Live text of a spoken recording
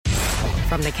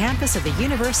from the campus of the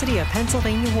University of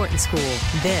Pennsylvania Wharton School,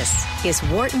 this is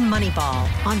Wharton Moneyball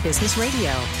on Business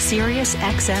Radio, Sirius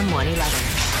XM 111.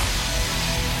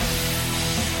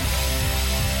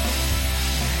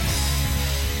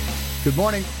 Good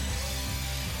morning.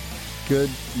 Good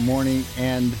morning,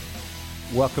 and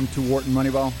welcome to Wharton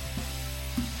Moneyball.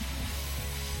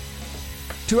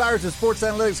 2 hours of sports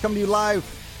analytics coming to you live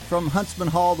from Huntsman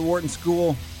Hall, the Wharton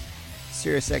School,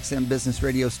 Sirius XM Business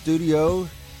Radio studio.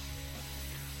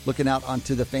 Looking out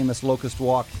onto the famous Locust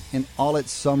Walk in all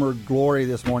its summer glory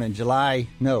this morning.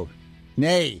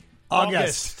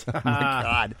 August. Oh, my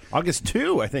God. August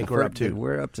 2, I think we're up to.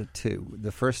 We're up to 2.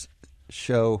 The first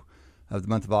show of the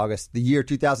month of August, the year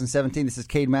 2017. This is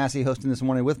Cade Massey hosting this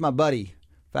morning with my buddy,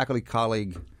 faculty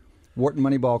colleague, Wharton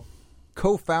Moneyball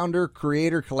co-founder,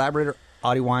 creator, collaborator,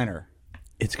 Audie Weiner.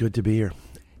 It's good to be here.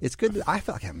 It's good. I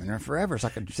feel like I've been there forever. It's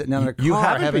like I'm sitting down in a car. You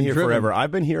haven't been here driven forever. I've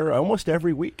been here almost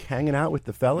every week, hanging out with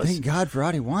the fellas. Thank God for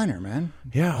Audie Weiner, man.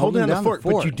 Yeah, holding down the fort.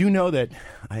 But you do know that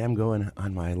I am going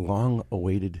on my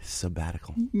long-awaited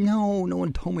sabbatical. No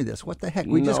one told me this. What the heck?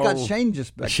 We just got Shane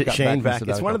back.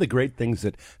 It's one of the great things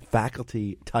that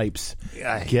faculty types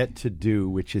get to do,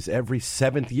 which is every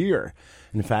 7th year.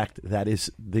 In fact, that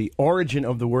is the origin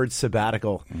of the word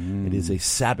sabbatical. It is a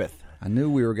Sabbath. I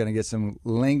knew we were going to get some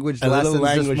language lessons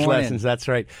language this morning. lessons, that's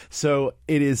right. So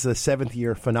it is a 7th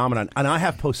year phenomenon. And I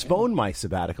have postponed my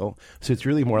sabbatical, so it's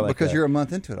really more like because you're a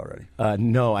month into it already.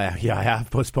 No, I have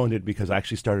postponed it because I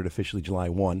actually started officially July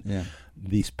 1. Yeah.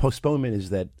 The postponement is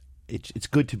that it's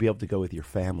good to be able to go with your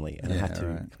family, and I had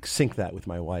to sync that with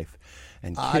my wife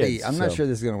and kids. I'm not sure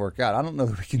this is going to work out. I don't know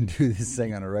that we can do this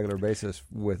thing on a regular basis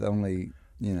with only...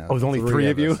 with only 3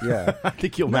 of you? Yeah. I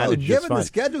think you'll manage just fine. Given the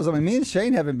schedules, I mean, me and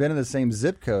Shane haven't been in the same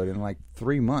zip code in like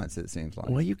 3 months, it seems like.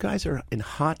 Well, you guys are in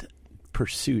hot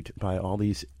pursuit by all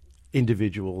these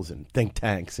individuals and think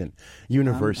tanks and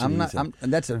universities and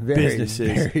that's a very,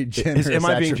 businesses. Very generous Am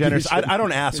I being generous? attribution. I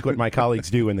don't ask what my colleagues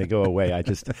do when they go away. I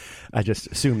just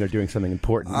assume they're doing something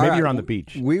important. Maybe you're on the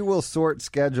beach. We will sort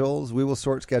schedules. We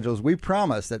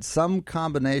promise that some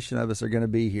combination of us are going to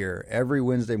be here every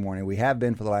Wednesday morning. We have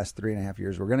been for the last 3.5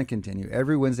 years. We're going to continue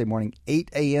every Wednesday morning,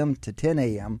 8 a.m. to 10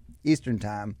 a.m. Eastern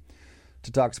Time,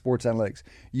 to talk sports analytics.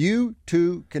 You,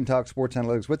 too, can talk sports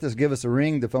analytics with us. Give us a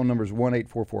ring. The phone number is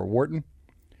 1-844-WHARTON.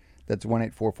 That's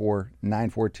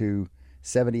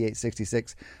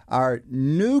 1-844-942-7866. Our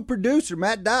new producer,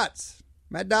 Matt Dotz.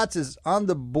 Matt Dotz is on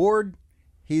the board.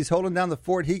 He's holding down the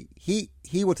fort. He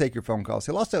will take your phone calls.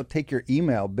 He'll also take your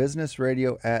email,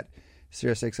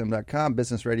 businessradio@SiriusXM.com,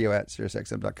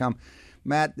 businessradio@SiriusXM.com.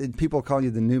 Matt, people call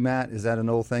you the new Matt. Is that an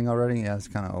old thing already? Yeah, it's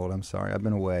kind of old. I'm sorry. I've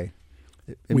been away.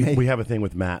 We have a thing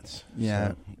with Matts.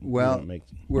 Yeah. So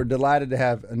we're delighted to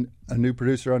have a new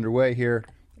producer underway here,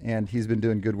 and he's been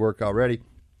doing good work already.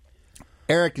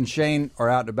 Eric and Shane are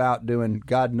out and about doing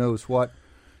God knows what.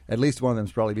 At least one of them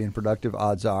is probably being productive,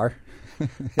 odds are.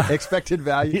 Expected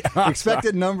value,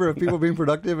 expected number of people being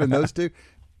productive, and those two.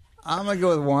 I'm going to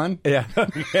go with 1. Yeah.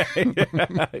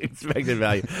 Expected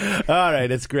value. All right.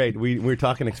 It's great. We're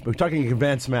talking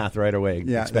advanced math right away.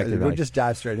 Yeah. Expected We'll value. just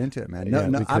dive straight into it, man.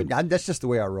 That's just the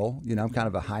way I roll. I'm kind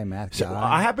of a high math guy. So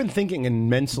I have been thinking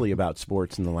immensely about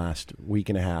sports in the last week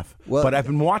and a half, but I've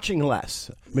been watching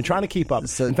less. I've been trying to keep up.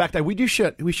 In fact, we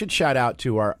should shout out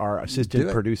to our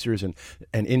assistant producers and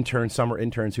interns, summer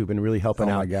interns who've been really helping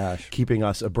out. Oh, my gosh. Keeping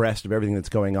us abreast of everything that's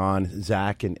going on.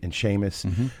 Zach and Seamus.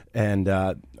 Mm-hmm. And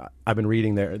I've been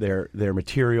reading their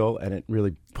material, and it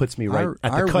really puts me right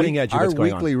at the cutting edge of what's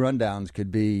going on. Our weekly rundowns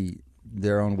could be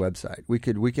their own website. We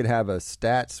could have a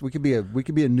stats. We could be a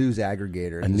news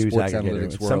aggregator in the sports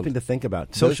analytics world. Something to think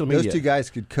about. Social media. Those two guys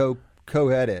could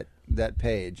co-edit that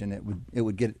page, and it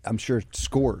would get, I'm sure,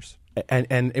 scores.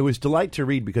 And it was delight to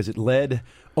read because it led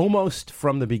almost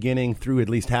from the beginning through at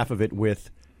least half of it with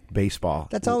baseball.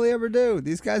 That's all they ever do.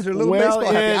 These guys are a little baseball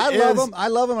happy. I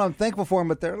love them. I'm thankful for them,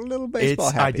 but they're a little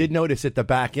baseball happy. I did notice at the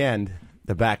back end,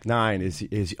 the back 9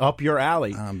 is up your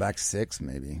alley. Back 6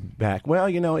 maybe. Well,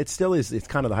 it still is. It's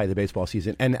kind of the height of the baseball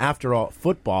season. And after all,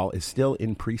 football is still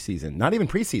in preseason. Not even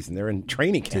preseason. They're in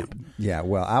training camp. Yeah,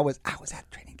 well, I was at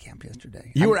training camp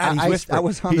yesterday. You were at I was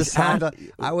on the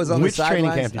sideline. I was on the sidelines.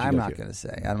 Training camp did you I'm go not to? going to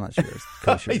say. I'm not sure.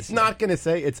 He's not going to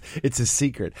say. It's a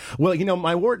secret. Well,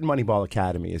 my Wharton Moneyball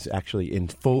Academy is actually in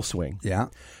full swing. Yeah.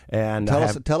 And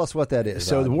tell us what that is.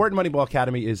 So the Wharton Moneyball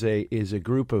Academy is a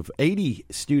group of 80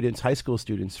 students, high school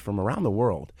students from around the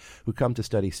world who come to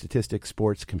study statistics,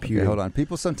 sports, computing. Okay, hold on.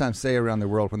 People sometimes say around the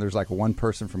world when there's like one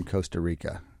person from Costa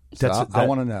Rica. So I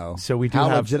want to know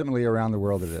how legitimately around the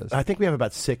world it is. I think we have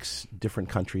about 6 different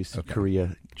countries: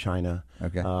 Korea, China,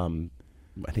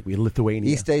 I think we Lithuania.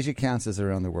 East Asia counts as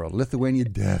around the world. Lithuania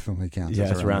definitely counts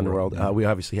as around the world. Yeah. We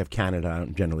obviously have Canada. I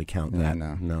don't generally count that.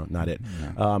 No, not it.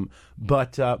 No.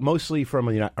 But mostly from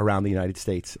around the United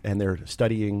States, and they're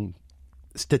studying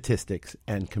statistics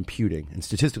and computing and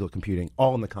statistical computing,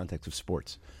 all in the context of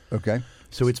sports. Okay.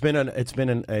 So it's been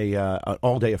an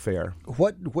all-day affair.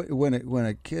 When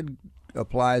a kid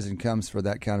applies and comes for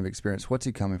that kind of experience, what's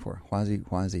he coming for? Why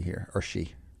is he here, or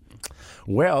she?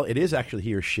 Well, it is actually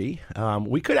he or she.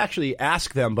 We could actually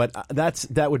ask them, but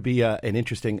that would be an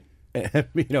interesting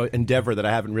endeavor that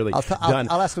I haven't really done.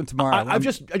 I'll ask them tomorrow. I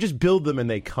just build them and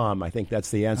they come. I think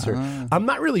that's the answer. I'm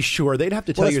not really sure. They'd have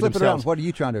to tell you flip themselves. It around. What are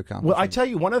you trying to accomplish? Well, I tell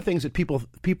you, one of the things that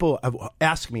people have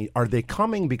asked me, are they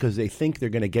coming because they think they're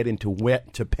going to get into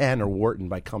Penn or Wharton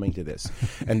by coming to this?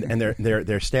 and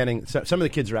they're standing. Some of the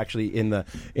kids are actually in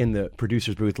the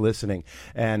producer's booth listening,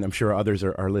 and I'm sure others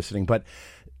are listening, but.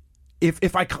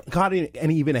 If I got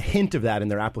any even a hint of that in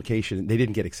their application, they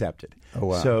didn't get accepted. Oh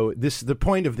wow! So the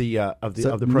point of the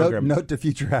program. Note to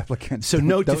future applicants. So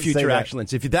note to future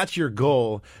applicants. If that's your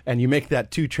goal and you make that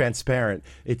too transparent,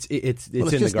 it's in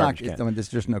the garbage can. There's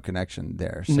just no connection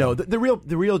there. So. No, the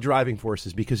real driving force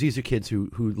is because these are kids who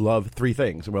love three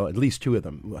things. Well, at least two of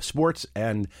them: sports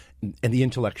and the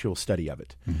intellectual study of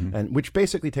it, and which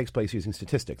basically takes place using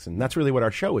statistics. And that's really what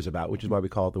our show is about, which is why we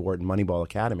call it the Wharton Moneyball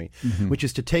Academy, which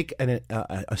is to take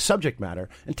a subject matter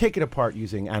and take it apart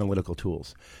using analytical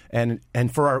tools, and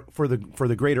for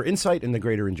the greater insight and the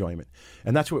greater enjoyment.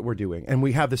 And that's what we're doing. And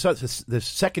we have this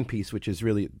second piece, which is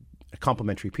really a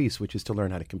complementary piece, which is to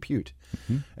learn how to compute.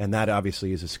 And that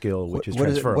obviously is a skill which is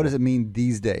transferable. What does it mean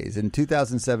these days? In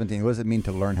 2017, what does it mean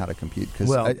to learn how to compute?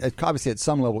 Because obviously at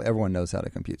some level everyone knows how to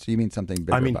compute. So you mean something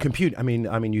bigger? I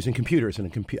mean using computers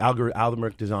and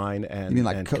algorithmic design and you mean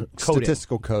like coding.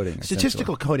 Statistical coding.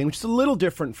 Statistical coding, which is a little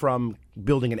different from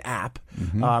building an app,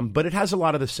 but it has a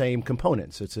lot of the same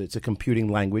components. It's a computing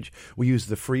language. We use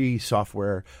the free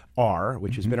software R,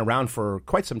 which has been around for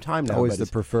quite some time now. Always the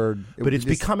preferred. But it's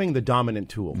becoming the dominant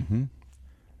tool.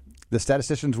 The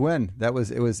statisticians win. It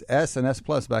was S and S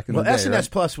Plus back in the day. S and S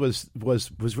Plus was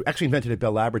actually invented at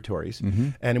Bell Laboratories,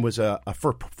 and it was a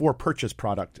for purchase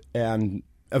product, and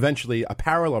eventually a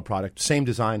parallel product, same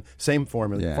design, same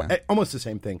formula, almost the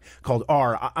same thing, called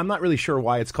R. I'm not really sure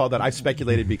why it's called that. I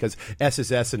speculated because S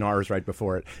is S and R is right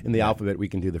before it. In the alphabet, we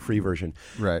can do the free version.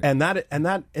 Right. And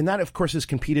that of course is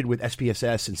competed with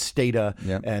SPSS and Stata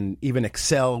and even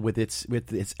Excel with its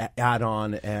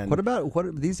add-on. And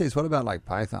what these days? What about like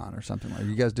Python or something? Are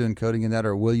you guys doing coding in that,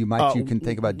 or you can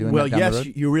think about doing that down the road?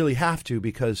 Yes, you really have to,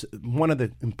 because one of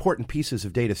the important pieces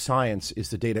of data science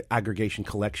is the data aggregation,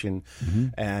 collection,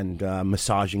 and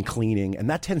massaging, cleaning, and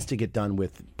that tends to get done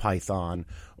with Python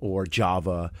or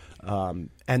Java.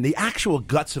 And the actual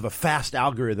guts of a fast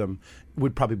algorithm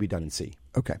would probably be done in C.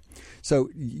 Okay, so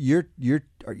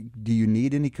do you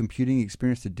need any computing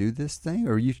experience to do this thing,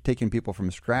 or are you taking people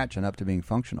from scratch and up to being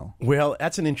functional? Well,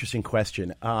 that's an interesting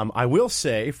question. I will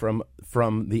say from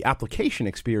the application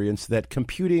experience that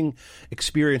computing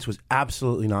experience was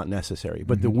absolutely not necessary,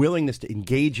 but the willingness to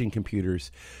engage in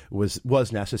computers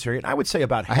was necessary. And I would say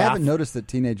about half. I haven't noticed that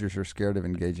teenagers are scared of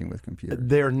engaging with computers.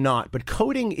 They're not, but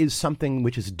coding is something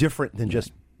which is different than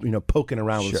just poking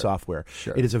around with software.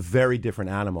 Sure. It is a very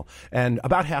different animal. And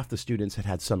about half the students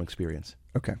had some experience.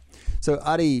 Okay. So,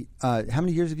 Adi, how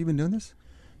many years have you been doing this?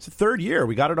 It's the third year.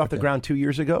 We got it off the ground 2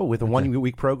 years ago with a 1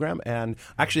 week program. And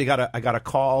actually, I got a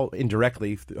call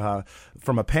indirectly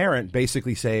from a parent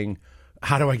basically saying,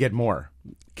 how do I get more?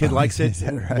 Kid likes it.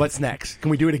 Right? What's next? Can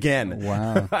we do it again?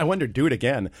 Wow. I wonder, do it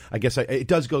again. I guess it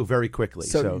does go very quickly.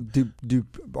 So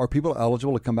are people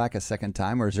eligible to come back a second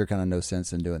time, or is there kind of no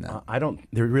sense in doing that?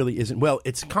 There really isn't. Well,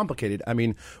 it's complicated. I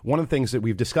mean, one of the things that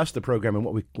we've discussed the program and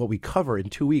what we cover in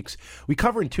 2 weeks,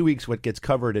 what gets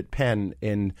covered at Penn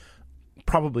in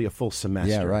probably a full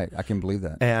semester. Yeah, right. I can believe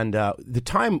that. And the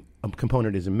time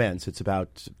component is immense. It's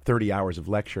about 30 hours of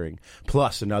lecturing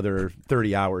plus another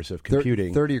 30 hours of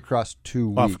computing. 30 across 2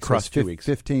 weeks. Across 2 weeks.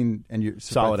 15 and you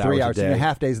solid 3 hours a day. And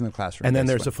half days in the classroom. And then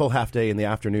there's a full half day in the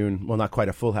afternoon. Well, not quite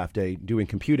a full half day doing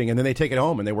computing, and then they take it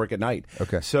home and they work at night.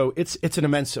 Okay. So it's an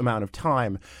immense amount of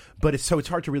time, but it's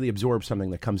hard to really absorb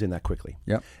something that comes in that quickly.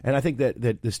 Yep. And I think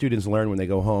that the students learn when they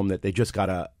go home that they just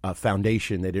got a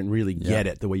foundation. They didn't really get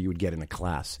it the way you would get in a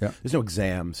class. Yep. There's no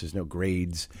exams. There's no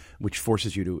grades, which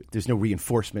forces you to. There's no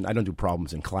reinforcement. I don't do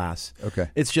problems in class. Okay.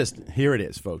 It's just, here it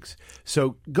is, folks.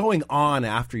 So going on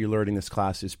after you're learning this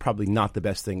class is probably not the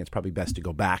best thing. It's probably best to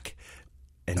go back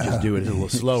and just do it a little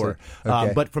slower.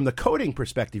 Okay. But from the coding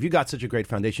perspective, you got such a great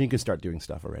foundation, you can start doing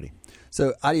stuff already.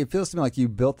 So, Adi, it feels to me like you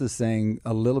built this thing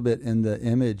a little bit in the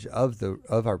image of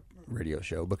our radio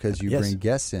show because you bring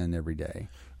guests in every day.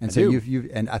 And I so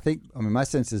do. my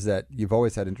sense is that you've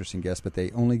always had interesting guests, but they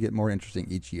only get more interesting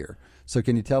each year. So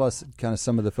can you tell us kind of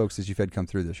some of the folks that you've had come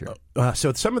through this year?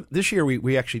 This year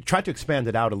we actually tried to expand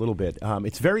it out a little bit.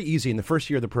 It's very easy. In the first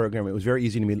year of the program, it was very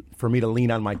easy for me to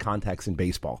lean on my contacts in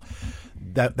baseball.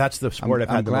 That's the sport I've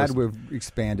had the most. I'm glad we've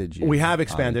expanded you. We have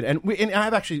expanded, and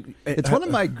I've actually. It's one of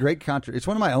my great it's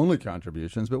one of my only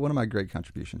contributions, but one of my great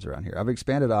contributions around here. I've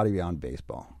expanded Audie beyond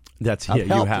baseball. You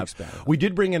have. We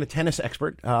did bring in a tennis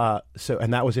expert,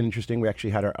 and that was interesting. We actually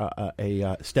had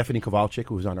a Stephanie Kowalczyk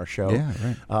who was on our show. Yeah,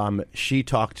 right. She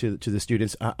talked to the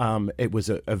students. It was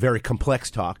a very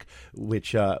complex talk,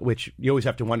 which you always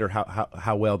have to wonder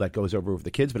how well that goes over with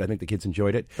the kids. But I think the kids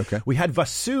enjoyed it. Okay. We had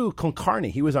Vasu Kulkarni.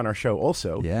 He was on our show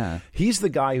also. Yeah. He's the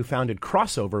guy who founded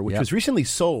Crossover, which was recently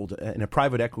sold in a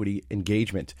private equity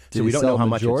engagement. Did we don't know how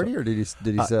much. Majority, or did he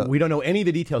sell? We don't know any of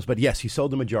the details, but yes, he sold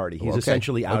the majority. He's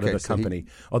essentially out of the company,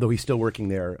 although he's still working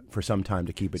there for some time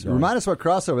to keep it going. Remind us what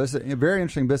Crossover is. It's a very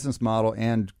interesting business model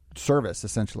and service,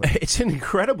 essentially. It's an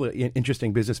incredibly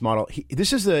interesting business model.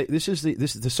 This is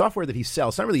the software that he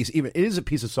sells. It's not really it is a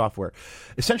piece of software.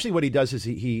 Essentially, what he does is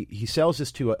he sells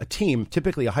this to a team,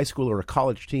 typically a high school or a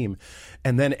college team,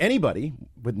 and then anybody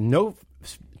with no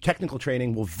technical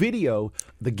training will video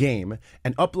the game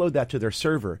and upload that to their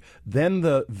server. Then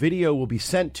the video will be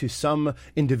sent to some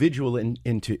individual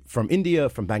from India,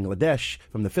 from Bangladesh,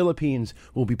 from the Philippines,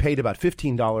 will be paid about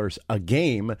 $15 a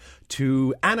game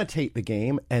to annotate the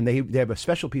game, and they have a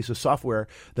special piece of software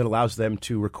that allows them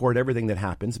to record everything that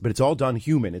happens, but it's all done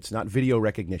human. It's not video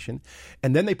recognition.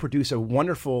 And then they produce a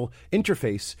wonderful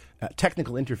interface,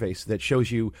 technical interface that shows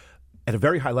you at a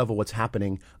very high level what's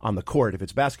happening on the court, if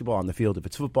it's basketball, on the field, if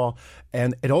it's football.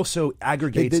 And it also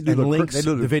aggregates and links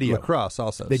the video. Lacrosse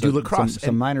also. They do lacrosse.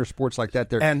 Some minor sports like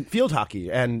that. And field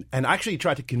hockey. And I actually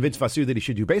tried to convince Vasu that he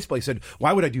should do baseball. He said,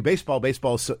 why would I do baseball?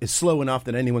 Baseball is slow enough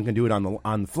that anyone can do it on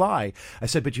the fly. I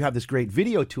said, but you have this great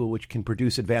video tool which can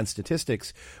produce advanced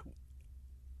statistics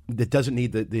that doesn't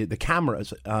need the cameras,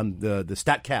 the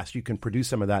StatCast. You can produce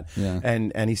some of that. Yeah.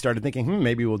 And he started thinking,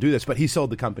 maybe we'll do this. But he sold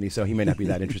the company, so he may not be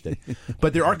that interested.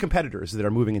 But there are competitors that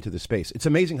are moving into the space. It's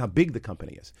amazing how big the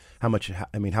company is,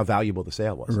 how valuable the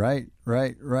sale was. Right.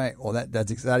 Well,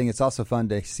 that's exciting. It's also fun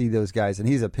to see those guys. And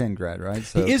he's a Penn grad, right?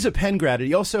 So. He is a Penn grad.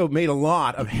 He also made a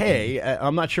lot of hay.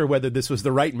 I'm not sure whether this was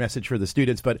the right message for the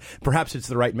students, but perhaps it's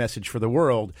the right message for the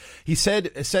world. He said,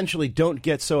 essentially, don't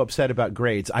get so upset about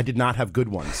grades. I did not have good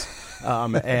ones.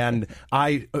 And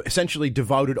I essentially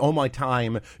devoted all my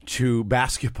time to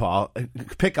basketball,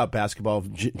 pickup basketball,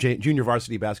 junior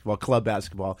varsity basketball, club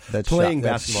basketball, playing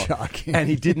basketball. Shocking. And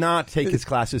he did not take his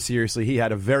classes seriously. He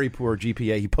had a very poor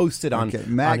GPA. He posted on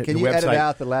Matt, on can the you website. edit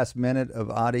out the last minute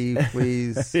of Audie,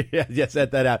 please? Yes,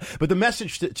 edit that out. But the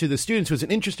message to the students was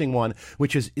an interesting one,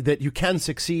 which is that you can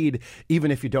succeed even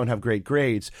if you don't have great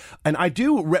grades. And I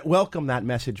do welcome that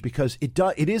message because it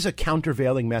is a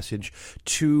countervailing message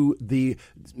to the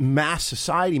mass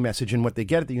society message, and what they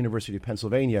get at the University of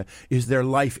Pennsylvania is their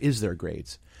life is their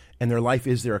grades. And their life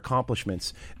is their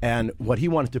accomplishments. And what he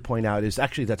wanted to point out is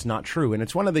actually that's not true. And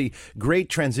it's one of the great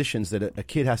transitions that a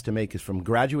kid has to make is from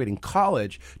graduating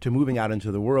college to moving out into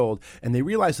the world. And they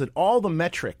realize that all the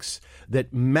metrics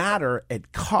that matter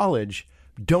at college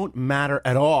don't matter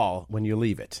at all when you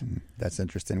leave it. That's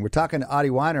interesting. We're talking to Audie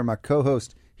Weiner, my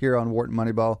co-host here on Wharton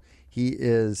Moneyball. He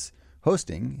is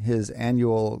hosting his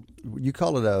annual, you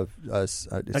call it a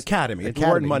academy.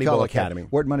 Wharton Moneyball Academy.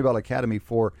 Wharton Moneyball Academy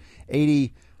for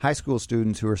 80 high school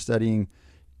students who are studying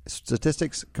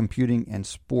statistics, computing, and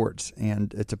sports.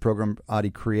 And it's a program Audie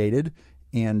created,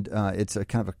 and it's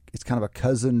kind of a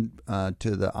cousin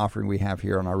to the offering we have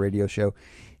here on our radio show.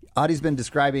 Audie's been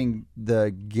describing the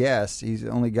guests. He's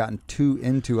only gotten 2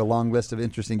 into a long list of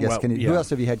interesting guests. Who else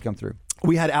have you had come through?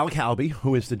 We had Al Calby,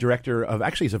 who is the director of,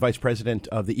 he's a vice president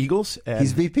of the Eagles. And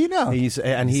he's VP now. He's a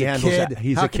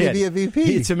kid. How can he be a VP?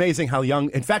 It's amazing how young.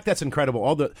 In fact, that's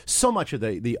incredible. So much of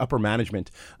the upper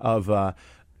management of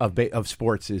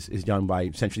sports is done by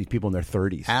essentially people in their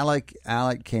 30s.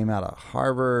 Alec came out of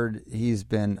Harvard. He's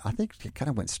been, I think, he kind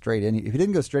of went straight in. If he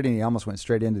didn't go straight in, he almost went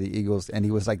straight into the Eagles, and he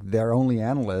was like their only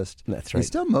analyst. That's right. He's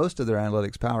still most of their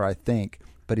analytics power, I think.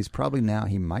 But he's probably now,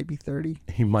 he might be 30.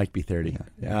 He might be 30.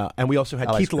 Yeah. And we also had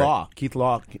Alex Keith Law. Keith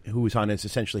Law, who was on this,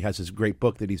 essentially has this great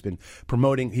book that he's been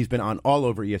promoting. He's been on all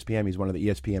over ESPN. He's one of the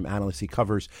ESPN analysts. He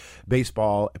covers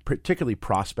baseball, particularly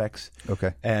prospects.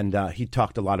 Okay. And he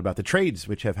talked a lot about the trades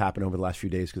which have happened over the last few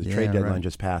days because the trade deadline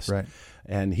just passed. Right.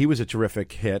 And he was a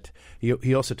terrific hit.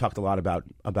 He also talked a lot about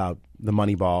the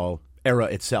Moneyball era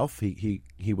itself.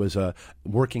 He was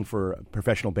working for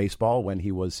professional baseball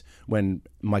when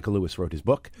Michael Lewis wrote his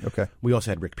book. Okay. We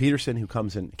also had Rick Peterson, who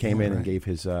came in and gave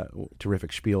his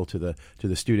terrific spiel to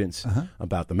the students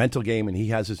about the mental game, and he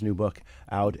has his new book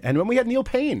out. And when we had Neil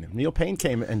Payne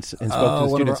came and spoke to the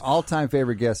students. One of our all-time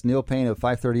favorite guests, Neil Payne of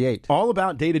 538. All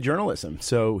about data journalism.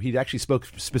 So he actually spoke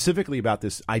specifically about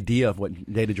this idea of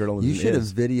what data journalism is. You should have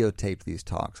videotaped these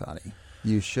talks, Adi.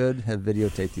 You should have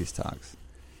videotaped these talks.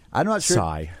 I'm not sure.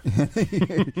 Sigh.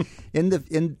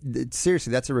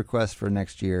 Seriously, that's a request for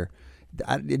next year.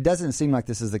 It doesn't seem like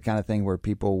this is the kind of thing where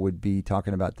people would be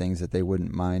talking about things that they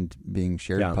wouldn't mind being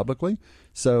shared publicly.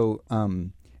 So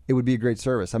it would be a great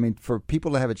service. I mean, for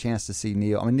people to have a chance to see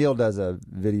Neil. I mean, Neil does a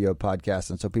video podcast,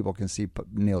 and so people can see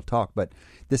Neil talk. But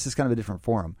this is kind of a different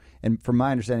forum. And from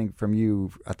my understanding from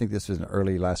you, I think this was an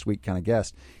early last week kind of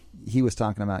guest. He was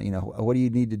talking about, what do you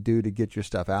need to do to get your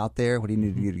stuff out there? What do you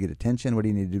need to do to get attention? What do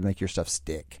you need to do to make your stuff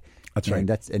stick? That's right.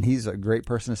 And he's a great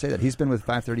person to say that. He's been with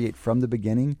 538 from the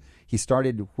beginning. He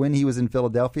started when he was in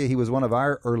Philadelphia. He was one of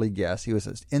our early guests.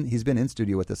 He's been in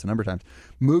studio with us a number of times.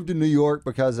 Moved to New York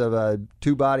because of a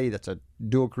two-body. That's a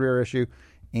dual career issue.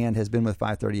 And has been with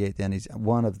 538 then. He's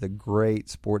one of the great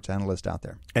sports analysts out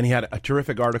there. And he had a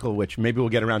terrific article, which maybe we'll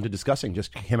get around to discussing.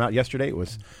 Just came out yesterday.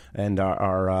 And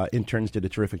our interns did a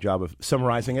terrific job of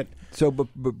summarizing it. So, but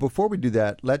before we do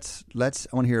that, I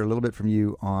want to hear a little bit from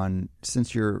you on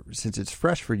since it's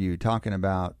fresh for you, talking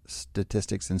about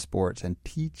statistics in sports and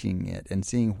teaching it and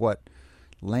seeing what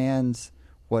lands,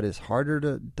 what is harder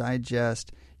to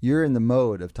digest. You're in the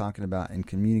mode of talking about and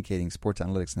communicating sports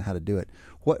analytics and how to do it.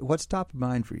 What's top of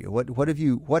mind for you?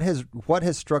 What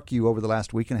has struck you over the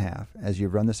last week and a half as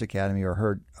you've run this academy or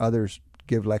heard others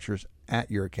give lectures at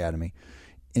your academy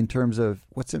in terms of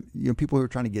people who are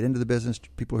trying to get into the business,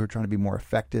 people who are trying to be more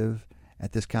effective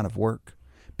at this kind of work,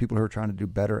 people who are trying to do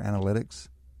better analytics?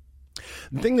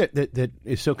 The thing that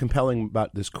is so compelling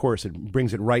about this course, it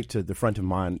brings it right to the front of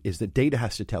mind, is that data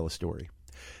has to tell a story.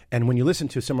 And when you listen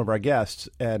to some of our guests,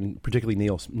 and particularly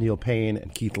Neil Payne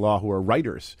and Keith Law, who are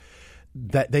writers,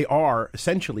 that they are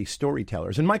essentially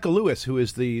storytellers. And Michael Lewis, who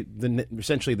is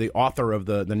essentially the author of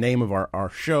the name of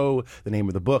our show, the name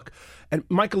of the book, and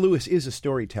Michael Lewis is a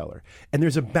storyteller. And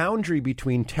there's a boundary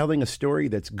between telling a story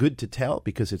that's good to tell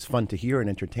because it's fun to hear and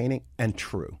entertaining and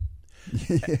true.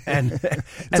 and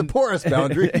it's a porous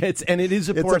boundary. It is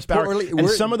a porous boundary. And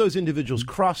some of those individuals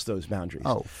cross those boundaries.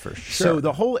 Oh, for sure. So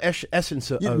the whole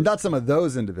essence of... not some of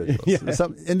those individuals.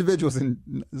 Some individuals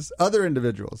and other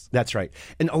individuals. That's right.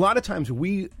 And a lot of times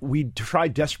we try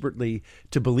desperately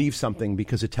to believe something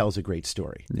because it tells a great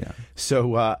story. Yeah.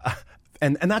 So...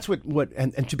 And that's what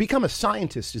to become a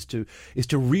scientist is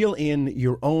to reel in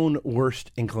your own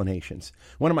worst inclinations.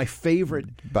 One of my favorite,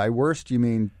 by worst you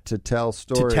mean to tell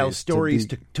stories,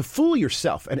 to fool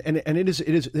yourself, and it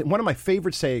is one of my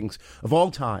favorite sayings of all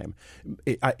time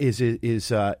is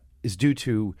due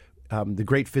to the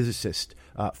great physicist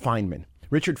Feynman,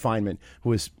 Richard Feynman,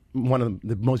 who is one of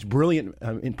the most brilliant,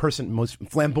 most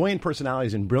flamboyant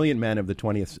personalities and brilliant men of the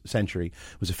 20th century,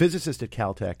 was a physicist at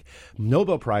Caltech,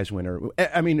 Nobel Prize winner.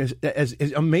 I mean, as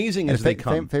amazing as they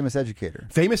come. Famous educator.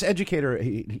 Famous educator,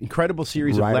 incredible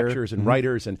series of lectures and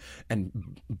writers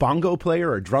and bongo player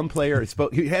or drum player.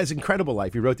 He has incredible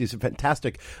life. He wrote these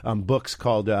fantastic books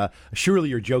called Surely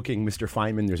You're Joking, Mr.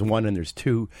 Feynman. There's one and there's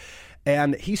two.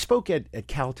 And he spoke at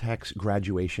Caltech's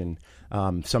graduation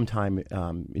sometime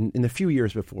in the few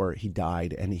years before he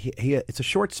died. And it's a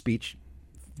short speech,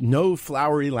 no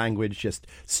flowery language, just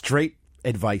straight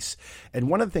advice. And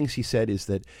one of the things he said is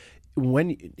that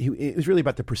it was really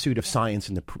about the pursuit of science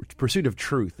and the pursuit of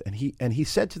truth. And he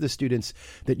said to the students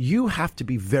that you have to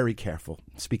be very careful.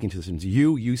 Speaking to the students,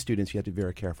 you students, you have to be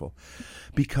very careful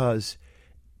because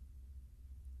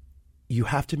you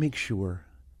have to make sure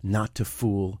not to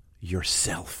fool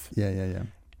yourself. Yeah.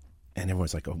 And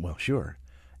everyone's like, oh, well, sure.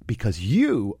 Because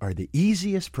you are the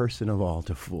easiest person of all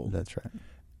to fool. That's right.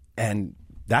 And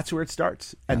that's where it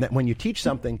starts. And that when you teach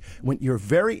something, when you're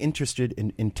very interested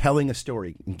in telling a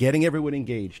story and getting everyone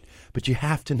engaged, but you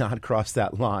have to not cross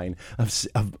that line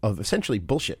of essentially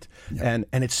bullshit. Yeah.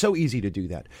 And it's so easy to do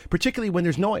that, particularly when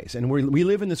there's noise. And we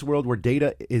live in this world where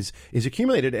data is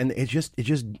accumulated and it's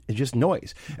just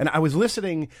noise. And I was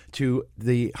listening to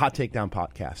the Hot Takedown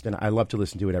podcast, and I love to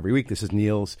listen to it every week. This is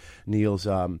Neil's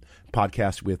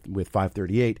podcast with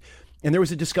 538. And there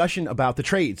was a discussion about the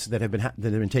trades that have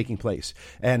been taking place.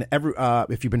 And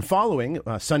if you've been following,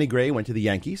 Sonny Gray went to the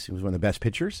Yankees. He was one of the best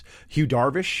pitchers. Hugh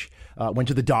Darvish went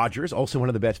to the Dodgers, also one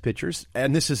of the best pitchers.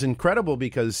 And this is incredible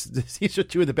because these are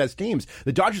two of the best teams.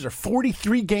 The Dodgers are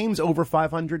 43 games over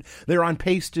 500. They're on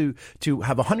pace to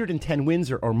have 110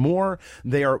 wins or more.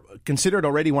 They are considered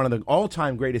already one of the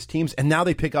all-time greatest teams. And now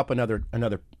they pick up another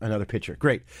pitcher.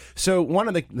 Great. So one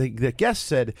of the guests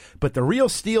said, but the real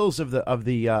steals of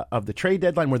the trade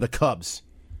deadline were the Cubs.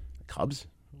 Cubs?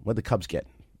 What did the Cubs get?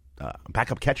 A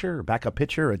backup catcher, a backup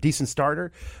pitcher, a decent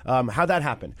starter. How'd that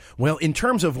happen? Well, in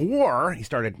terms of WAR, he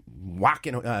started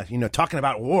talking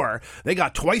about WAR. They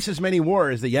got twice as many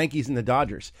WAR as the Yankees and the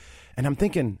Dodgers. And I'm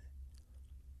thinking,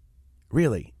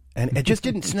 really? And it just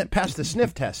didn't pass the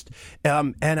sniff test.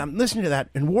 And I'm listening to that,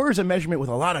 and WAR is a measurement with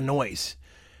a lot of noise.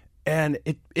 And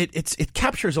it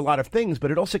captures a lot of things,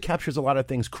 but it also captures a lot of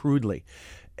things crudely.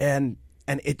 And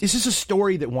this is a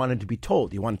story that wanted to be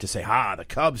told. You wanted to say, the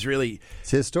Cubs really...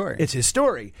 It's his story. It's his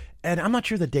story. And I'm not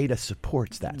sure the data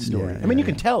supports that story. I mean, you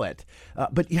can tell it,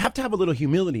 but you have to have a little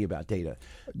humility about data.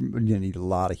 You need a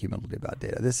lot of humility about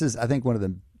data. This is, I think, one of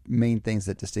the main things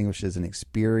that distinguishes an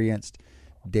experienced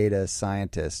data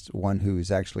scientist, one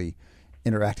who's actually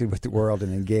interacted with the world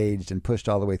and engaged and pushed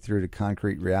all the way through to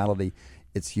concrete reality.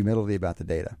 It's humility about the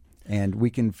data. And we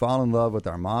can fall in love with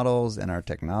our models and our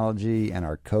technology and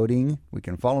our coding. We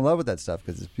can fall in love with that stuff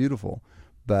because it's beautiful,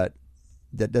 but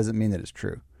that doesn't mean that it's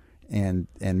true. And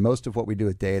most of what we do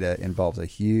with data involves a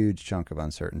huge chunk of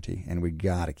uncertainty, and we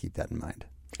got to keep that in mind.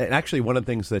 And actually, one of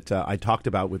the things that I talked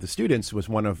about with the students was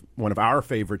one of our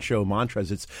favorite show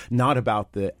mantras. It's not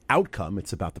about the outcome;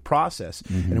 it's about the process.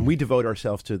 Mm-hmm. And we devote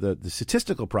ourselves to the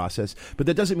statistical process, but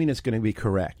that doesn't mean it's going to be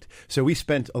correct. So we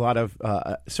spent a lot of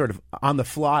sort of on the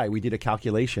fly. We did a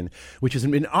calculation, which has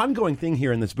been an ongoing thing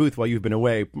here in this booth while you've been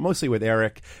away, mostly with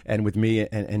Eric and with me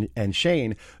and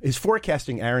Shane, is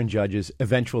forecasting Aaron Judge's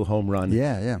eventual home run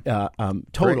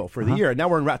total for the year. Now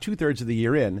we're about 2/3 of the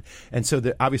year in, and so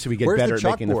obviously we get better at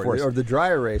making or the dry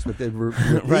erase with the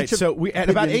right. So we at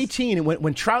about 18,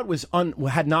 when Trout was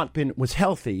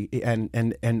healthy,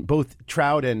 and both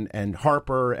Trout and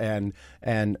Harper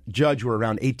and Judge were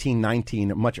around 18,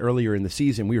 19, much earlier in the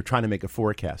season. We were trying to make a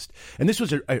forecast, and this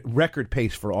was a record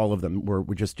pace for all of them. We're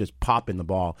just popping the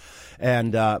ball,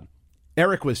 and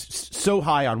Eric was so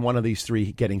high on one of these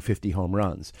three getting 50 home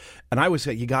runs, and I was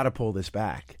saying, you got to pull this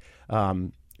back.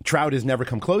 Trout has never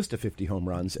come close to 50 home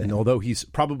runs, and although he's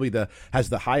probably has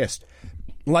the highest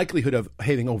likelihood of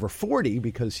hitting over 40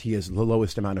 because he has the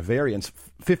lowest amount of variance,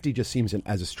 50 just seems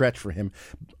as a stretch for him.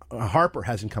 Harper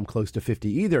hasn't come close to 50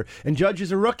 either, and Judge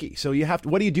is a rookie, so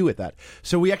what do you do with that?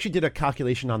 So we actually did a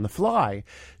calculation on the fly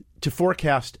to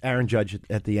forecast Aaron Judge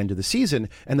at the end of the season,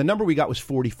 and the number we got was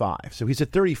 45. So he's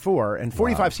at 34, and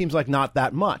 45 seems like not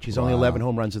that much. He's only 11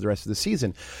 home runs of the rest of the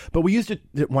season. But we used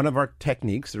one of our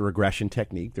techniques, the regression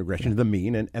technique, the regression to the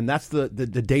mean, and that's the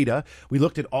data. We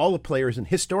looked at all the players, and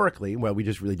historically, well, we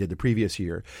just really did the previous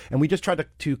year, and we just tried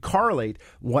to correlate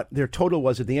what their total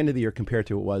was at the end of the year compared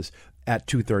to what it was at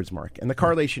 2/3 mark. And the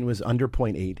correlation was under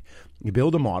 0.8. You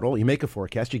build a model, you make a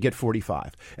forecast, you get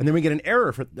 45. And then we get an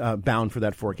error bound for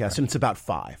that forecast, and it's about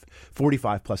 5.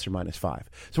 45 plus or minus 5.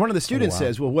 So one of the students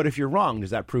says, well, what if you're wrong?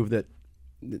 Does that prove that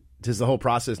is the whole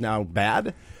process now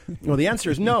bad? Well, the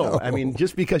answer is no. No. I mean,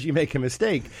 just because you make a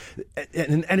mistake.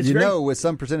 And it's with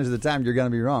some percentage of the time, you're going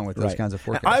to be wrong with those kinds of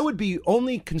forecasts. I would be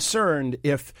only concerned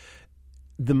if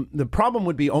the problem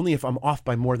would be only if I'm off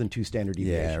by more than 2 standard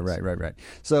deviations. Yeah, right.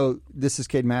 So this is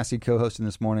Cade Massey co-hosting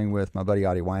this morning with my buddy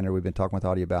Audie Weiner. We've been talking with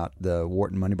Audie about the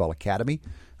Wharton Moneyball Academy,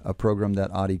 a program that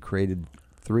Audie created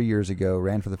 3 years ago,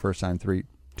 ran for the first time 2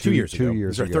 years ago.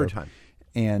 It's our third time.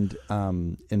 And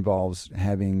involves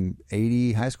having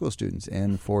 80 high school students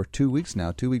in for 2 weeks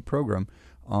now, 2-week program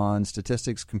on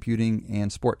statistics, computing,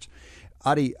 and sports.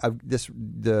 Audie,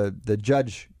 the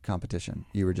judge competition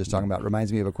you were just talking about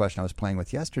reminds me of a question I was playing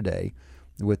with yesterday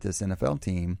with this NFL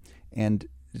team, and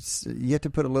you have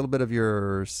to put a little bit of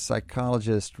your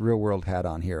psychologist real-world hat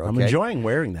on here. Okay? I'm enjoying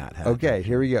wearing that hat. Okay,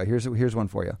 here we go. Here's one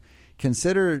for you.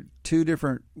 Consider 2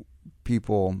 different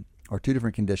people or 2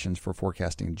 different conditions for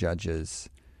forecasting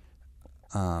judges'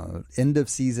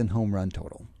 end-of-season home run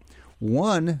total.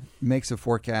 One makes a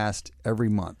forecast every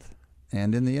month.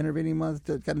 And in the intervening month,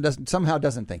 it kind of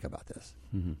doesn't think about this.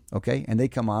 Mm-hmm. Okay, and they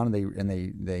come on and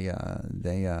they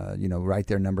write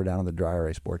their number down on the dry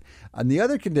erase board. On the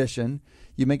other condition,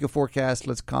 you make a forecast.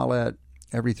 Let's call it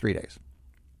every 3 days.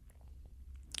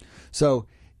 So,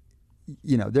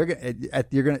 you're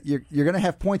gonna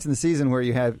have points in the season where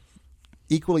you have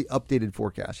equally updated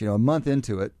forecasts. A month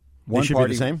into it, one party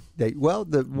be the same.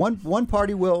 One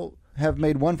party will have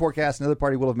made one forecast, another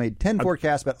party will have made 10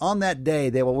 forecasts, but on that day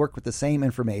they will work with the same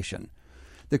information.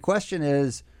 The question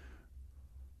is,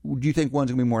 do you think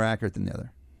one's going to be more accurate than the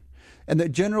other? And the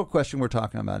general question we're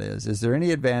talking about is there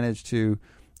any advantage to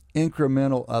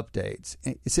incremental updates?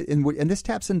 And this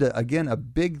taps into, again, a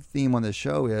big theme on the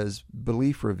show is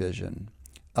belief revision,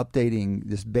 updating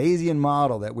this Bayesian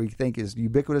model that we think is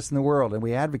ubiquitous in the world and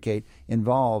we advocate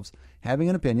involves having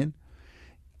an opinion,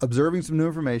 observing some new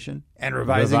information, and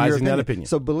revising your opinion. That opinion.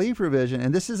 So belief revision,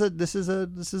 and this is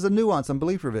a nuance on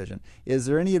belief revision. Is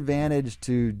there any advantage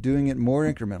to doing it more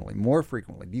incrementally, more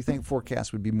frequently? Do you think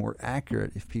forecasts would be more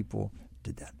accurate if people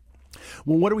did that?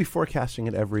 Well, what are we forecasting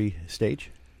at every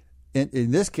stage?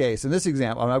 In this case, in this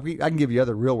example, I can give you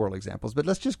other real world examples, but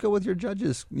let's just go with your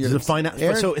judges. So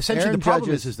essentially, the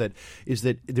problem is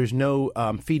that there's no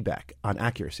feedback on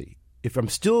accuracy. If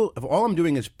all I'm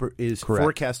doing is Correct.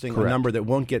 forecasting a number that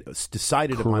won't get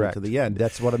decided upon until the end.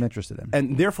 That's what I'm interested in.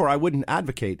 And therefore, I wouldn't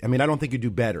advocate. I mean, I don't think you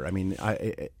do better. I mean,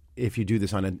 if you do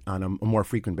this on a more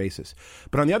frequent basis.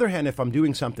 But on the other hand, if I'm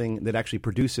doing something that actually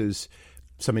produces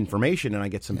some information and I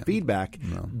get some feedback,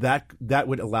 that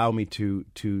would allow me to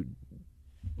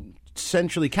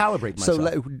essentially calibrate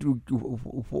myself.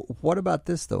 So what about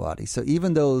this, though, Adi? So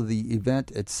even though the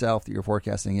event itself that you're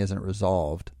forecasting isn't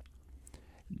resolved,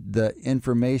 the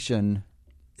information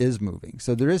is moving.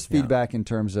 So there is feedback in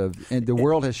terms of the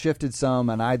world has shifted some,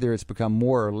 and either it's become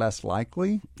more or less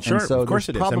likely. Sure, and so of course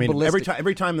it is. I mean,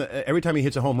 every time he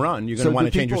hits a home run, you're going to want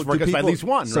to change your forecast by at least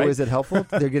one. So right? is it helpful?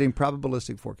 They're getting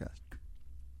probabilistic forecast.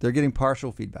 They're getting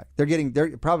partial feedback. They're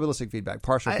probabilistic feedback,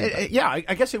 partial feedback.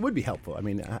 I guess it would be helpful. I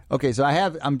mean, okay. So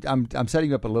I'm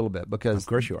setting you up a little bit because of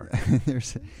course you are.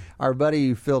 There's our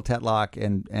buddy Phil Tetlock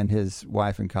and his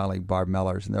wife and colleague Barb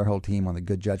Mellers and their whole team on the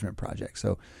Good Judgment Project.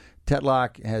 So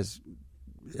Tetlock has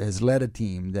led a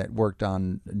team that worked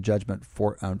on judgment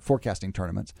forecasting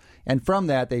tournaments, and from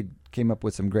that they came up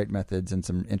with some great methods and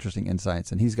some interesting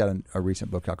insights. And he's got a recent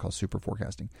book out called Super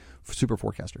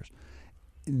Forecasters.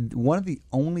 One of the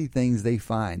only things they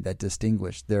find that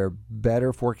distinguish their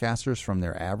better forecasters from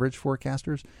their average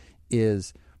forecasters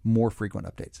is more frequent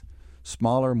updates.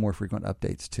 Smaller, more frequent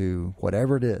updates to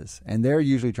whatever it is. And they're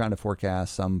usually trying to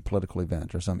forecast some political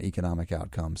event or some economic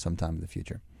outcome sometime in the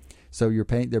future. So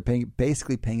they're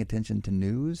basically paying attention to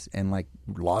news and like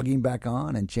logging back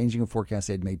on and changing a forecast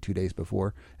they'd made 2 days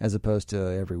before as opposed to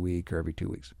every week or every 2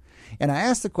 weeks. And I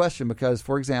asked the question because,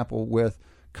 for example, with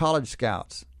college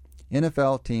scouts,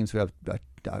 NFL teams who have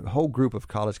a whole group of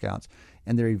college scouts,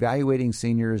 and they're evaluating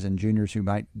seniors and juniors who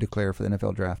might declare for the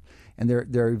NFL draft, and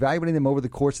they're evaluating them over the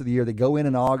course of the year. They go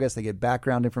in August, they get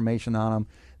background information on them,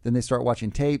 then they start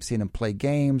watching tape, seeing them play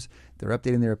games, they're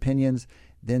updating their opinions,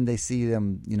 then they see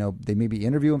them, they maybe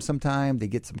interview them sometime, they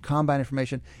get some combine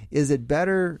information. Is it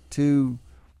better to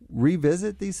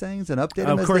revisit these things and update them as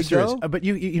they go? Of course there is. But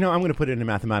I'm going to put it in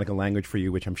mathematical language for you,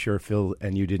 which I'm sure Phil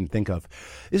and you didn't think of.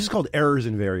 This is called errors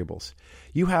in variables.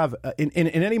 You have in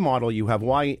any model, you have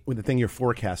y with the thing you're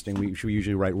forecasting. We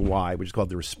usually write y, which is called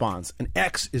the response, and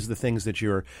x is the things that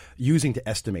you're using to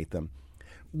estimate them.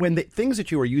 When the things that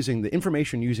you are using, the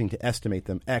information using to estimate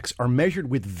them, x, are measured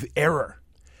with error,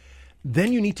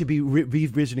 then you need to be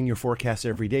revisiting your forecast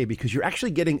every day because you're actually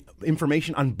getting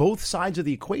information on both sides of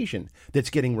the equation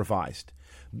that's getting revised.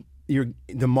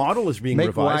 The model is being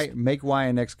revised. Make y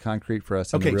and x concrete for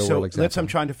us in the real world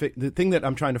example. The thing that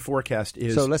I'm trying to forecast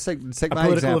is let's take a my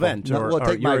political example.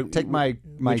 event. Take my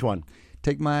which one?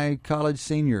 Take my college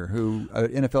senior who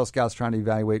NFL scout's trying to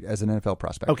evaluate as an NFL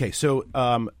prospect. Okay, so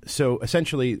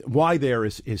essentially, why there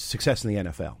is success in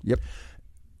the NFL. Yep.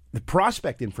 The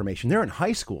prospect information, they're in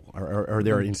high school or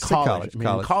they're in college. In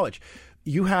college.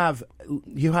 You have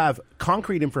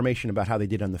concrete information about how they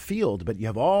did on the field, but you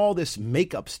have all this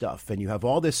makeup stuff, and you have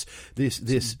all this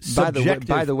subjective.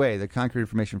 By the way, the concrete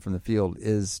information from the field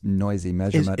is noisy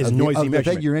measurement of the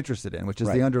thing you're interested in, which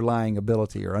is the underlying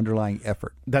ability or underlying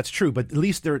effort. That's true, but at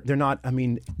least they're not. I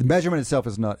mean, the measurement itself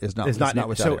is not without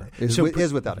error.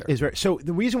 Is without error. So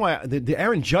the reason why the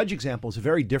Aaron Judge example is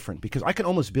very different because I can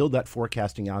almost build that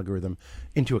forecasting algorithm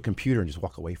into a computer and just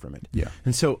walk away from it. Yeah.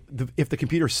 And so if the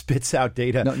computer spits out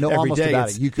data every day,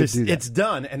 you could do that. It's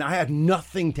done, and I have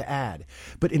nothing to add.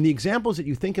 But in the examples that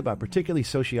you think about, particularly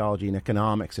sociology and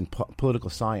economics and political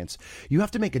science, you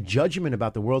have to make a judgment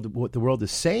about the world, what the world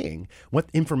is saying, what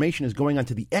information is going on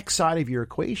to the X side of your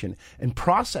equation, and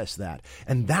process that.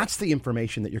 And that's the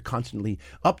information that you're constantly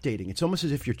updating. It's almost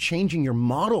as if you're changing your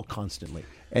model constantly.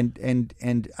 And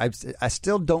I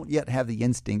still don't yet have the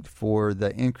instinct for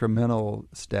the incremental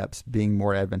steps being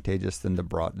more advantageous than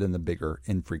the bigger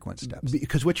infrequent steps.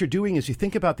 Because what you're doing is you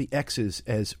think about the X's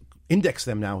as index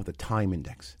them now with a time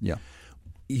index. Yeah.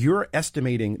 You're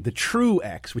estimating the true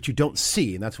X, which you don't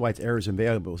see, and that's why it's errors and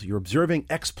variables. You're observing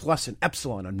X plus and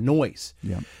epsilon on noise.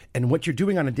 Yeah. And what you're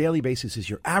doing on a daily basis is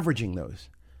you're averaging those,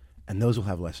 and those will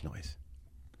have less noise.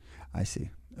 I see.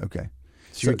 Okay.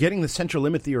 So you're getting the central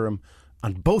limit theorem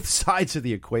on both sides of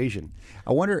the equation.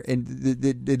 I wonder, and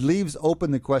it leaves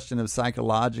open the question of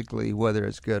psychologically whether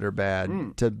it's good or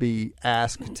bad to be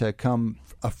asked to come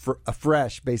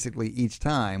afresh basically each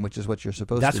time, which is what you're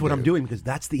supposed to do. That's what I'm doing, because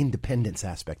that's the independence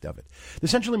aspect of it. The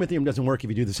central limit theorem doesn't work if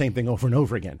you do the same thing over and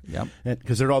over again. Yep.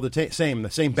 Because they're all the same.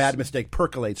 The same bad mistake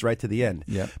percolates right to the end.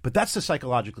 Yep. But that's the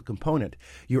psychological component.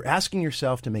 You're asking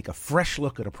yourself to make a fresh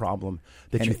look at a problem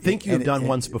that you think you've done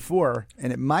once before.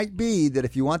 And it might be that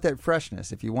if you want that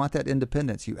freshness, if you want that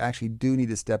independence, you actually do need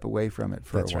to step away from it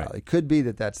for a while. Right. It could be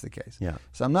that that's the case. Yeah.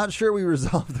 So I'm not sure we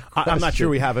resolved the question. I'm not sure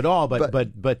we have it all, but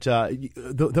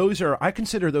those are, I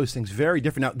consider those things very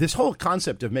different. Now, this whole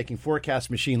concept of making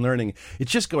forecast machine learning, it's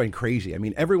just going crazy. I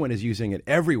mean, everyone is using it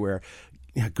everywhere.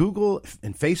 Google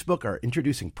and Facebook are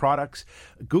introducing products.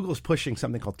 Google's pushing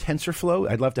something called TensorFlow.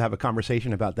 I'd love to have a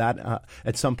conversation about that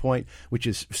at some point, which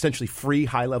is essentially free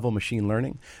high-level machine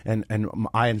learning. And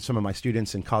I and some of my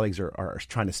students and colleagues are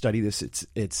trying to study this.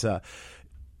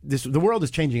 The world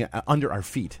is changing under our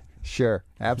feet. Sure,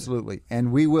 absolutely.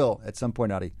 And we will, at some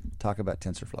point, Adi, talk about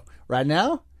TensorFlow. Right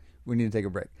now, we need to take a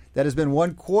break. That has been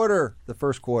the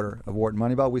first quarter of Wharton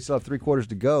Moneyball. We still have 3 quarters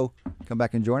to go. Come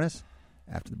back and join us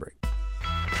after the break.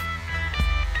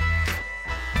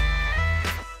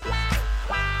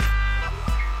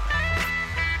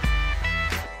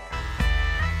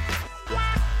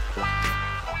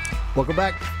 Welcome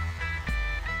back.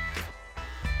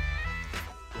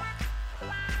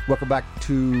 Welcome back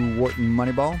to Wharton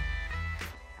Moneyball.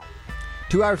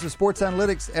 2 hours of sports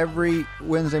analytics every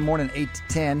Wednesday morning, 8 to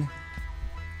 10.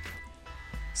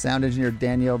 Sound engineer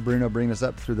Danielle Bruno bringing us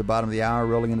up through the bottom of the hour,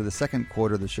 rolling into the second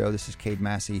quarter of the show. This is Cade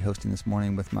Massey hosting this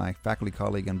morning with my faculty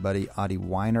colleague and buddy, Adi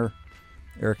Weiner.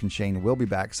 Eric and Shane will be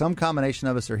back. Some combination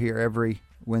of us are here every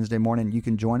Wednesday morning. You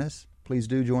can join us. Please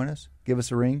do join us. Give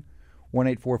us a ring.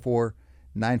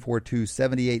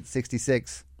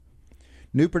 1-844-942-7866.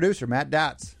 New producer, Matt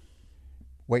Dotz,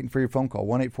 waiting for your phone call,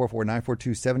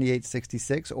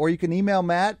 1-844-942-7866. Or you can email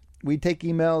Matt. We take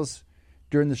emails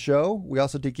during the show. We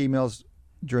also take emails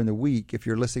during the week. If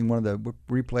you're listening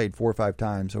replayed 4 or 5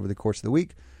 times over the course of the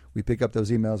week, we pick up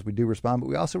those emails. We do respond, but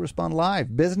we also respond live.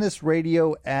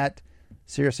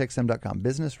 businessradio@SiriusXM.com.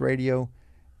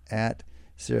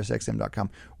 businessradio@SiriusXM.com.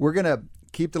 We're going to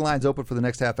keep the lines open for the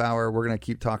next half hour. We're going to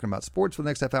keep talking about sports for the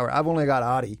next half hour. I've only got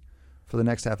Adi for the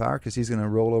next half hour because he's going to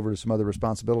roll over to some other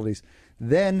responsibilities.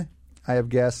 Then I have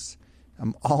guests.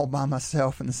 I'm all by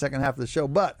myself in the second half of the show,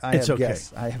 but I have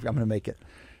guests. I'm going to make it.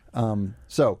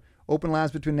 So open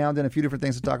lines between now and then. A few different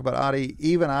things to talk about, Adi.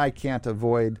 Even I can't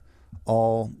avoid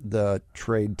all the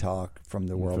trade talk from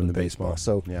the world of baseball.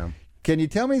 So can you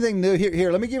tell me anything new?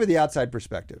 Here, let me give you the outside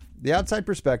perspective. The outside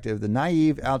perspective, the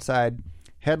naive outside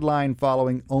headline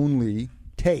following only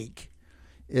take,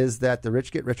 is that the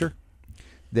rich get richer,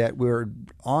 that we're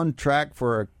on track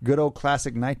for a good old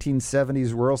classic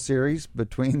 1970s World Series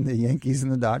between the Yankees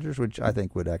and the Dodgers, which I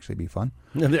think would actually be fun.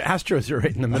 And the Astros are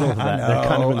right in the middle of that. They're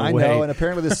kind of in the I way. know, and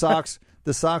apparently the Sox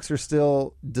are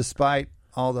still, despite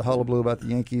all the hullabaloo about the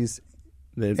Yankees,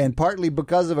 and partly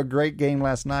because of a great game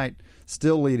last night,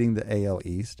 still leading the AL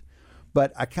East.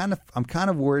 But I'm kind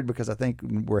of worried because I think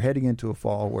we're heading into a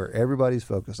fall where everybody's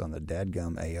focused on the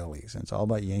dadgum AL East, and it's all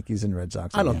about Yankees and Red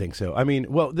Sox. I don't think so. I mean,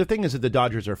 well, the thing is that the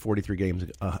Dodgers are 43 games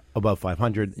above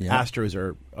 500. Yeah.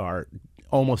 Astros are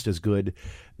almost as good.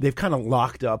 They've kind of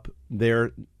locked up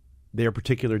their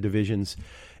particular divisions.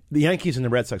 The Yankees and the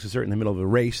Red Sox are in the middle of a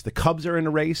race. The Cubs are in a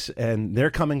race, and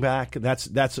they're coming back.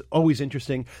 That's always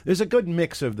interesting. There's a good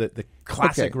mix of the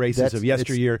classic races of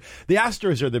yesteryear. The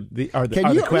Astros are the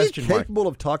question mark. Are you capable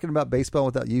of talking about baseball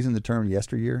without using the term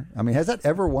yesteryear? I mean, has that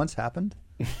ever once happened?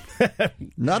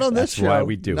 Not on this show. That's why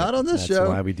we do. Not on this show. That's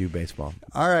why we do baseball.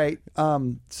 All right.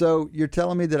 So you're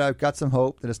telling me that I've got some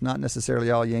hope that it's not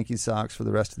necessarily all Yankees Sox for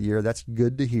the rest of the year. That's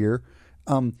good to hear.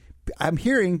 I'm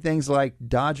hearing things like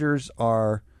Dodgers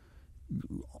are.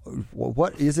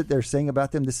 What is it they're saying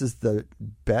about them? This is the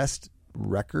best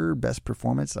record, best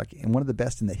performance, like, and one of the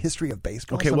best in the history of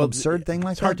baseball. Okay, Some absurd thing like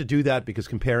that. It's hard to do that because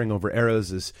comparing over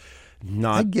eras is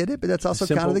not. I get it, but that's also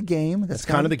simple. Kind of the game. That's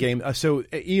kind of the game. So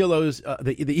ELO's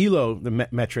the ELO, the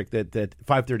metric that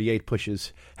 538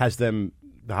 pushes, has them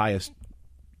the highest.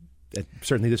 At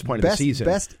certainly this point of the season.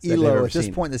 Best ELO at this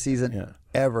point in the season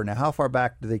ever. Now, how far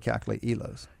back do they calculate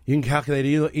ELOs? You can calculate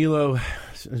ELO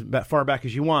as far back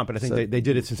as you want, but I think they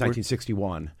did it since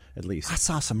 1961 at least. I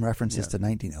saw some references to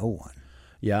 1901.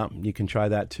 Yeah, you can try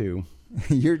that too.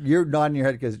 You're nodding your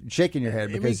head shaking your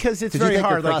head because it's very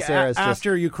hard. Like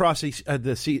after you cross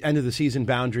the end of the season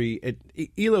boundary,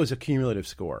 ELO is a cumulative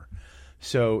score.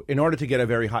 So in order to get a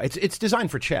very high, it's designed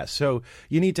for chess. So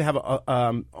you need to have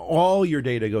all your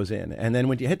data goes in, and then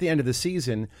when you hit the end of the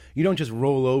season, you don't just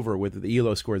roll over with the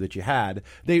ELO score that you had.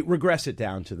 They regress it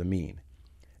down to the mean,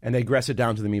 and they regress it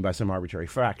down to the mean by some arbitrary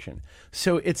fraction.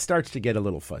 So it starts to get a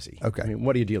little fuzzy. Okay, I mean,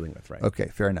 what are you dealing with, right? Okay,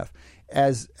 fair enough.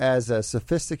 As a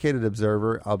sophisticated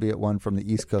observer, albeit one from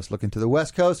the East Coast looking to the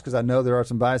West Coast, because I know there are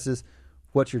some biases.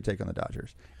 What's your take on the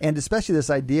Dodgers? And especially this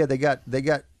idea they got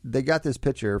this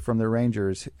pitcher from the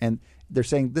Rangers, and they're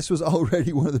saying this was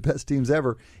already one of the best teams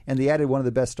ever, and they added one of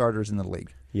the best starters in the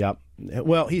league. Yep.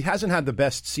 Well, he hasn't had the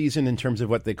best season in terms of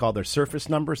what they call their surface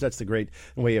numbers. That's the great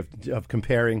way of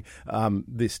comparing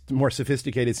these more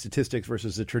sophisticated statistics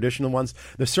versus the traditional ones.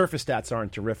 The surface stats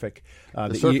aren't terrific.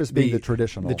 The surface being the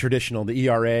traditional. The traditional, the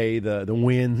ERA, the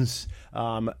wins,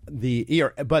 but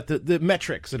the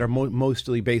metrics that are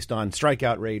mostly based on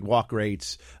strikeout rate, walk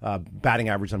rates, batting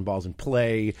average on balls in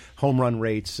play, home run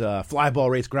rates, fly ball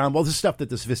rates, ground balls, the stuff that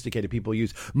the sophisticated people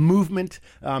use. Movement,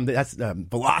 that's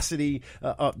velocity,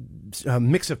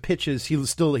 mix of pitches. He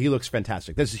looks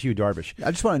fantastic. This is Hugh Darvish.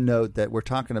 I just want to note that we're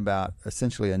talking about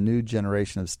essentially a new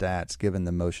generation of stats given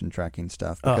the motion tracking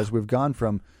stuff, because we've gone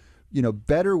from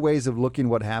better ways of looking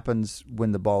what happens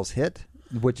when the ball's hit,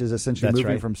 which is essentially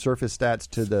moving from surface stats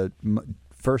to the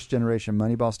first generation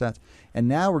Moneyball stats, and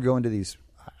now we're going to these,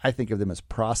 I think of them as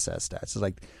process stats. It's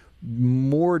like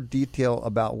more detail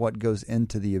about what goes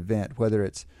into the event, whether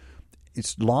it's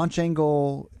launch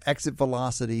angle, exit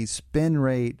velocity, spin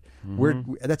rate.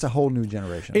 That's a whole new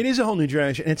generation. It is a whole new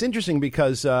generation. And it's interesting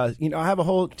because I have a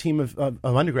whole team of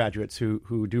undergraduates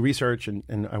who do research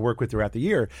and I work with throughout the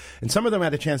year. And some of them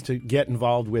had a chance to get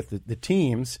involved with the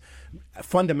teams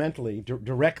fundamentally,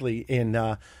 directly in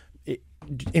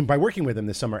by working with them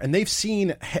this summer. And they've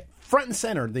seen front and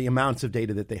center the amounts of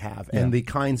data that they have and the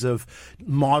kinds of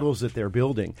models that they're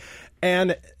building.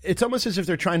 And it's almost as if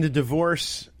they're trying to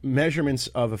divorce measurements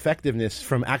of effectiveness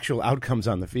from actual outcomes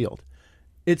on the field.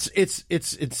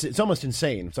 It's almost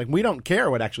insane. It's like we don't care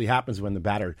what actually happens when the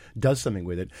batter does something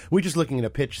with it. We're just looking at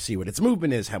a pitch to see what its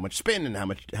movement is, how much spin and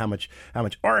how much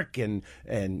arc and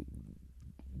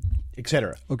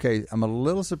etc. Okay, I'm a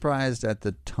little surprised at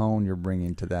the tone you're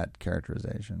bringing to that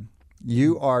characterization.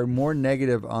 You are more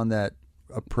negative on that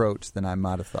approach than I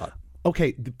might have thought.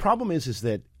 Okay, the problem is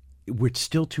that we're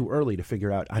still too early to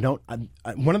figure out. The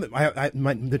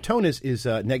tone is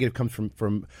negative comes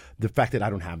from the fact that I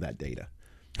don't have that data.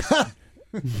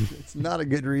 It's not a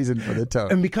good reason for the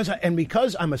tone. And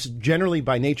because I'm generally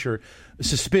by nature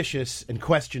suspicious and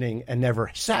questioning and never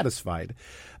satisfied,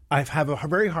 I have a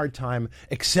very hard time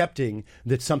accepting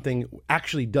that something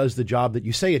actually does the job that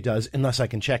you say it does unless I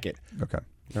can check it. Okay.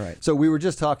 All right. So we were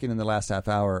just talking in the last half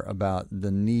hour about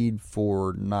the need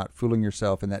for not fooling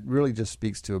yourself, and that really just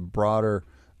speaks to a broader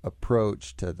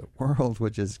approach to the world,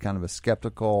 which is kind of a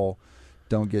skeptical,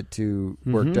 don't get too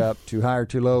worked up, too high or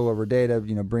too low over data,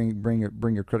 bring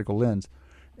your critical lens.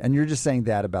 And you're just saying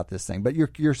that about this thing. But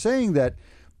you're saying that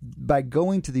by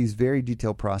going to these very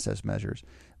detailed process measures,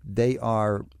 they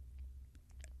are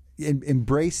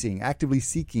embracing, actively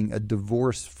seeking a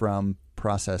divorce from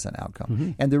process and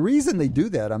outcome. And the reason they do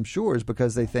that, I'm sure, is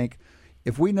because they think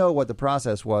if we know what the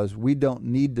process was, we don't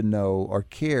need to know or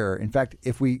care. In fact,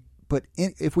 if we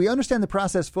understand the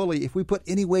process fully, if we put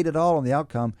any weight at all on the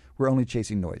outcome, we're only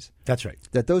chasing noise. That's right.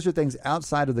 That those are things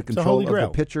outside of the control of the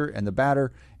pitcher and the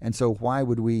batter, and so why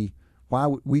would we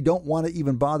don't want to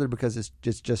even bother because it's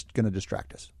just going to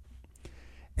distract us.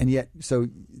 And yet, so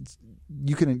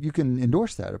you can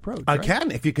endorse that approach. I right?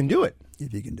 can if you can do it.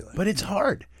 If you can do it, but it's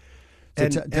hard. So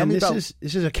this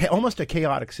is almost a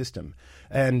chaotic system.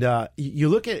 And you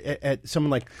look at someone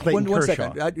like Clayton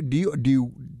Kershaw. 1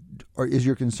 second. Or is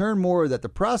your concern more that the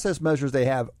process measures they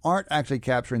have aren't actually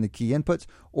capturing the key inputs,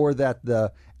 or that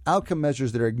the outcome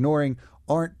measures that they're ignoring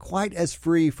aren't quite as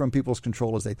free from people's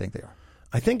control as they think they are?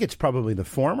 I think it's probably the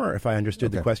former, if I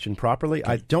understood the question properly.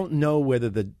 Okay. I don't know whether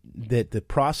the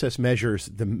process measures,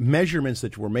 the measurements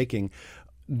that we're making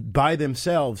by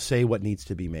themselves say what needs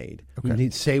to be made,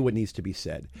 say what needs to be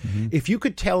said. If you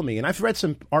could tell me, and I've read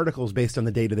some articles based on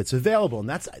the data that's available, and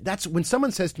that's when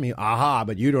someone says to me, aha,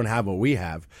 but you don't have what we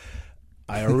have,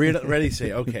 I already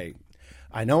say, okay,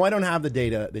 I know I don't have the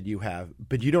data that you have,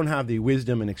 but you don't have the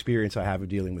wisdom and experience I have of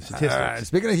dealing with statistics.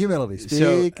 Speaking of humility,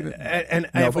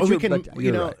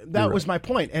 that was my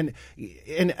point. And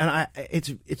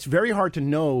it's very hard to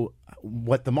know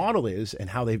what the model is and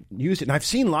how they've used it. And I've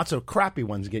seen lots of crappy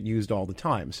ones get used all the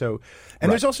time. So,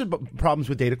 and there's also problems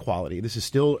with data quality. This is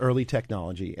still early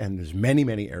technology, and there's many,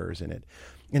 many errors in it.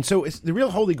 And so it's the real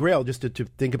holy grail, just to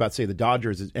think about, say, the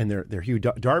Dodgers and their Hugh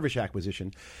Darvish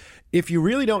acquisition. If you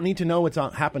really don't need to know what's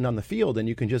happened on the field and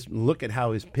you can just look at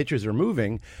how his pitches are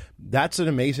moving, that's an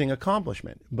amazing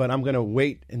accomplishment. But I'm going to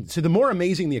wait. And so the more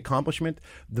amazing the accomplishment,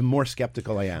 the more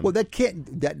skeptical I am. Well,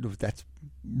 that's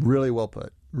really well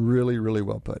put. Really, really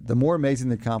well put. The more amazing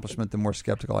the accomplishment, the more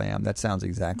skeptical I am. That sounds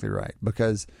exactly right.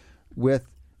 Because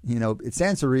it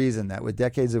stands to reason that with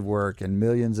decades of work and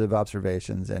millions of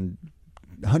observations and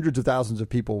hundreds of thousands of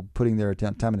people putting their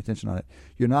time and attention on it,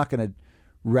 you're not going to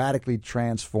radically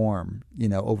transform,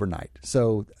 overnight.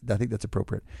 So I think that's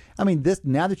appropriate. I mean,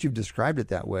 now that you've described it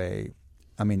that way,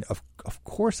 I mean, of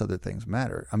course other things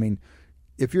matter. I mean,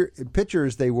 if you're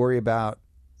pitchers, they worry about,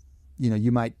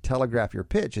 you might telegraph your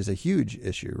pitch is a huge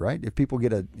issue, right? If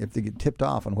they get tipped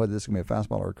off on whether this is going to be a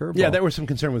fastball or a curveball. Yeah, there was some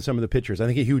concern with some of the pitchers. I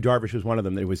think Hugh Darvish was one of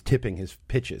them that was tipping his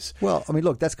pitches. Well, I mean,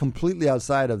 look, that's completely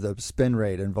outside of the spin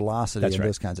rate and velocity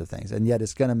those kinds of things. And yet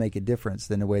it's going to make a difference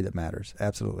in a way that matters.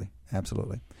 Absolutely.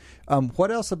 Absolutely.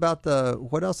 What else about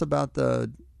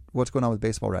what's going on with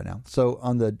baseball right now? So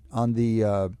on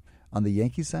the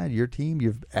Yankees side, your team,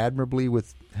 you've admirably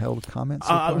withheld comments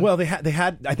so far? Well, they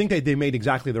had. I think they made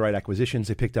exactly the right acquisitions.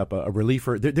 They picked up a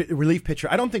reliever, the relief pitcher.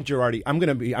 I don't think Girardi. I'm going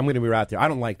to be right there. I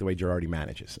don't like the way Girardi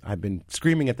manages. I've been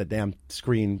screaming at the damn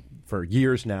screen for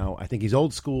years now. I think he's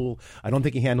old school. I don't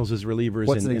think he handles his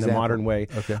relievers in a modern way.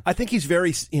 Okay. I think he's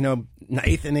very,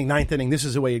 ninth inning. This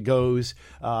is the way it goes.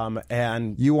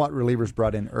 And you want relievers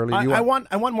brought in early. I want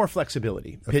more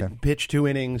flexibility. Okay. Pitch 2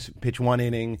 innings, pitch 1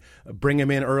 inning, bring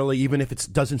him in early, even if it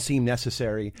doesn't seem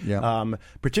necessary. Yeah.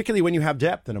 Particularly when you have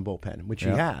depth in a bullpen, which he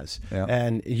has,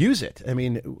 and use it. I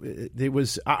mean, it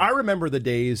was. I remember the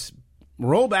days.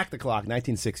 Roll back the clock,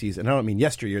 1960s, and I don't mean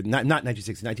yesteryear, not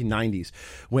 1960s, 1990s,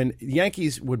 when the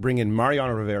Yankees would bring in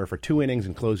Mariano Rivera for 2 innings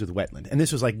and close with Wetland, and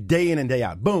this was like day in and day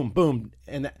out, boom, boom,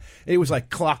 and it was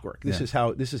like clockwork. This is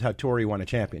how Torrey won a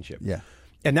championship. Yeah,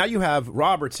 and now you have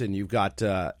Robertson, you've got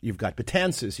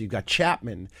Betances, you've got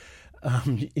Chapman.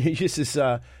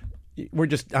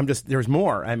 There's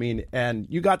more. I mean, and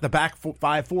you got the back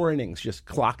 4 innings just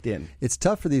clocked in. It's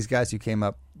tough for these guys who came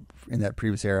up in that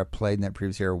previous era, played in that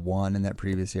previous era, won in that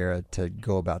previous era, to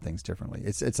go about things differently.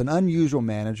 It's an unusual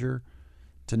manager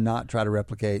to not try to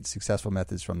replicate successful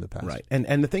methods from the past. Right.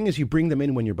 And the thing is, you bring them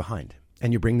in when you're behind,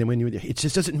 and you bring them in. It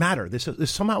just doesn't matter.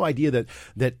 There's somehow idea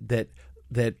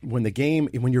that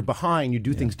when you're behind, you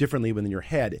do things differently than your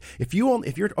head. If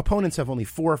your opponents have only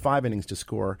 4 or 5 innings to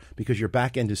score because your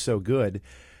back end is so good,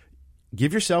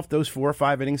 give yourself those 4 or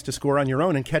 5 innings to score on your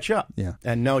own and catch up. Yeah.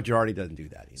 And no, Girardi doesn't do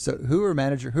that either. So who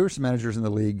are some managers in the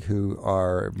league who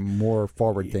are more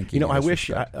forward thinking? I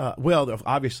wish.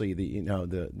 Obviously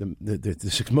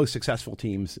the most successful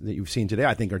teams that you've seen today,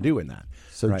 I think, are doing that.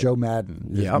 So right. Joe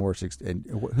Madden is more.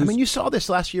 You saw this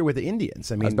last year with the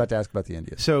Indians. I was about to ask about the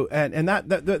Indians. So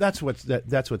that's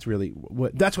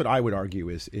what I would argue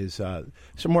is some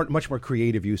much more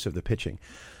creative use of the pitching.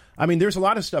 I mean, there's a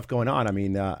lot of stuff going on.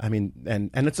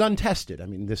 And it's untested. I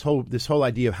mean, this whole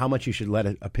idea of how much you should let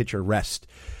a pitcher rest.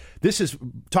 This is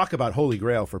talk about holy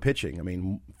grail for pitching. I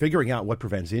mean, figuring out what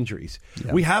prevents injuries.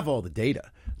 Yeah. We have all the data.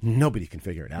 Nobody can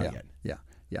figure it out yet.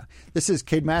 Yeah. This is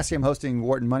Cade Massey. I'm hosting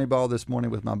Wharton Moneyball this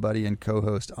morning with my buddy and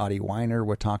co-host Adi Weiner.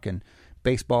 We're talking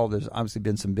baseball. There's obviously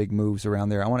been some big moves around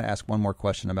there. I want to ask one more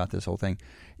question about this whole thing.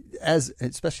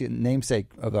 Especially a namesake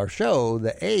of our show,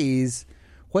 the A's.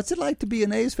 What's it like to be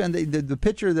an A's fan? The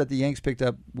pitcher that the Yanks picked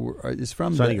up is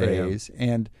from Sonny the Graham. A's.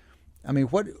 And, I mean,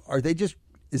 what are they just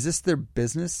 – is this their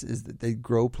business? Is that they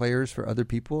grow players for other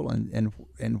people?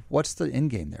 And what's the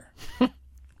end game there?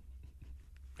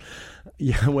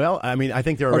 Yeah, well, I mean, I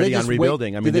think they're already on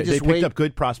rebuilding. They picked up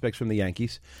good prospects from the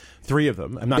Yankees, 3 of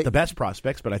them. I'm not the best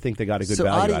prospects, but I think they got a good value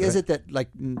Adi, out of it. Is it that like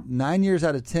 9 years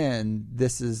out of 10,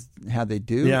 this is how they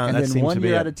do? Yeah, and that then seems 1 to be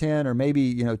year it. out of 10, or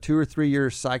maybe 2 or 3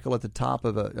 years cycle at the top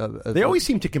of a they always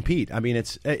seem to compete. I mean,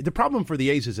 it's the problem for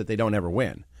the A's is that they don't ever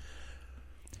win.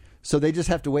 So they just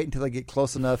have to wait until they get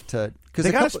close enough to. Because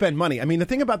they got to spend money. I mean, the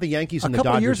thing about the Yankees and the Dodgers.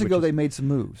 A couple years ago, they made some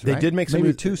moves. They right? did make some maybe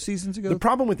moves. 2 seasons ago. The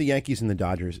problem with the Yankees and the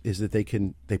Dodgers is that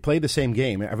they play the same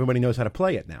game. Everybody knows how to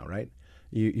play it now, right?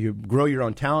 You grow your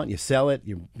own talent, you sell it,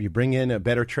 you bring in a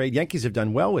better trade. Yankees have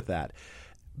done well with that.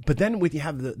 But then when you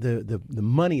have the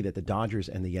money that the Dodgers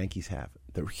and the Yankees have,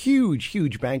 the huge,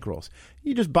 huge bankrolls.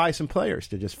 You just buy some players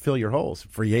to just fill your holes.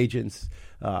 Free agents,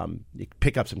 you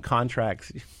pick up some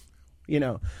contracts,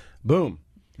 boom.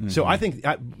 Mm-hmm. So I think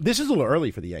this is a little early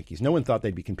for the Yankees. No one thought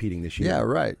they'd be competing this year. Yeah,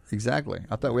 right. Exactly.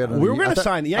 I thought we had. We were going to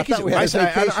sign the Yankees. I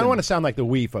don't want to sound like the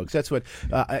we folks. That's what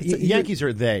Yankees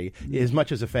are. They as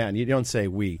much as a fan. You don't say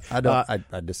we. I don't.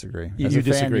 I disagree. You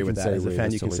disagree with that. As a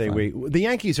fan, you can say we. The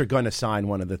Yankees are going to sign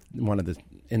one of the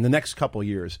in the next couple of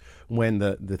years when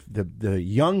the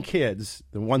young kids,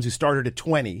 the ones who started at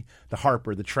 20, the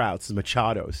Harper, the Trouts, the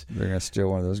Machados. They're going to steal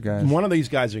one of those guys. One of these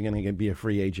guys are going to be a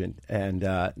free agent, and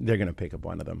they're going to pick up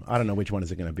one of them. I don't know which one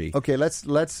is it going to be. Okay, let's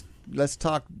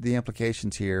talk the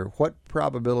implications here. What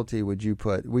probability would you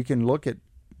put? We can look at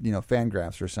fan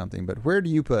graphs or something, but where do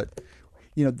you put?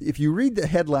 If you read the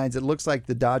headlines, it looks like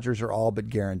the Dodgers are all but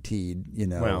guaranteed.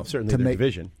 Well, certainly their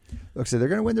division. Look, so they're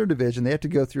going to win their division. They have to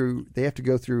go through.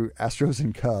 Astros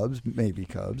and Cubs, maybe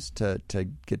Cubs, to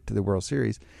get to the World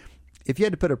Series. If you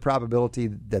had to put a probability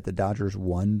that the Dodgers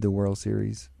won the World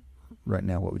Series right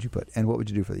now, what would you put? And what would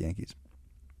you do for the Yankees?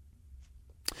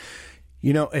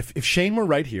 If Shane were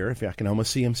right here, if I can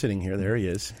almost see him sitting here, there he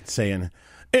is, saying,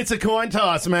 "It's a coin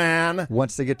toss, man."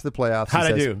 Once they get to the playoffs, how'd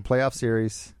I do? Playoff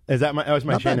series. That was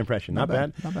my Shane impression. Not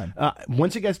bad. Not bad.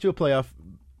 Once it gets to a playoff,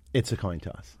 it's a coin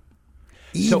toss.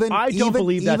 I don't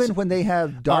believe that's... Even when they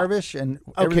have Darvish and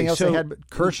everything else they had, but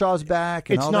Kershaw's back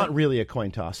and it's all not really a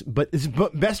coin toss, but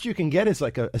best you can get is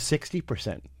like a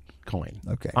 60% coin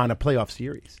on a playoff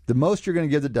series. The most you're going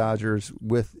to give the Dodgers,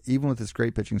 even with this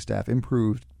great pitching staff,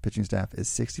 improved pitching staff, is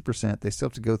 60%. They still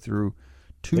have to go through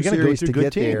two series to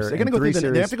get there. They're going to go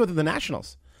through. They have to go through the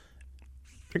Nationals.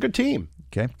 They're a good team.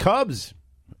 Okay, Cubs,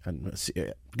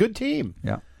 good team.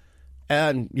 Yeah.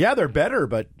 And they're better,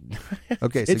 but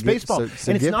it's baseball, and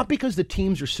it's not because the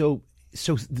teams are so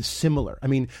similar. I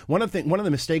mean, one of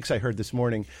the mistakes I heard this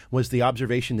morning was the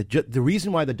observation that the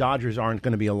reason why the Dodgers aren't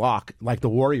going to be a lock, like the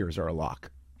Warriors are a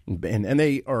lock, and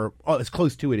they are as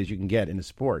close to it as you can get in a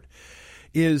sport,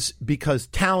 is because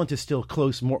talent is still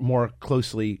more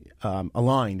closely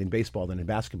aligned in baseball than in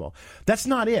basketball. That's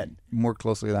not it. More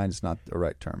closely aligned is not the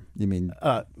right term. You mean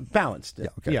balanced? Yeah,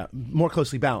 okay. Yeah, more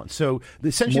closely balanced. So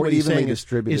essentially, more what he's saying is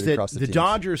that the teams.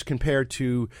 Dodgers, compared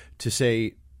to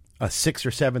say a 6th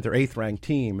or 7th or 8th ranked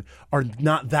team, are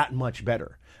not that much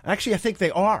better. Actually, I think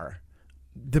they are.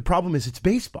 The problem is it's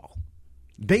baseball.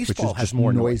 Baseball has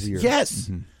more noisier. Noise. Yes.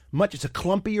 Mm-hmm. It's a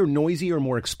clumpier, noisier,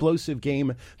 more explosive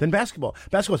game than basketball.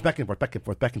 Basketball is back and forth, back and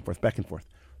forth, back and forth, back and forth.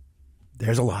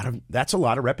 That's a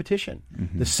lot of repetition.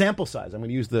 Mm-hmm. The sample size, I'm going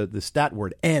to use the stat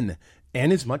word N.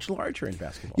 N is much larger in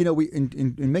basketball. We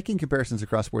in making comparisons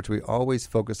across sports, we always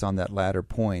focus on that latter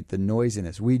point, the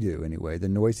noisiness. We do anyway, the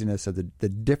noisiness of the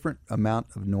different amount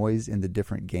of noise in the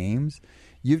different games.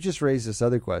 You've just raised this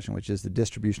other question, which is the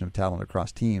distribution of talent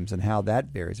across teams and how that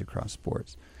varies across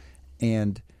sports.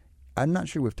 And I'm not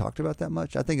sure we've talked about that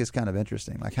much. I think it's kind of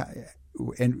interesting.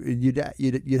 And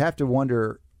you'd have to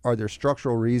wonder, are there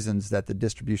structural reasons that the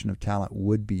distribution of talent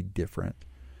would be different?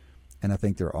 And I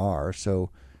think there are. So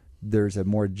there's a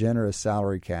more generous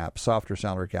salary cap, softer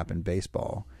salary cap in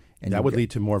baseball. And that would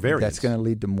lead to more variance. That's going to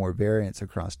lead to more variance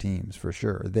across teams for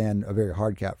sure than a very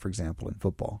hard cap, for example, in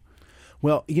football.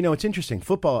 Well, it's interesting.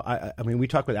 Football, I mean, we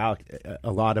talk with Alec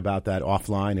a lot about that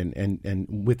offline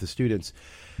and with the students.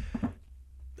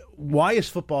 Why is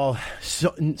football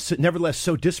nevertheless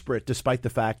so disparate, despite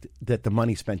the fact that the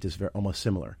money spent is almost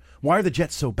similar? Why are the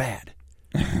Jets so bad?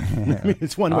 I mean,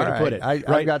 it's one way to put it.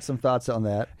 I've got some thoughts on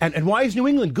that. And why is New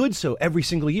England good so every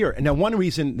single year? And now one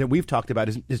reason that we've talked about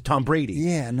is Tom Brady.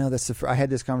 Yeah, no, I had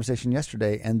this conversation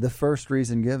yesterday, and the first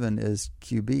reason given is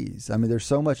QBs. I mean, there's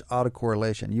so much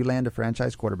autocorrelation. You land a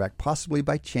franchise quarterback, possibly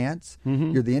by chance.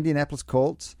 Mm-hmm. You're the Indianapolis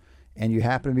Colts, and you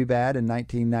happen to be bad in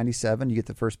 1997. You get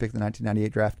the first pick in the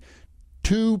 1998 draft.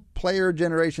 2 player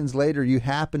generations later, you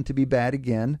happen to be bad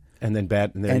again. And then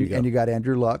bad, and there you go. And you got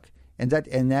Andrew Luck.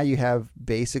 And now you have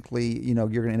basically, you're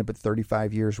going to end up with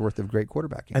 35 years worth of great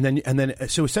quarterbacking. And then,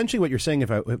 so essentially, what you're saying,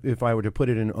 if I were to put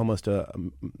it in almost a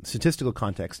statistical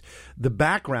context, the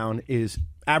background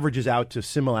averages out to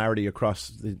similarity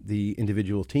across the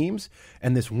individual teams,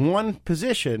 and this one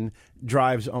position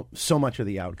drives so much of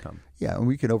the outcome. Yeah, and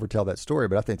we can overtell that story,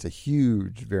 but I think it's a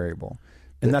huge variable.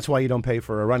 And that's why you don't pay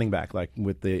for a running back like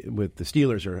with the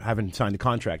Steelers, or haven't signed a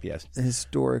contract yet.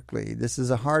 Historically, this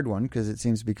is a hard one because it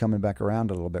seems to be coming back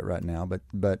around a little bit right now.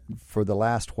 But for the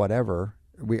last whatever,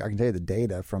 I can tell you the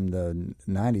data from the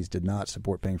 90s did not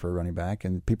support paying for a running back,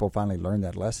 and people finally learned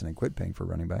that lesson and quit paying for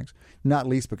running backs, not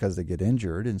least because they get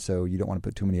injured, and so you don't want to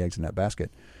put too many eggs in that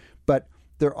basket. But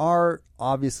there are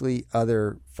obviously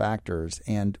other factors,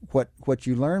 and what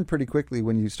you learn pretty quickly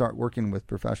when you start working with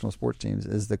professional sports teams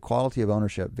is the quality of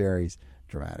ownership varies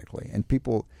dramatically, and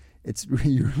people,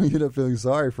 you really end up feeling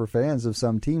sorry for fans of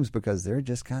some teams because they're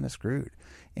just kind of screwed,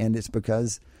 and it's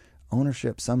because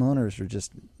some owners are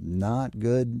just not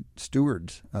good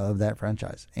stewards of that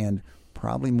franchise, and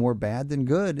probably more bad than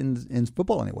good in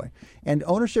football anyway. And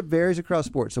ownership varies across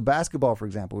sports. So basketball, for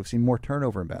example, we've seen more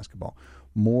turnover in basketball.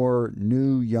 More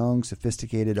new, young,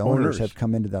 sophisticated owners have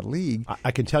come into that league.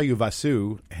 I can tell you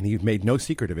Vasu, and he made no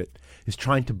secret of it, is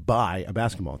trying to buy a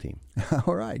basketball team.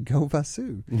 All right, go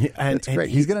Vasu. That's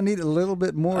great. He's going to need a little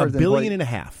bit more than $1.5 billion.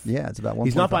 Yeah, it's about 1.5.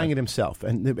 He's not buying it himself.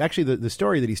 And actually, the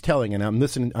story that he's telling, and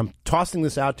I'm tossing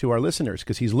this out to our listeners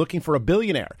because he's looking for a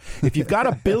billionaire. If you've got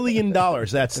 $1 billion,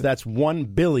 that's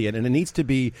 $1 billion, and it needs to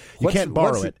be. You can't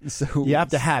borrow it. You have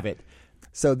to have it.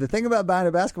 So the thing about buying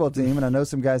a basketball team, and I know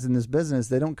some guys in this business,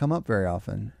 they don't come up very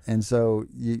often, and so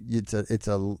it's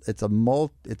a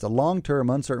long-term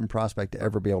uncertain prospect to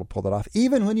ever be able to pull that off,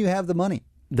 even when you have the money.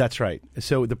 That's right.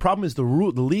 So the problem is the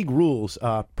league rules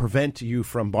prevent you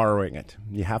from borrowing it.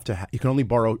 You have to. You can only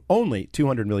borrow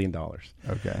 $200 million.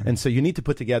 Okay. And so you need to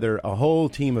put together a whole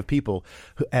team of people,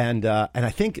 and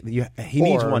I think he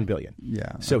needs $1 billion.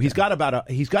 Yeah. So he's got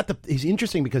he's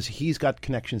interesting because he's got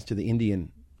connections to the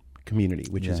Indian community,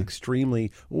 which is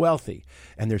extremely wealthy,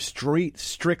 and there's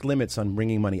strict limits on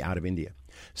bringing money out of India.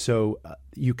 So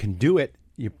you can do it.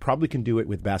 You probably can do it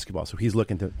with basketball. So he's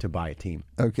looking to buy a team.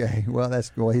 Okay, well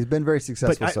that's cool. He's been very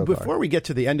successful so far. Before we get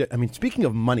to the end, speaking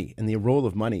of money and the role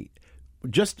of money,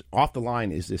 just off the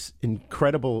line is this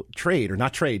incredible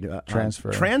transfer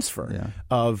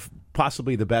of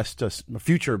possibly the best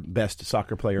future best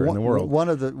soccer player in the world. One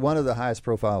of the highest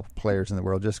profile players in the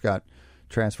world just got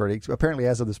transferred. Apparently,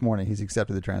 as of this morning, he's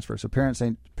accepted the transfer. So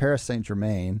Paris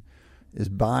Saint-Germain is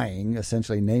buying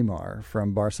essentially Neymar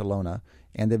from Barcelona,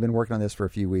 and they've been working on this for a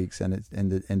few weeks,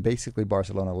 and basically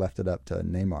Barcelona left it up to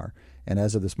Neymar. And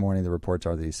as of this morning, the reports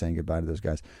are that he's saying goodbye to those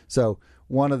guys. So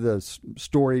one of the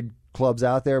storied clubs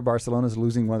out there, Barcelona is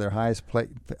losing one of their highest profile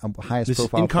this players. Is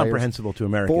incomprehensible to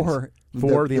Americans.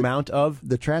 For the amount of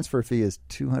the transfer fee is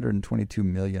 $222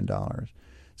 million.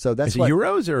 So that's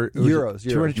euros or euros.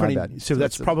 220. My bad. So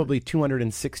that's probably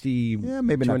 260. Yeah,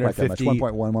 maybe not quite that much.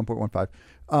 1.1,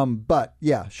 1.15. But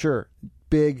yeah, sure,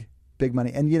 big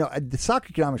money. And the soccer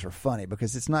economics are funny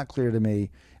because it's not clear to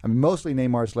me. Mostly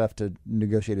Neymar's left to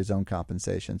negotiate his own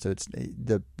compensation. So it's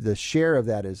the share of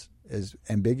that is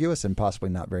ambiguous and possibly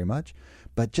not very much.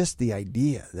 But just the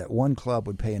idea that one club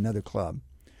would pay another club.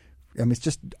 It's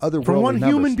just otherworldly for one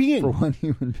numbers. human being. For one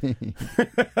human being.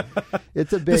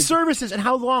 It's a big... The services, and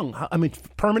how long?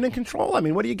 Permanent control?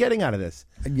 What are you getting out of this?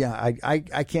 Yeah, I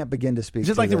can't begin to speak. Is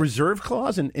it like the reserve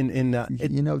clause?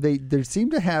 They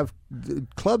seem to have...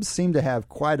 Clubs seem to have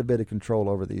quite a bit of control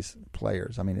over these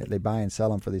players. They buy and sell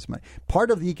them for these money. Part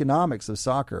of the economics of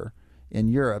soccer in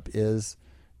Europe is...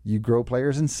 You grow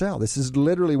players and sell. This is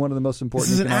literally one of the most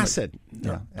important... This is an asset.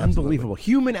 Yeah, unbelievable.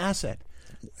 Human asset.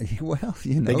 Well,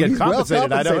 they get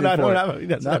compensated. I don't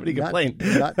have any complaint.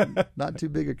 Not too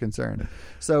big a concern.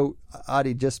 So,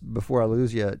 Adi, just before I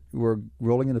lose you, we're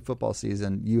rolling into football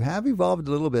season. You have evolved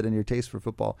a little bit in your taste for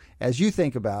football. As you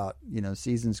think about,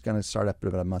 season's going to start up in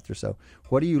about a month or so.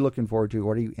 What are you looking forward to?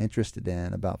 What are you interested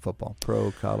in about football?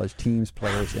 Pro, college, teams,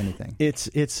 players, anything?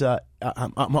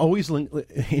 I'm always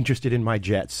interested in my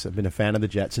Jets. I've been a fan of the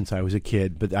Jets since I was a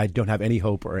kid, but I don't have any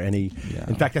hope or any. Yeah.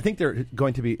 In fact, I think they're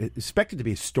going to be expected to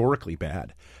be historically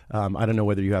bad. I don't know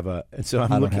whether you have a. So I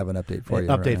don't have an update for you.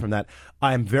 Update from that.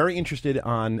 I'm very interested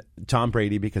on Tom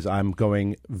Brady because I'm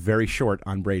going very short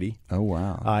on Brady. Oh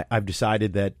wow! I've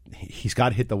decided that he's got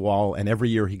to hit the wall, and every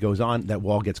year he goes on, that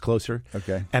wall gets closer.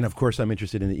 Okay. And of course, I'm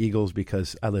interested in the Eagles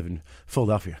because I live in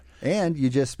Philadelphia. And you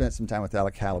just spent some time with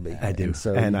Alec Halaby. I do. And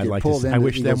so and I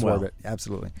wish them well. Orbit.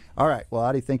 Absolutely. All right. Well,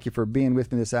 Adi, thank you for being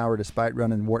with me this hour despite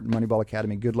running Wharton Moneyball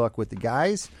Academy. Good luck with the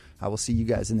guys. I will see you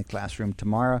guys in the classroom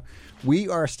tomorrow. We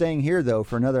are staying here, though,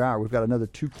 for another hour. We've got another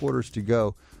 2 quarters to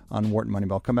go on Wharton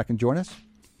Moneyball. Come back and join us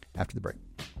after the break.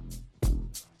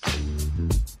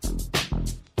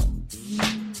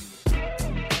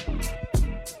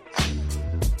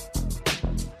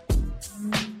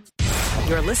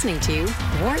 You're listening to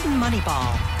Wharton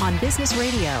Moneyball on Business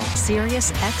Radio,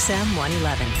 Sirius XM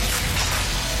 111.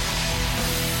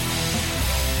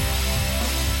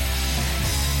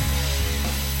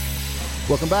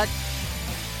 Welcome back.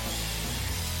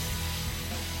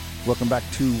 Welcome back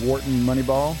to Wharton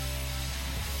Moneyball.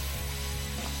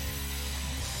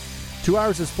 2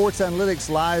 hours of sports analytics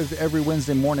live every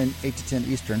Wednesday morning, 8 to 10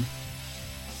 Eastern.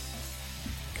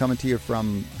 coming to you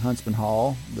from Huntsman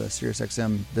Hall, the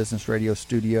SiriusXM Business Radio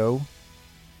studio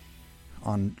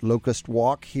on Locust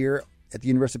Walk here at the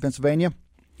University of Pennsylvania.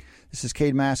 This is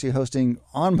Cade Massey hosting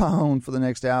on my own for the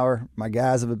next hour. My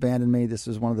guys have abandoned me. This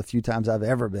is one of the few times I've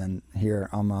ever been here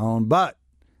on my own. But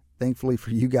thankfully for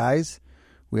you guys,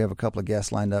 we have a couple of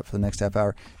guests lined up for the next half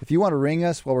hour. If you want to ring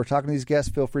us while we're talking to these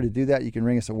guests, feel free to do that. You can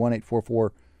ring us at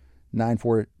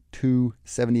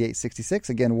 1-844-942-7866.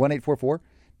 Again,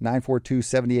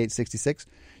 1-844-942-7866.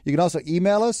 You can also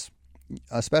email us,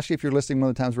 especially if you're listening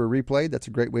one of the times we're replayed. That's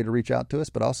a great way to reach out to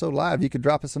us. But also live, you could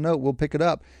drop us a note. We'll pick it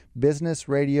up.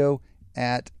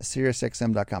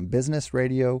 businessradio@SiriusXM.com.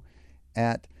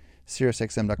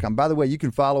 businessradio@SiriusXM.com. By the way, you can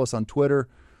follow us on Twitter.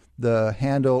 The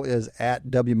handle is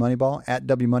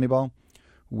 @WMoneyball.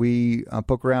 We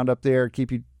poke around up there,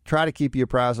 try to keep you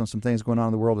apprised on some things going on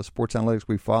in the world of sports analytics.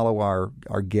 We follow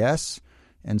our guests,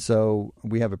 and so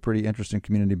we have a pretty interesting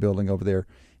community building over there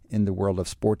in the world of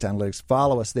sports analytics.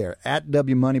 Follow us there,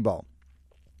 @WMoneyball.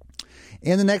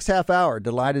 In the next half hour,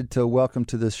 delighted to welcome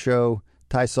to this show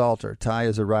Ty Salter. Ty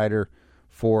is a writer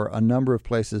for a number of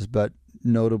places, but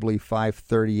notably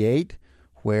 538,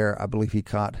 where I believe he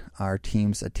caught our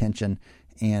team's attention,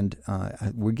 and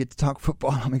we get to talk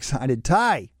football. I'm excited.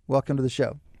 Ty, welcome to the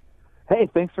show. Hey,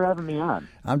 thanks for having me on.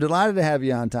 I'm delighted to have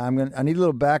you on, Ty. I need a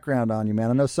little background on you, man.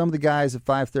 I know some of the guys at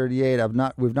 538.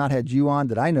 We've not had you on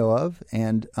that I know of,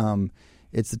 and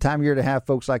it's the time of year to have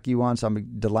folks like you on, so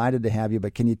I'm delighted to have you.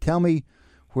 But can you tell me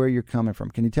where you're coming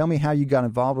from? Can you tell me how you got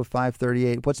involved with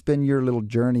 538? What's been your little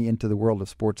journey into the world of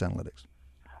sports analytics?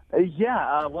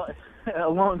 Well, a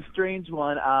long, strange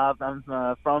one. I'm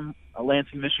from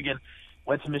Lansing, Michigan.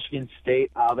 Went to Michigan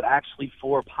State, but actually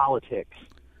for politics.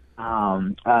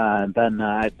 Then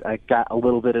I got a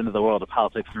little bit into the world of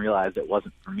politics and realized it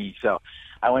wasn't for me. So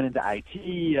I went into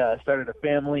IT, started a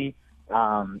family,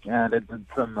 and I did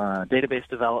some database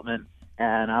development,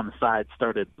 and on the side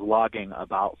started blogging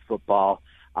about football,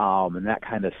 and that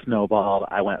kind of snowballed.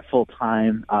 I went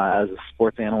full-time as a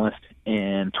sports analyst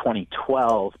in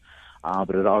 2012,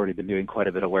 but had already been doing quite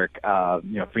a bit of work,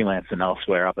 freelance and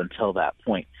elsewhere up until that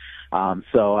point.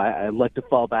 So I like to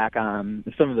fall back on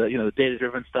some of the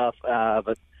data-driven stuff,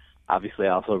 but obviously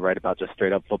I also write about just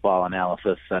straight-up football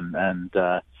analysis and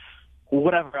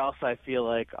whatever else I feel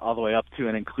like, all the way up to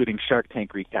and including Shark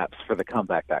Tank recaps for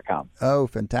thecomeback.com. Oh,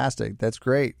 fantastic! That's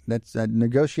great. That's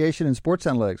negotiation and sports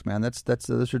analytics, man.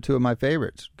 Those are two of my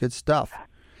favorites. Good stuff.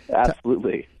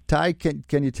 Absolutely. Ty,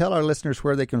 can you tell our listeners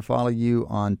where they can follow you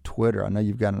on Twitter? I know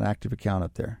you've got an active account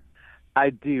up there. I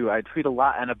do. I tweet a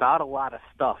lot and about a lot of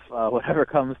stuff. Whatever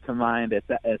comes to mind, it's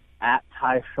at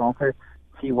Ty Schalter,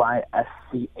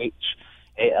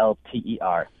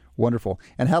 TySchalter. Wonderful.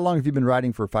 And how long have you been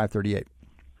writing for 538?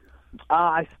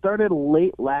 I started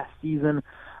late last season,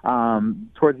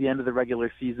 towards the end of the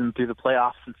regular season, through the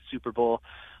playoffs and Super Bowl.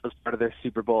 I was part of their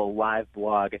Super Bowl live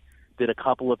blog. Did a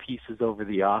couple of pieces over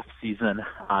the off season.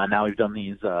 Now we've done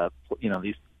these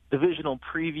divisional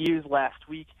previews last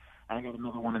week. I got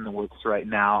another one in the works right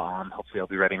now. Hopefully I'll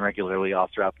be writing regularly all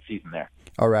throughout the season there.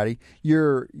 All righty.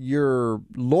 Your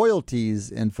loyalties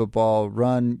in football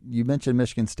run, you mentioned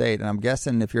Michigan State, and I'm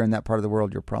guessing if you're in that part of the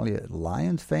world, you're probably a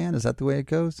Lions fan. Is that the way it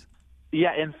goes?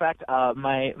 Yeah, in fact,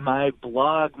 my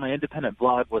independent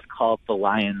blog was called The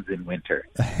Lions in Winter.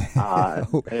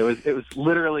 It was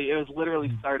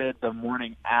literally started the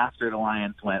morning after the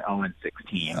Lions went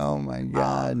 0-16. Oh my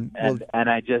God! And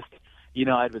I just,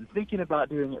 I'd been thinking about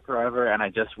doing it forever, and I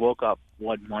just woke up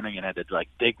one morning and had to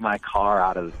dig my car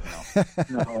out of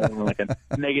like a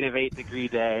 -8-degree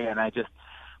day, and I just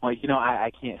I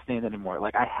can't stand it anymore.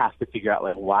 I have to figure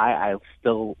out why I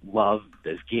still love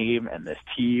this game and this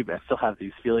team and still have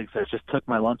these feelings. So I just took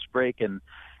my lunch break and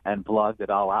blogged it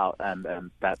all out,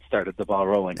 and that started the ball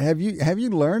rolling. Have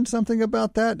you learned something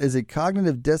about that? Is it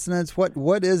cognitive dissonance?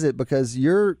 What is it? Because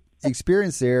your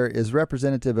experience there is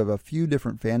representative of a few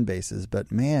different fan bases,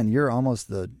 but man, you're almost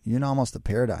the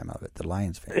paradigm of it, the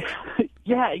Lions fan.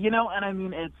 Yeah, and I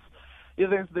mean it's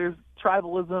there's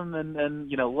tribalism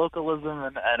and localism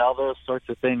and all those sorts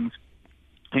of things.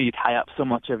 You tie up so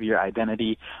much of your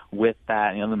identity with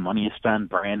that, the money you spend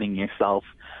branding yourself,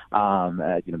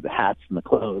 the hats and the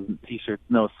clothes and T-shirts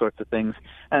and those sorts of things.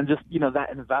 And just, that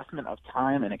investment of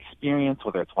time and experience,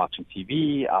 whether it's watching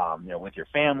TV, with your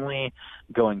family,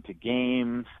 going to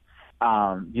games,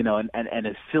 and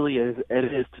as silly as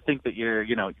it is to think that you're,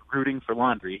 rooting for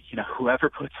laundry, whoever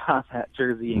puts on that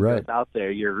jersey and goes out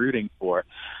there, you're rooting for.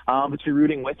 But you're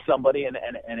rooting with somebody and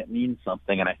it means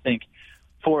something. And I think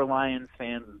for Lions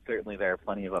fans, and certainly there are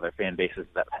plenty of other fan bases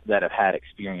that have had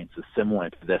experiences similar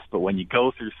to this, but when you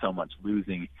go through so much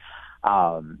losing,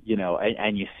 and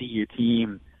you see your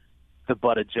team the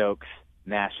butt of jokes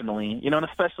nationally, and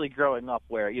especially growing up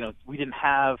where, we didn't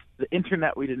have the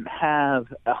internet, we didn't have,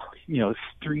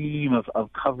 stream of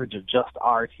coverage of just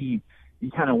our team.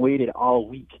 You kind of waited all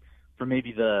week for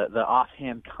maybe the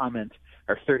offhand comment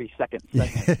or 30-second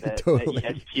segment that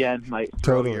ESPN might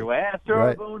throw your way.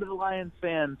 Throw a bone to the Lions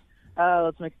fans.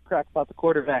 Let's make a crack about the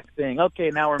quarterback thing. Okay,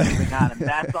 now we're moving on, and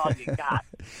that's all you got.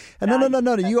 And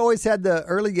no. You always had the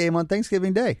early game on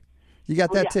Thanksgiving Day. You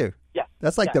got that too. Yeah,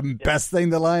 that's like the best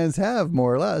thing the Lions have,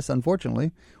 more or less.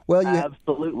 Unfortunately, well,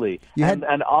 absolutely.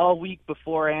 And all week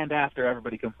before and after,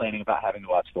 everybody complaining about having to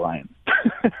watch the Lions.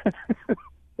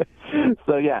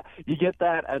 So you get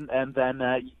that, and then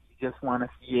you just want to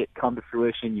see it come to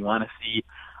fruition. You want to see,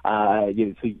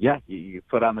 you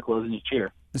put on the clothes and you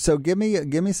cheer. So give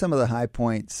me some of the high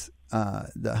points,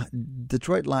 the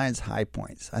Detroit Lions high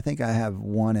points. I think I have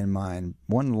one in mind,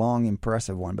 one long,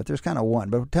 impressive one, but there's kind of one.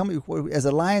 But tell me, as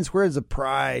a Lions, where's the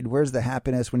pride? Where's the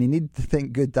happiness? When you need to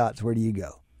think good thoughts, where do you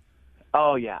go?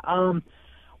 Oh, yeah.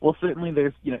 Well, certainly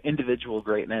there's, individual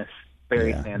greatness.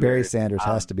 Barry Sanders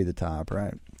has to be the top,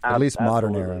 right? At least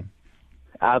modern era.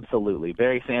 Absolutely.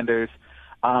 Barry Sanders.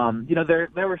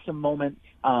 There were some moments,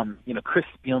 Chris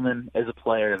Spielman is a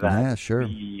player that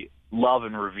we love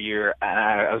and revere, and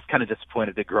I was kind of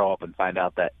disappointed to grow up and find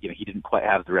out that, he didn't quite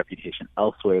have the reputation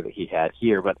elsewhere that he had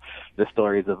here, but the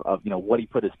stories of what he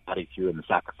put his body through and the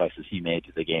sacrifices he made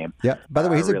to the game. Yeah, by the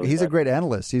way, he's a great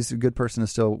analyst. He's a good person to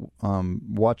still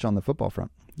watch on the football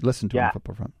front, listen to on the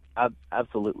football front.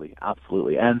 Absolutely.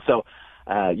 And so,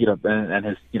 and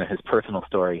his personal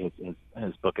story,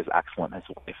 his book is excellent. His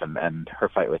wife and her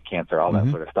fight with cancer, all that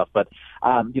sort of stuff. But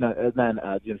and then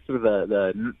sort of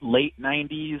the late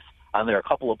 '90s, there are a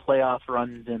couple of playoff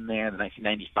runs in there. The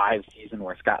 1995 season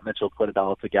where Scott Mitchell put it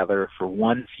all together for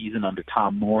one season under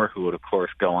Tom Moore, who would of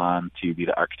course go on to be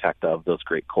the architect of those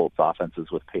great Colts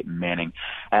offenses with Peyton Manning,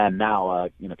 and now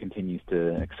continues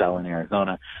to excel in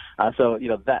Arizona. So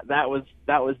that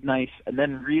was nice. And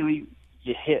then really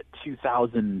you hit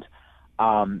 2000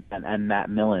 and Matt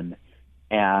Millen,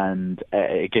 and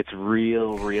it gets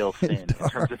real thin in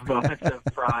terms of moments of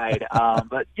pride.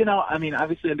 But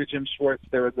obviously under Jim Schwartz,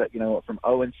 there was that from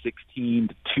 0-16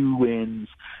 to 2 wins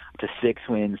to 6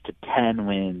 wins to 10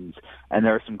 wins, and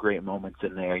there were some great moments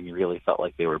in there, and you really felt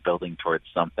like they were building towards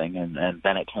something. And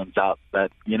then it turns out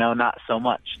that not so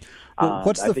much. Well,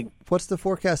 what's the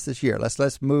forecast this year?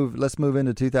 Let's move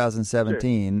into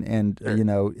 2017, sure. And sure.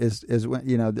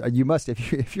 You must,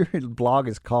 if your blog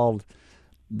is called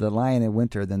The Lion in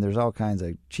Winter, then there's all kinds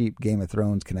of cheap Game of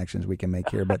Thrones connections we can make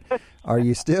here. But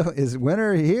is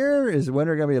winter here? Is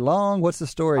winter going to be long? What's the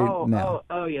story now?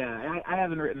 Oh, yeah. I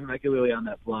haven't written regularly on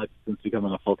that blog since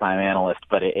becoming a full-time analyst,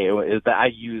 but I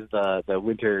use the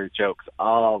winter jokes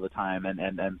all the time,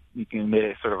 and you can make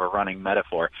it sort of a running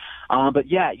metaphor. But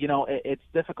yeah, it's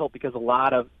difficult because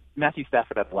Matthew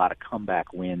Stafford had a lot of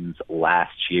comeback wins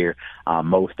last year,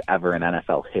 most ever in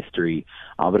NFL history.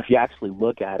 But if you actually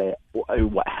look at it,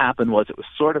 what happened was it was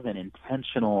sort of an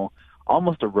intentional,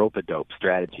 almost a rope-a-dope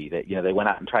strategy that, they went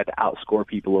out and tried to outscore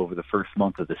people over the first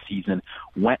month of the season,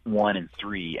 went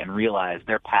 1-3, and realized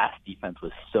their pass defense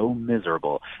was so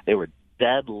miserable. They were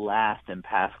dead last in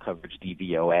pass coverage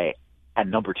DVOA, and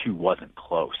number 2 wasn't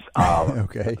close.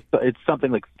 Okay. So it's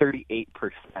something like 38%.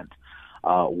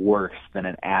 Worse than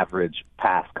an average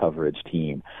pass coverage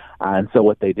team. And so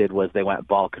what they did was they went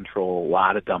ball control, a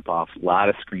lot of dump-offs, a lot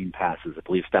of screen passes. I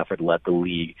believe Stafford led the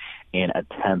league in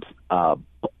attempts at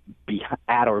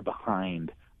or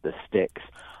behind the sticks.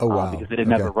 Oh, wow. Because they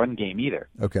didn't have a run game either.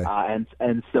 Okay.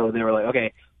 And so they were like,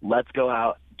 okay, let's go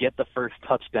out, get the first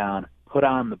touchdown, put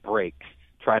on the brakes,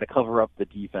 try to cover up the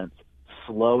defense,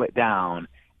 slow it down,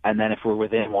 and then if we're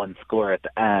within one score at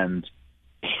the end,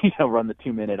 run the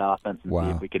 2-minute offense and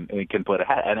see if we can put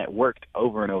ahead. And it worked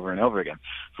over and over and over again.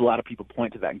 So a lot of people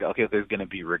point to that and go, okay, there's going to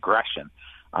be regression.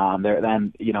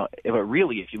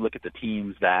 If you look at the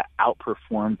teams that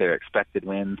outperformed their expected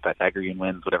wins, Pythagorean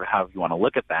wins, however you want to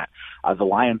look at that, the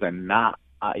Lions are not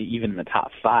even in the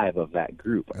top 5 of that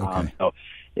group. Okay. So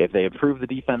if they improve the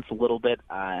defense a little bit,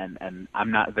 and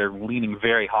they're leaning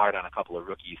very hard on a couple of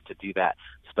rookies to do that,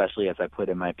 especially as I put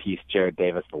in my piece, Jared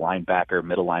Davis, the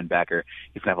middle linebacker,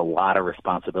 he's going to have a lot of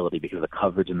responsibility because the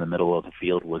coverage in the middle of the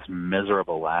field was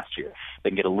miserable last year. They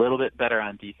can get a little bit better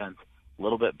on defense, a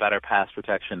little bit better pass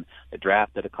protection. They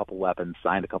drafted a couple weapons,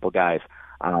 signed a couple guys,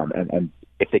 and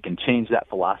if they can change that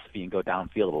philosophy and go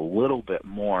downfield a little bit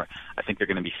more, I think they're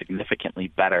going to be significantly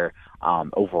better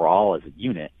overall as a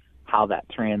unit. how that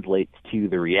translates to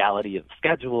the reality of the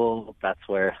schedule, that's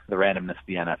where the randomness of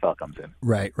the NFL comes in.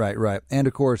 Right. And,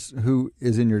 of course, who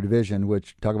is in your division,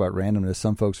 which, talk about randomness,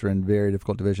 some folks are in very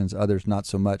difficult divisions, others not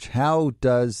so much. How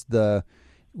does we're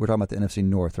talking about the NFC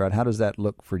North, right? How does that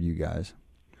look for you guys?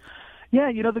 Yeah,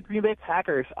 the Green Bay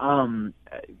Packers,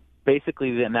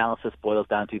 basically the analysis boils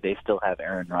down to they still have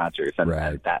Aaron Rodgers,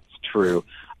 and that's true.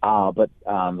 But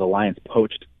the Lions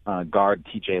poached guard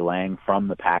T.J. Lang from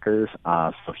the Packers,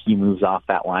 so he moves off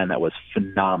that line that was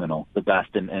phenomenal, the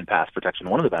best in pass protection,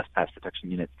 one of the best pass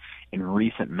protection units in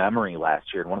recent memory last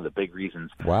year, and one of the big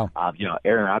reasons. Wow.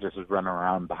 Aaron Rodgers was running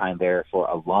around behind there for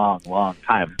a long, long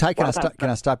time. Ty, can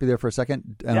I stop you there for a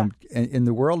second? Yeah. In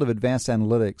the world of advanced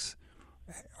analytics,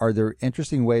 are there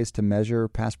interesting ways to measure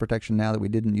pass protection now that we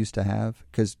didn't used to have?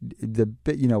 Because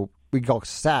we call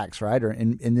sacks, right?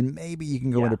 And then maybe you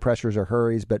can go into pressures or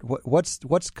hurries. But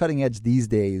what's cutting edge these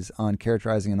days on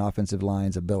characterizing an offensive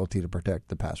line's ability to protect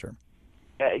the passer?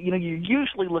 You're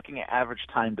usually looking at average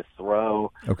time to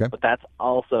throw, okay, but that's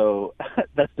also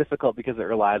that's difficult because it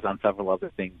relies on several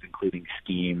other things, including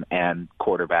scheme and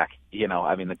quarterback. You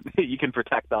can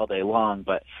protect all day long,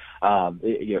 but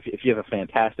if you have a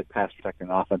fantastic pass protecting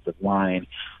offensive line,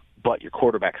 but your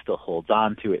quarterback still holds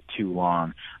on to it too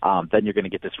long, then you're going to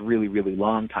get this really, really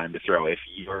long time to throw. If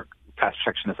your pass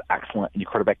protection is excellent and your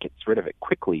quarterback gets rid of it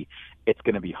quickly, it's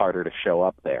going to be harder to show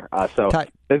up there. So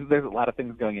there's a lot of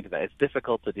things going into that. It's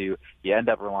difficult to do. You end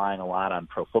up relying a lot on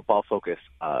Pro Football Focus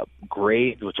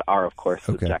grades, which are, of course,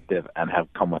 subjective and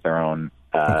have come with their own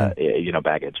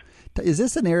baggage. Is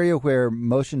this an area where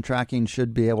motion tracking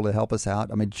should be able to help us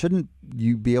out? I mean, shouldn't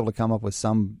you be able to come up with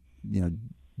some,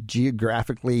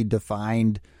 geographically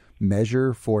defined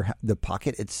measure for the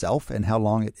pocket itself and how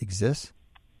long it exists?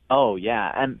 Oh,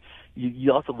 yeah. And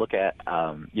you also look at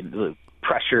the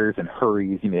pressures and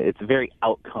hurries. It's very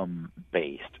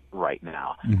outcome-based right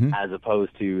now, as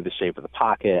opposed to the shape of the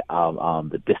pocket,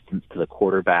 the distance to the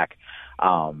quarterback,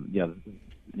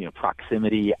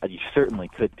 proximity. You certainly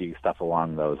could do stuff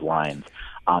along those lines.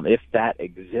 If that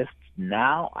exists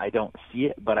now, I don't see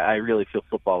it, but I really feel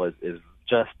football is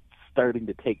just starting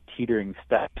to take teetering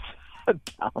steps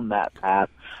down that path.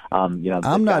 I'm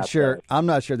not sure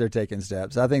they're taking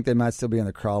steps. I think they might still be in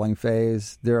the crawling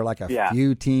phase. There are like a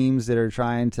few teams that are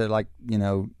trying to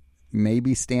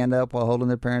maybe stand up while holding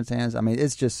their parents' hands. I mean,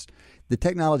 it's just the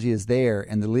technology is there,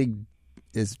 and the league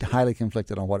is highly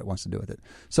conflicted on what it wants to do with it.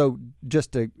 So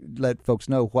just to let folks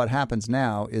know, what happens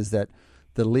now is that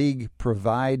the league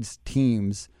provides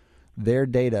teams their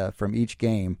data from each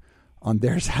game on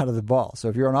their side of the ball. So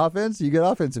if you're on offense, you get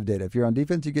offensive data. If you're on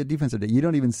defense, you get defensive data. You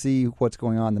don't even see what's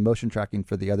going on, the motion tracking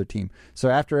for the other team. So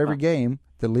after every game,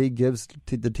 the league gives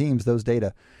the teams those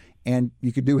data, and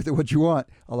you can do with it what you want.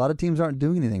 A lot of teams aren't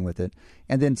doing anything with it.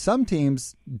 And then some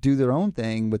teams do their own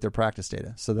thing with their practice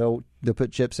data. So they'll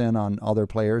put chips in on all their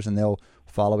players, and they'll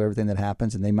follow everything that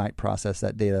happens, and they might process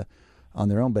that data on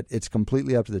their own. But it's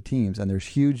completely up to the teams, and there's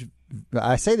huge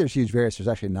variance. There's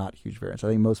actually not huge variance. I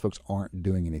think most folks aren't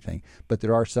doing anything, but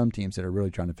there are some teams that are really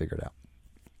trying to figure it out.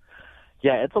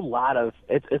 Yeah, it's a lot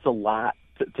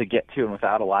to get to, and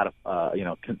without a lot of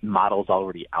models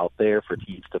already out there for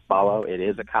teams to follow, it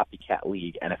is a copycat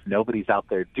league. And if nobody's out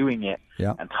there doing it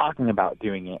and talking about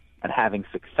doing it and having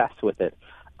success with it,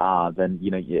 then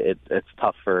it's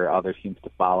tough for other teams to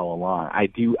follow along. I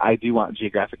do want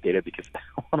geographic data, because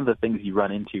one of the things you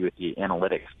run into with the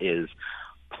analytics is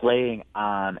playing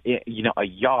on a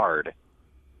yard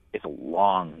is a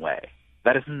long way.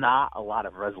 That is not a lot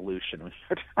of resolution when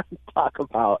you're trying to talk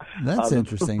about. That's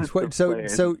interesting.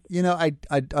 So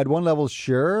I'd one level,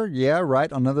 sure, yeah,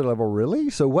 right. On another level,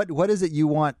 really. So what is it you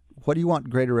want? What do you want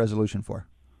greater resolution for?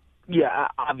 Yeah,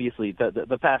 obviously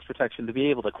the pass protection, to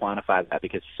be able to quantify that,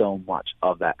 because so much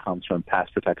of that comes from pass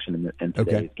protection in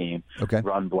today's game,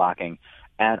 run blocking,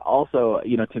 and also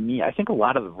to me, I think a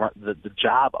lot of the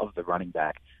job of the running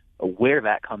back, where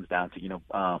that comes down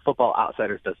to, Football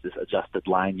Outsiders does this adjusted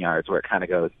line yards where it kind of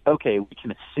goes, okay, we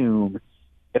can assume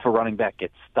if a running back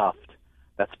gets stuffed,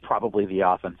 that's probably the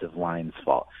offensive line's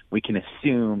fault. We can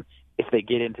assume if they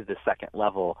get into the second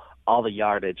level, all the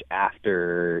yardage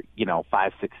after,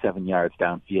 5, 6, 7 yards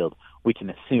downfield, we can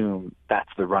assume that's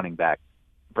the running back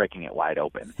breaking it wide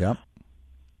open. Yep.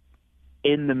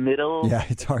 In the middle,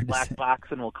 it's hard black to say. box,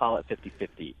 and we'll call it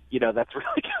 50-50. That's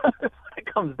really what it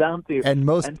comes down to. And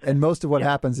most of what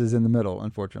happens is in the middle,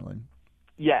 unfortunately.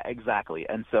 Yeah, exactly.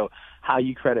 And so how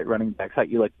you credit running backs,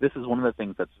 this is one of the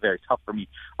things that's very tough for me.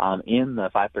 In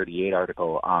the 538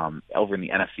 article over in the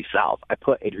NFC South, I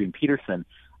put Adrian Peterson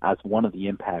as one of the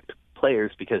impact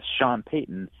players, because Sean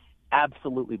Payton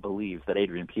absolutely believes that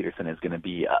Adrian Peterson is going to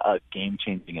be a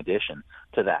game-changing addition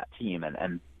to that team,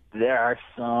 and there are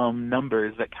some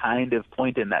numbers that kind of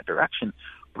point in that direction.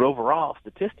 But overall,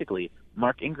 statistically,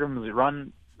 Mark Ingram's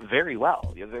run very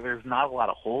well. There's not a lot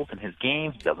of holes in his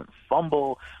game. He doesn't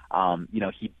fumble.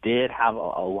 He did have a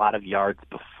lot of yards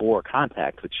before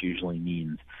contact, which usually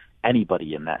means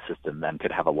anybody in that system then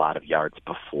could have a lot of yards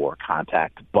before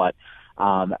contact. But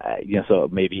so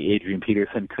maybe Adrian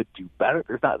Peterson could do better.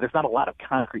 There's not a lot of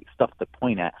concrete stuff to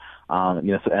point at.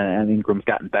 And Ingram's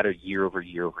gotten better year over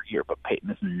year over year, but Peyton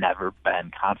has never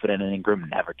been confident in Ingram,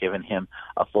 never given him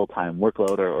a full-time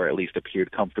workload, or at least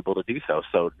appeared comfortable to do so.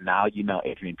 So now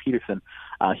Adrian Peterson,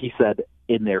 he said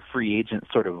in their free agent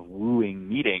sort of wooing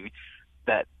meeting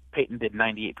that Peyton did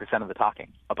 98% of the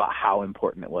talking about how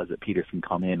important it was that Peterson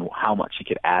come in, how much he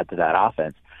could add to that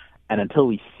offense. And until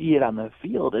we see it on the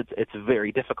field, it's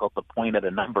very difficult to point at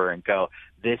a number and go,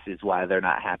 this is why they're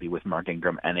not happy with Mark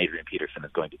Ingram, and Adrian Peterson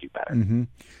is going to do better. Mm-hmm.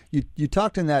 You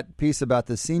talked in that piece about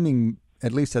the seeming,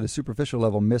 at least at a superficial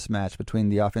level, mismatch between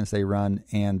the offense they run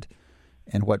and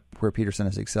where Peterson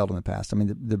has excelled in the past. I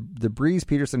mean, the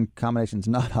Breeze-Peterson combination is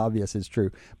not obvious, it's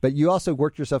true. But you also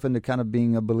worked yourself into kind of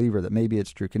being a believer that maybe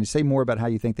it's true. Can you say more about how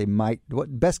you think they might,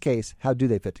 best case, how do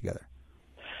they fit together?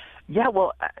 Yeah,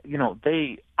 well,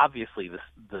 they obviously,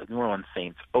 the New Orleans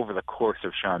Saints, over the course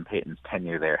of Sean Payton's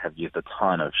tenure there, have used a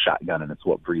ton of shotgun, and it's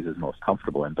what Breeze is most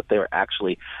comfortable in. But they were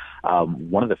actually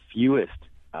one of the fewest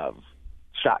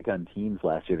shotgun teams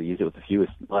last year. They used it with the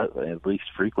fewest, at least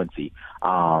frequency.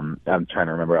 I'm trying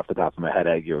to remember off the top of my head.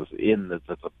 It was in the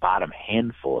bottom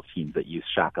handful of teams that used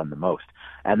shotgun the most.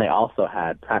 And they also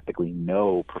had practically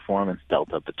no performance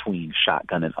delta between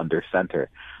shotgun and under center,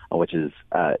 which is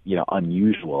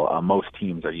unusual. Most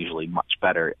teams are usually much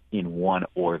better in one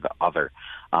or the other.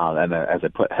 And as I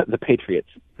put, the Patriots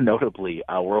notably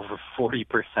were over 40%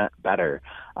 better,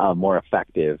 more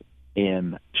effective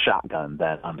in shotgun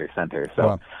than under center.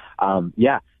 So,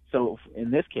 So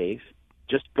in this case,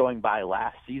 just going by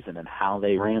last season and how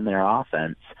they ran their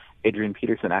offense, Adrian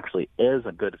Peterson actually is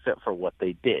a good fit for what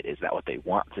they did. Is that what they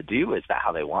want to do? Is that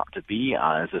how they want to be?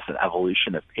 Is this an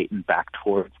evolution of Peyton back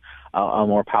towards a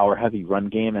more power-heavy run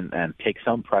game and take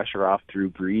some pressure off Drew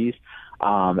Brees?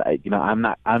 I'm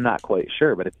not quite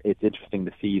sure, but it's interesting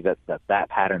to see that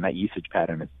pattern, that usage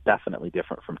pattern, is definitely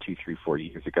different from 2, 3, 4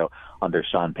 years ago under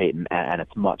Sean Payton, and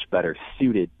it's much better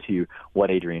suited to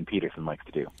what Adrian Peterson likes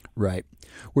to do. Right.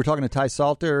 We're talking to Ty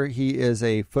Salter. He is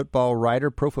a football writer,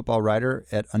 pro football writer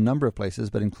at a number of places,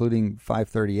 but including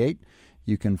 538.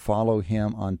 You can follow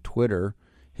him on Twitter.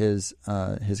 His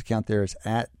account there is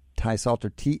at Ty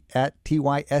Salter, at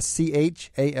TYSCHALTER.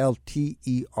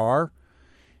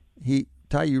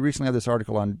 Ty, you recently had this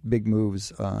article on big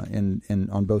moves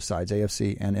on both sides,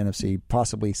 AFC and NFC,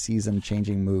 possibly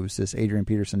season-changing moves. This Adrian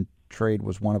Peterson trade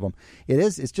was one of them.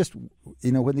 It's just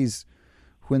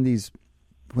when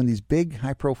these big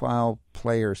high-profile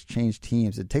players change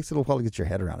teams, it takes a little while to get your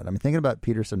head around it. I mean, thinking about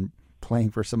Peterson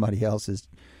playing for somebody else is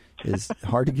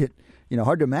hard to get,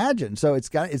 hard to imagine. So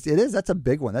that's a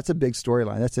big one. That's a big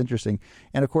storyline. That's interesting.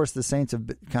 And of course, the Saints have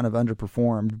kind of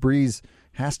underperformed. Breeze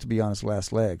has to be on his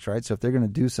last legs, right? So if they're going to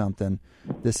do something,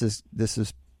 this is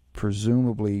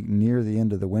presumably near the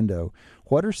end of the window.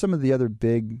 What are some of the other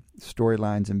big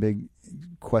storylines and big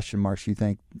question marks you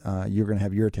think you're going to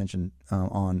have your attention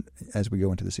on as we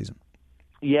go into the season?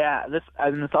 Yeah, this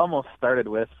almost started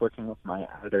with working with my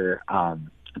editor,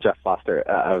 Jeff Foster.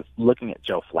 I was looking at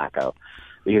Joe Flacco,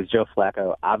 because Joe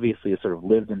Flacco obviously has sort of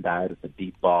lived and died with the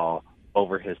deep ball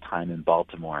over his time in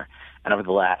Baltimore. And over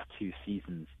the last 2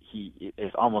 seasons, he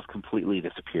is almost completely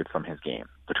disappeared from his game.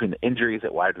 Between the injuries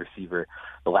at wide receiver,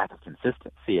 the lack of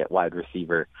consistency at wide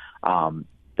receiver, the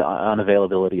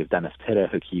unavailability of Dennis Pitta,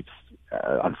 who keeps,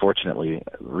 unfortunately,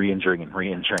 re-injuring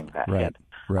that hit.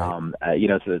 Right.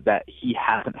 So that he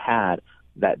hasn't had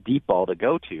that deep ball to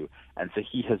go to. And so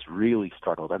he has really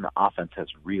struggled, and the offense has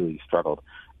really struggled.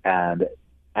 And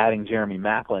adding Jeremy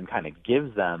Maclin kind of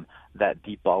gives them that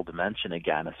deep ball dimension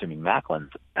again, assuming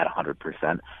Macklin's at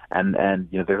 100%. And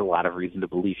there's a lot of reason to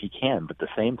believe he can. But at the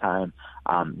same time,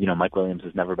 Mike Williams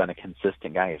has never been a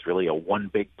consistent guy. He's really a one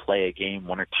big play a game,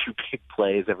 1 or 2 big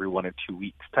plays every 1 or 2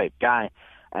 weeks type guy.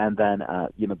 And then,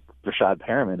 Rashad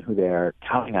Perriman, who they are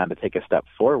counting on to take a step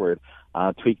forward,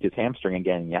 tweaked his hamstring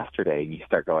again yesterday, and you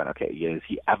start going, okay, is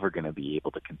he ever going to be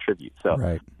able to contribute? So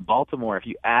right. Baltimore, if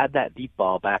you add that deep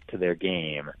ball back to their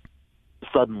game,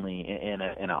 suddenly in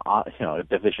a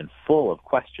division full of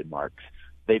question marks,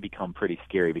 they become pretty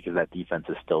scary because that defense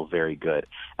is still very good.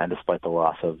 And despite the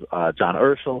loss of John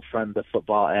Urschel, friend of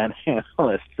football and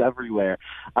analysts everywhere,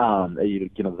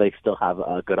 they still have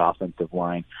a good offensive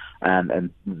line,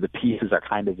 and the pieces are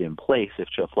kind of in place if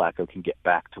Joe Flacco can get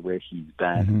back to where he's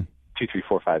been 2, 3,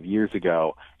 4, 5 years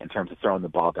ago in terms of throwing the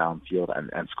ball downfield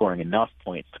and scoring enough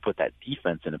points to put that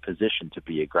defense in a position to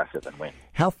be aggressive and win.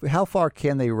 How far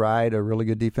can they ride a really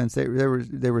good defense? They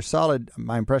were solid.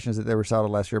 My impression is that they were solid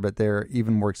last year, but they're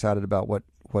even more excited about what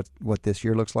this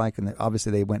year looks like. And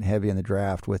obviously, they went heavy in the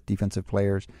draft with defensive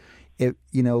players.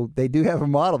 They do have a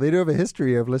model. They do have a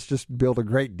history of let's just build a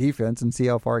great defense and see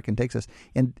how far it can take us.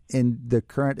 In the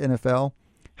current NFL,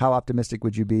 how optimistic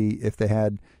would you be if they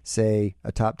had, say,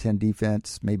 a top 10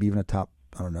 defense, maybe even a top,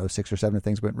 6 or 7 if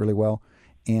things went really well,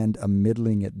 and a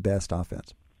middling at best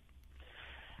offense?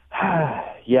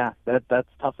 Yeah, that's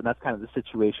tough, and that's kind of the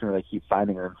situation where they keep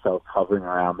finding themselves hovering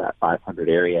around that 500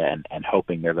 area and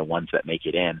hoping they're the ones that make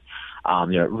it in.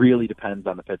 It really depends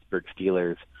on the Pittsburgh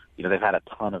Steelers. They've had a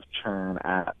ton of churn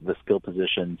at the skill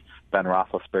positions. Ben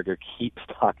Roethlisberger keeps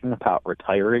talking about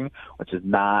retiring, which is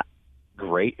not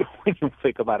great when you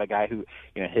think about a guy who,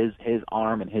 his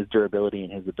arm and his durability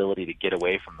and his ability to get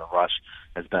away from the rush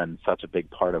has been such a big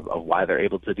part of why they're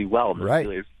able to do well. And the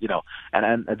Steelers,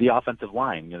 and the offensive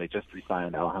line, they just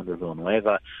re-signed Alejandro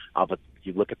Villanueva, but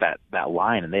you look at that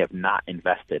line and they have not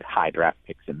invested high draft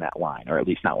picks in that line, or at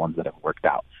least not ones that have worked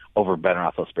out. Over Ben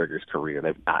Roethlisberger's career,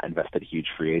 they've not invested huge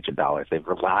free agent dollars. They've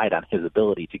relied on his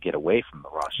ability to get away from the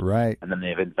rush. Right. And then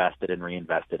they've invested and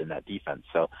reinvested in that defense.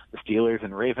 So the Steelers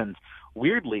and Ravens,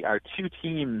 weirdly, are two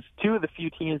of the few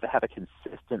teams that have a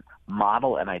consistent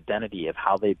model and identity of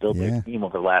how they build their team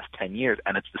over the last 10 years,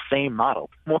 and it's the same model,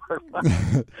 more or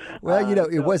less. Well,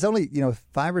 it was only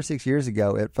 5 or 6 years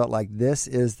ago. It felt like this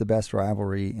is the best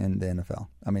rivalry in the NFL.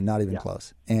 I mean, not even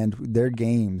close. And their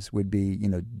games would be,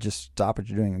 just stop what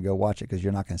you're doing and go watch it because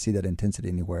you're not going to see that intensity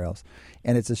anywhere else.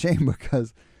 And it's a shame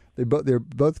because they're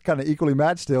both kind of equally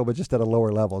matched still, but just at a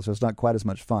lower level, so it's not quite as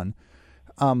much fun.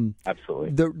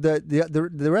 Absolutely.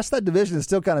 The rest of that division is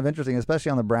still kind of interesting,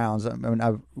 especially on the Browns. I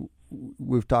mean,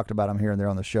 we've talked about them here and there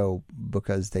on the show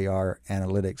because they are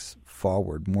analytics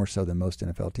forward more so than most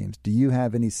NFL teams. Do you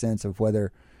have any sense of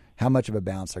how much of a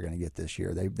bounce they're going to get this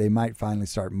year? They might finally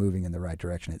start moving in the right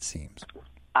direction, it seems.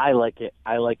 I like it.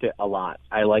 I like it a lot.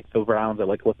 I like the Browns. I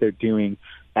like what they're doing.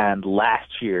 And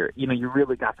last year, you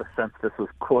really got the sense this was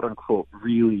quote unquote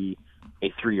really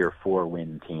a 3 or 4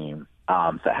 win team.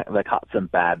 So they caught some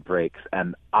bad breaks,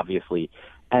 and obviously,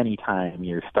 anytime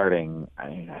you're starting,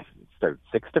 I started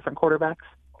 6 different quarterbacks.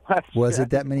 Was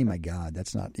it that many? My God,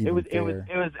 that's not even fair.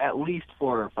 It was at least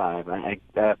 4 or 5. I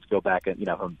have to go back and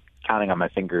I'm counting on my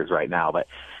fingers right now, but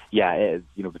yeah,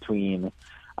 between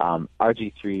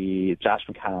RG3, Josh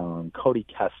McCown, Cody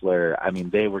Kessler, I mean,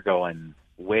 they were going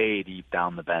way deep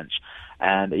down the bench,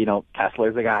 and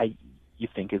Kessler's a guy you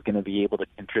think is going to be able to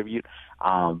contribute.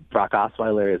 Brock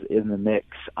Osweiler is in the mix,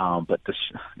 but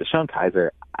Deshaun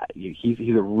Kaiser, he's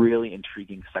a really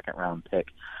intriguing second-round pick.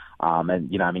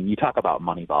 And you talk about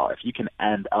Moneyball. If you can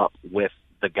end up with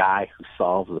the guy who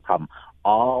solves the problem,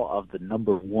 all of the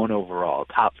number 1 overall,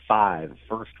 top 5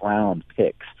 first-round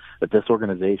picks that this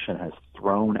organization has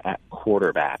thrown at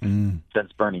quarterback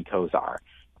since Bernie Kosar.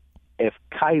 If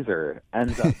Kaiser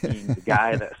ends up being the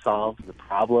guy that solves the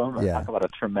problem, talk about a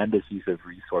tremendous use of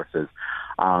resources,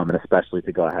 and especially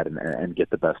to go ahead and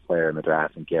get the best player in the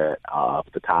draft and get up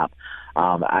the top.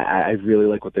 I really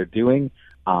like what they're doing,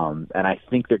 and I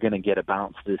think they're going to get a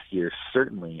bounce this year,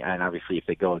 certainly. And obviously, if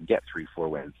they go and get 3-4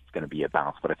 wins, it's going to be a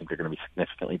bounce. But I think they're going to be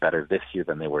significantly better this year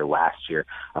than they were last year.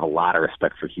 I have a lot of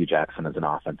respect for Hugh Jackson as an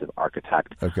offensive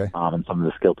architect, and some of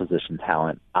the skill position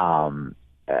talent.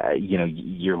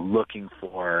 You're looking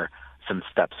for some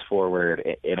steps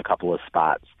forward in a couple of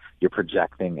spots. You're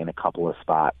projecting in a couple of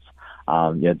spots.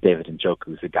 David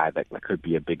Njoku is a guy that could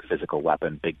be a big physical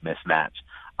weapon, big mismatch.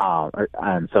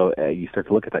 And so you start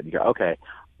to look at that and you go, okay,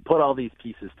 put all these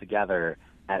pieces together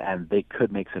and they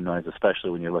could make some noise, especially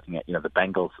when you're looking at, the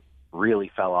Bengals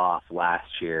really fell off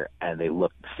last year and they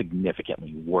look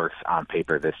significantly worse on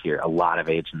paper this year. A lot of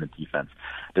age in the defense,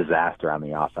 disaster on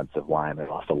the offensive line. They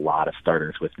lost a lot of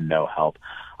starters with no help.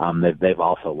 They've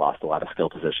also lost a lot of skill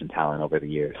position talent over the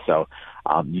years. So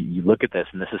you look at this,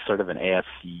 and this is sort of an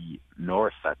AFC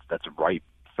North that's ripe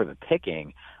for the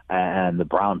picking. And the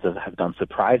Browns have done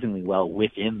surprisingly well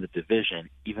within the division,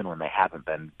 even when they haven't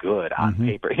been good on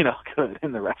paper, good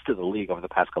in the rest of the league over the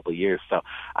past couple of years. So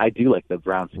I do like the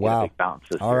Browns to get a big bounce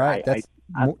this year. Right.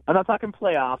 I'm not talking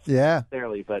playoffs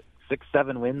necessarily, but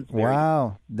 6-7 wins.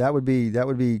 Wow, that would be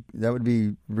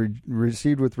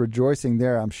received with rejoicing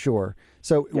there, I'm sure.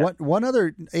 So one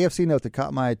other AFC note that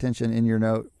caught my attention in your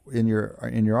note in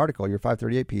your article, your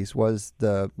 538 piece, was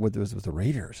the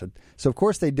Raiders. So of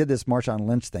course they did this Marshawn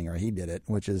Lynch thing, or he did it,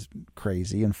 which is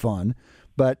crazy and fun.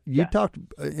 But you talked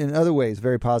in other ways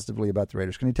very positively about the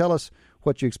Raiders. Can you tell us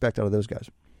what you expect out of those guys?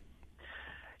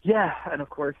 Yeah, and of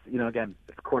course, again,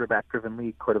 it's a quarterback-driven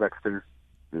league. Quarterbacks,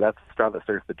 that's the straw that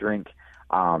stirs the drink.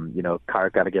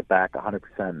 Carr's got to get back 100%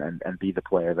 and be the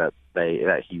player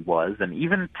that he was, and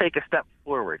even take a step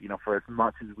forward. For as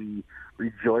much as we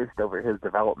rejoiced over his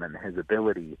development, his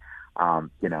ability,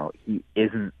 he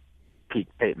isn't peak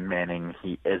Peyton Manning.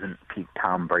 He isn't peak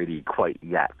Tom Brady quite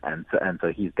yet, and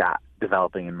so he's got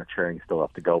developing and maturing still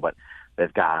up to go. But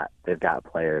they've got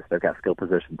players, they've got skill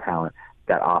position talent,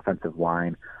 got offensive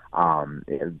line.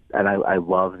 And I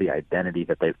love the identity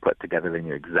that they've put together. They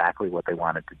knew exactly what they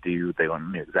wanted to do. They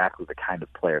knew exactly the kind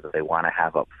of player that they want to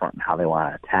have up front and how they want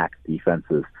to attack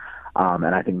defenses.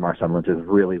 And I think Marshawn Lynch is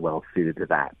really well suited to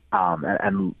that.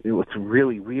 And what's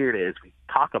really weird is we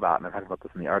talk about, and I talked about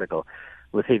this in the article,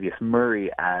 Latavius Murray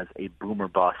as a boomer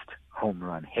bust home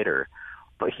run hitter.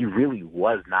 But he really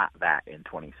was not that in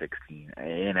 2016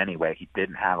 in any way. He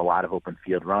didn't have a lot of open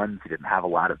field runs. He didn't have a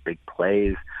lot of big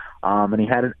plays. And he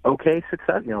had an okay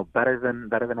success, better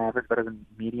than average, better than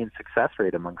median success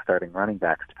rate among starting running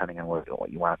backs, depending on what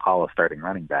you want to call a starting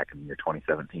running back in the year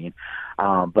 2017.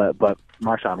 But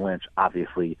Marshawn Lynch,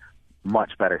 obviously,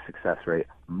 much better success rate,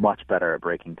 much better at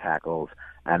breaking tackles,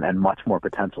 and much more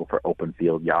potential for open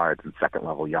field yards and second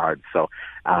level yards. So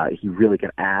he really can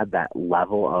add that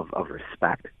level of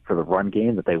respect for the run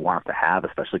game that they want to have,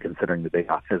 especially considering the big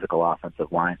physical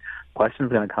offensive line.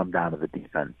 Question's going to come down to the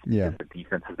defense. Yeah. The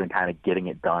defense has been kind of getting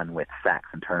it done with sacks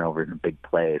and turnovers and big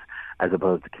plays, as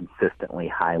opposed to consistently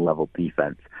high level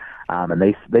defense. And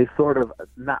they sort of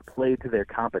not played to their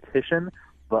competition,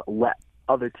 but let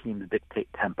other teams dictate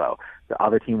tempo. The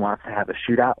other team wants to have a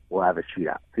shootout, we'll have a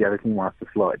shootout. If the other team wants to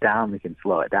slow it down, we can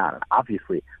slow it down. And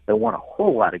obviously, they won a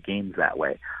whole lot of games that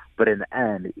way. But in the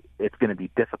end, it's going to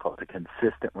be difficult to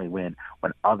consistently win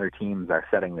when other teams are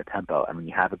setting the tempo. And when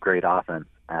you have a great offense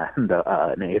and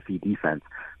an AFC defense,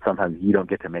 sometimes you don't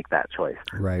get to make that choice.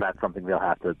 Right. So that's something they'll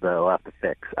have to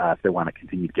fix if they want to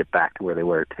continue to get back to where they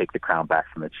were, take the crown back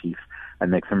from the Chiefs, and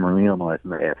make some real noise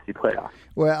in the AFC playoffs.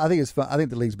 Well, I think it's fun. I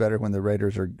think the league's better when the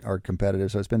Raiders are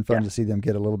competitive. So it's been fun to see them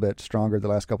get a little bit stronger the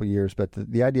last couple of years. But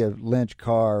the idea of Lynch,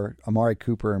 Carr, Amari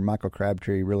Cooper, and Michael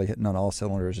Crabtree really hitting on all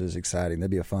cylinders is exciting.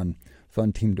 That'd be a fun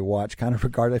team to watch. Kind of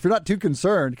regardless, if you're not too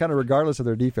concerned, kind of regardless of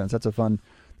their defense, that's a fun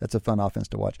offense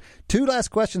to watch. Two last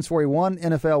questions for you. One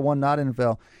NFL, one not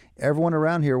NFL. Everyone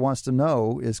around here wants to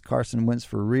know: is Carson Wentz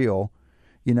for real?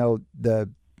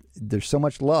 There's so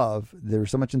much love,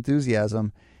 there's so much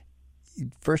enthusiasm.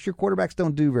 First-year quarterbacks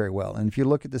don't do very well, and if you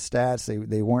look at the stats,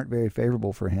 they weren't very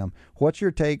favorable for him. What's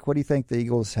your take? What do you think the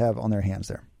Eagles have on their hands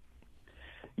there?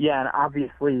 Yeah, and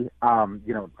obviously,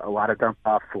 a lot of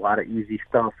dump-offs, a lot of easy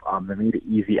stuff. They made it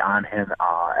easy on him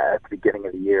at the beginning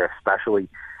of the year, especially.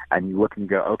 And you look and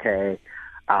go, okay,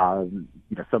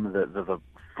 some of the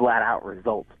flat-out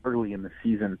results early in the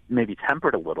season maybe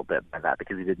tempered a little bit by that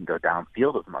because he didn't go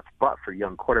downfield as much. But for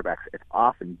young quarterbacks, it's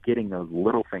often getting those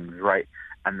little things right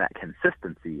and that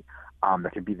consistency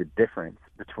that can be the difference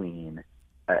between,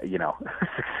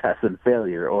 success and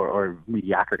failure or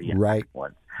mediocrity and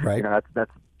excellence. Right.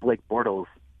 That's Blake Bortles,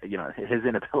 his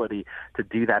inability to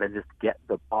do that and just get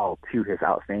the ball to his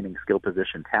outstanding skill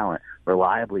position talent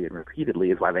reliably and repeatedly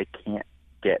is why they can't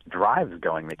get drives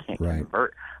going. They can't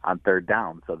convert on third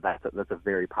down. So that's a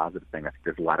very positive thing. I think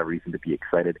there's a lot of reason to be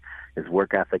excited. His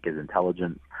work ethic, his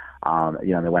intelligence.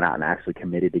 They went out and actually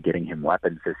committed to getting him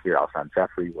weapons this year. Alshon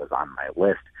Jeffrey was on my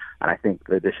list. And I think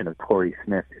the addition of Torrey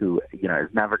Smith, who, is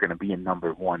never going to be a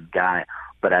number one guy,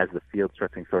 but as the field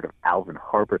stretching sort of Alvin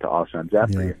Harper to Alshon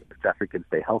Jeffrey, if Jeffrey can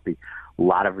stay healthy, a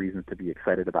lot of reasons to be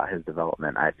excited about his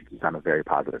development. I think he's on a very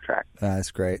positive track.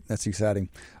 That's great. That's exciting.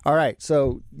 All right,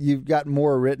 so you've got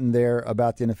more written there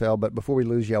about the NFL, but before we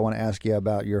lose you, I want to ask you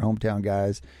about your hometown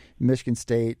guys. Michigan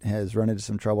State has run into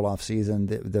some trouble off season.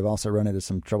 They've also run into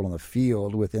some trouble on the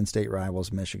field with in-state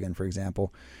rivals, Michigan, for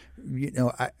example.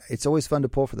 It's always fun to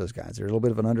pull for those guys. They're a little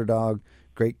bit of an underdog,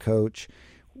 great coach.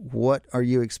 What are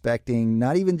you expecting,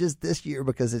 not even just this year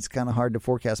because it's kind of hard to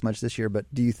forecast much this year, but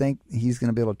do you think he's going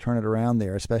to be able to turn it around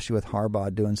there, especially with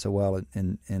Harbaugh doing so well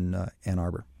in Ann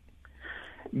Arbor?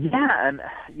 Yeah, and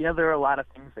there are a lot of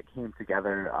things that came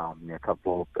together.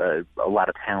 A lot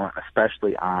of talent,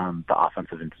 especially on the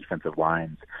offensive and defensive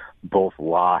lines, both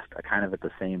lost kind of at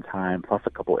the same time, plus a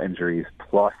couple injuries,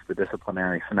 plus the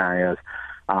disciplinary scenarios.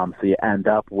 So you end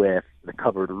up with the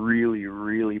cupboard really,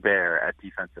 really bare at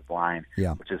defensive line,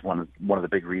 which is one of the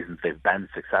big reasons they've been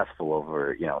successful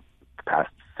over, the past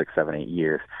 6, 7, 8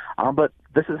 years. But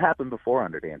this has happened before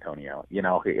under D'Antonio. He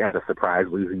had a surprise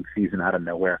losing season out of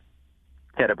nowhere.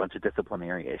 He had a bunch of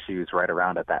disciplinary issues right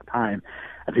around at that time,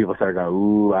 and people started going,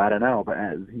 ooh, I don't know, but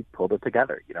he pulled it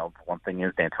together. One thing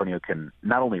is D'Antonio can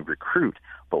not only recruit,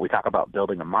 but we talk about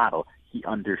building a model. He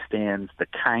understands the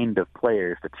kind of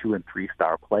players, the 2- and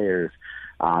 3-star players,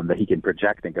 that he can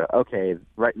project and go, okay,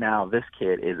 right now this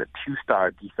kid is a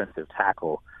 2-star defensive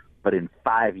tackle, but in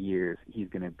 5 years he's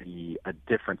going to be a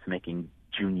difference-making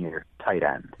junior tight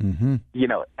end. Mm-hmm.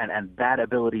 And that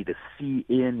ability to see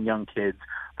in young kids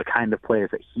the kind of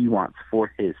players that he wants for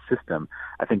his system,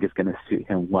 I think is going to suit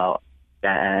him well.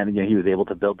 And he was able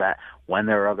to build that when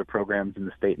there are other programs in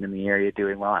the state and in the area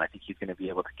doing well, and I think he's going to be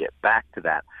able to get back to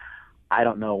that. I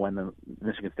don't know when the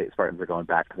Michigan State Spartans are going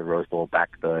back to the Rose Bowl,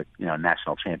 back to the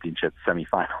national championship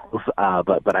semifinals,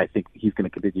 but I think he's going to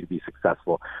continue to be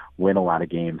successful, win a lot of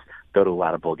games, go to a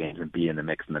lot of bowl games, and be in the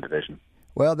mix in the division.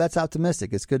 Well, that's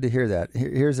optimistic. It's good to hear that.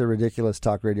 Here's a ridiculous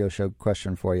talk radio show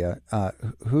question for you.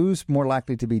 Who's more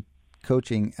likely to be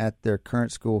coaching at their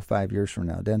current school 5 years from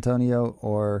now, D'Antonio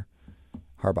or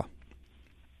Harbaugh?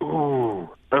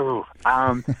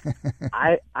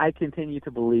 I continue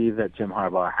to believe that Jim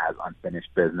Harbaugh has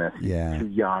unfinished business. Yeah. Too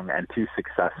young and too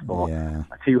successful,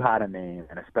 too hot a name,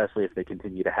 and especially if they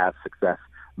continue to have success.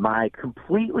 My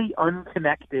completely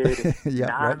unconnected,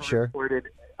 non-reported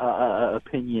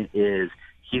opinion is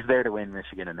he's there to win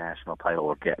Michigan a national title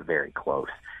or get very close.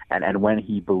 And when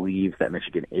he believes that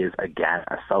Michigan is, again,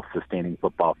 a self-sustaining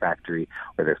football factory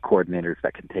where there's coordinators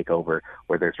that can take over,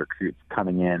 where there's recruits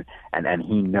coming in, and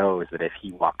he knows that if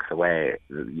he walks away,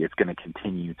 it's going to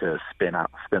continue to spin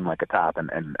like a top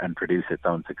and produce its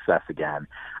own success again.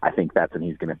 I think that's when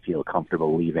he's going to feel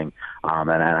comfortable leaving. And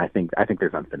I think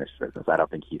there's unfinished business. I don't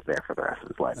think he's there for the rest of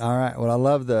his life. All right. Well, I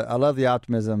love the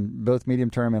optimism, both medium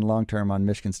term and long term, on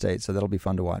Michigan State. So that'll be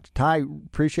fun to watch. Ty,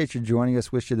 appreciate you joining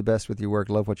us. Wish you the best with your work.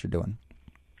 Love what you're doing.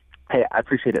 Hey, I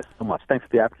appreciate it so much. Thanks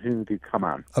for the opportunity to come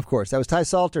on. Of course. That was Ty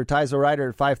Salter. Ty's a writer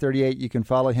at 538. You can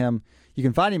follow him. You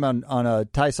can find him on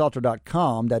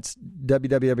tysalter.com. That's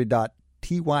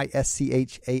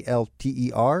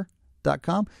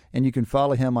www.tyschalter.com. And you can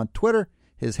follow him on Twitter.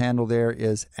 His handle there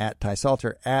is at Ty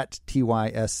Salter, at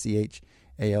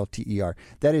TYSCHALTER.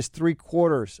 That is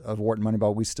 3/4 of Wharton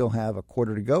Moneyball. We still have a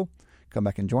quarter to go. Come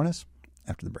back and join us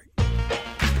after the break.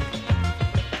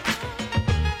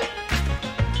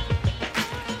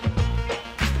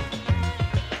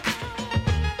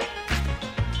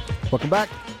 Welcome back.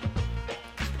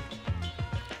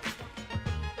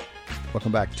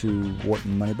 Welcome back to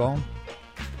Wharton Moneyball.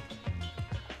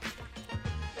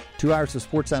 2 hours of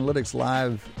sports analytics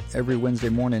live every Wednesday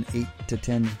morning, 8 to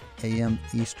 10 a.m.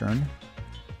 Eastern.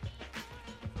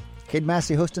 Cade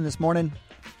Massey hosting this morning.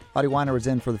 Audie Weiner was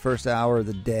in for the first hour of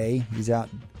the day. He's out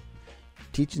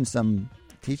teaching some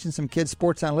kids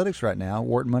sports analytics right now.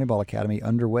 Wharton Moneyball Academy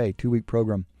underway, 2-week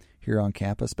program here on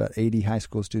campus. About 80 high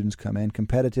school students come in,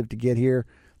 competitive to get here.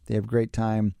 They have a great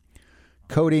time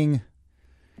coding,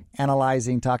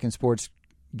 analyzing, talking sports.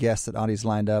 Guests that Audie's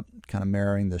lined up, kind of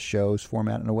mirroring the show's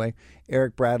format in a way.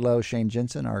 Eric Bradlow, Shane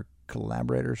Jensen, our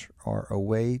collaborators, are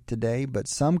away today, but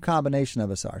some combination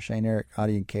of us are. Shane, Eric,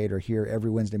 Audie, and Kate are here every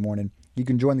Wednesday morning. You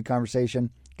can join the conversation.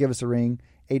 Give us a ring,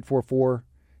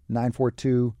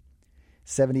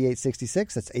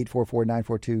 844-942-7866. That's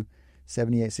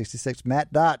 844-942-7866.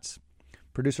 Matt Dotz,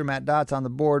 producer Matt Dotz on the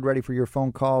board, ready for your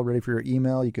phone call, ready for your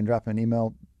email. You can drop an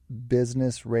email,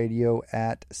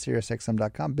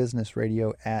 businessradio@SiriusXM.com,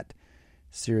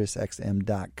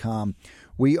 businessradio@SiriusXM.com.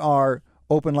 We are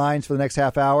open lines for the next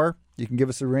half hour. You can give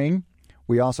us a ring.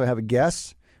 We also have a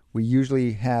guest. We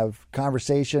usually have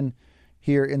conversation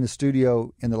here in the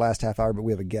studio in the last half hour, but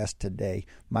we have a guest today.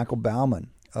 Michael Bauman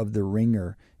of The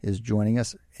Ringer is joining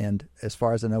us. And as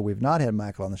far as I know, we've not had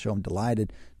Michael on the show. I'm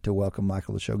delighted to welcome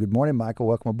Michael to the show. Good morning, Michael.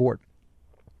 Welcome aboard.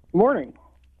 Good morning.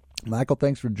 Michael,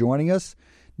 thanks for joining us.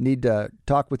 Need to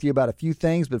talk with you about a few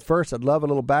things, but first I'd love a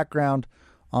little background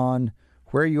on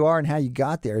where you are and how you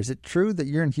got there. Is it true that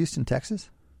you're in Houston, Texas?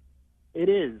 It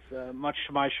is, much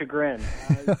to my chagrin.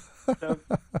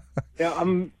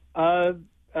 I'm a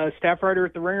staff writer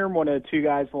at The Ringer. I'm one of 2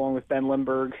 guys, along with Ben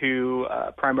Lindbergh, who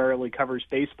primarily covers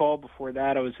baseball. Before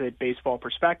that, I was at Baseball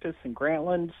Prospectus in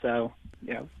Grantland, so,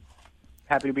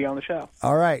 happy to be on the show.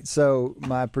 All right. So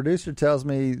my producer tells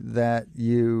me that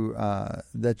you're a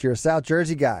South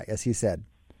Jersey guy, as he said.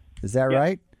 Is that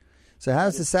right? So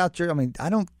how's the South Jersey? I mean, I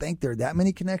don't think there are that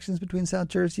many connections between South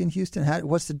Jersey and Houston.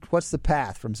 What's the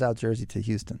path from South Jersey to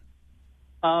Houston?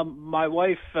 My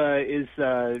wife she's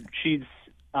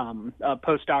a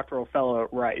postdoctoral fellow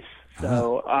at Rice.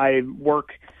 So I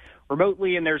work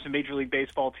remotely, and there's a Major League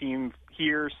Baseball team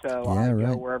here, so I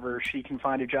go wherever she can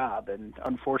find a job. And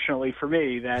unfortunately for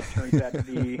me, that turns out to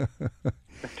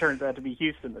be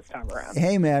Houston this time around.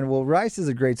 Hey, man, well, Rice is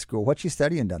a great school. What's she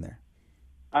studying down there?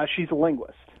 She's a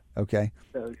linguist. Okay.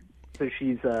 So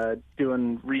she's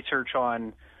doing research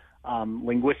on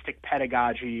linguistic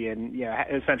pedagogy and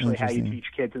essentially how you teach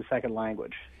kids a second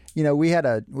language. You know, we had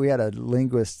a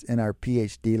linguist in our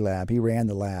PhD lab. He ran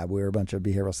the lab. We were a bunch of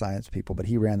behavioral science people, but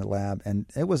he ran the lab, and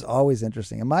it was always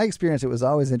interesting. In my experience, it was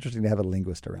always interesting to have a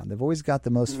linguist around. They've always got the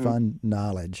most fun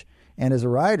knowledge. And as a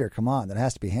writer, come on, that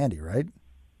has to be handy, right?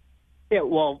 Yeah,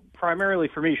 well, primarily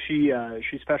for me, she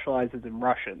specializes in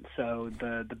Russian. So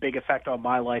the big effect on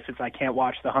my life is I can't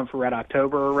watch The Hunt for Red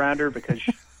October around her because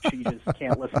she just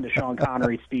can't listen to Sean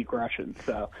Connery speak Russian.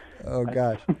 So, oh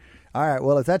gosh. All right.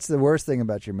 Well, if that's the worst thing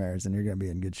about your marriage, then you're going to be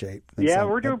in good shape.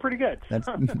 We're doing pretty good.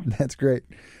 That's great.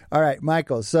 All right,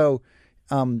 Michael. So,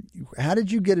 how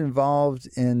did you get involved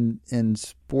in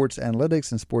sports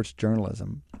analytics and sports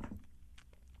journalism?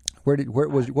 What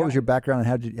was your background,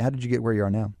 and how did you get where you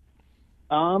are now?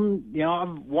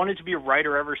 I've wanted to be a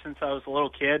writer ever since I was a little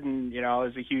kid, and I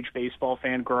was a huge baseball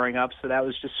fan growing up. So that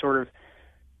was just sort of,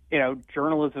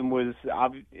 journalism was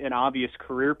an obvious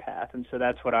career path, and so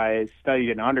that's what I studied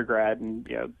in undergrad, and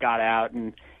got out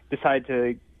and decided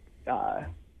to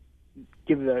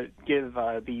give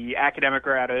the academic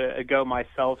route a go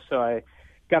myself. So I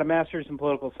got a master's in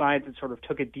political science and sort of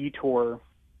took a detour,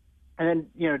 and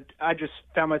then I just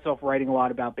found myself writing a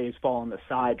lot about baseball on the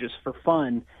side just for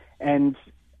fun. And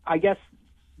I guess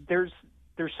there's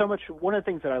so much. One of the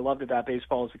things that I loved about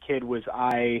baseball as a kid was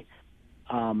I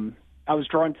was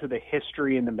drawn to the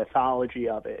history and the mythology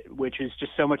of it, which is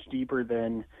just so much deeper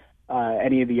than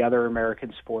any of the other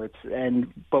American sports.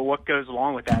 But what goes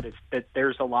along with that is that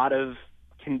there's a lot of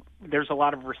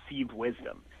received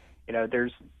wisdom.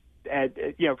 There's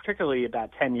particularly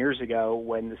about 10 years ago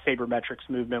when the sabermetrics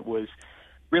movement was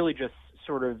really just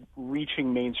sort of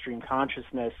reaching mainstream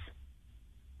consciousness.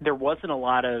 There wasn't a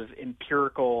lot of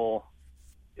empirical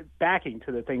backing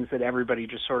to the things that everybody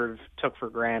just sort of took for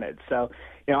granted. So,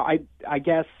 I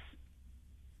guess,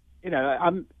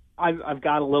 I've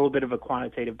got a little bit of a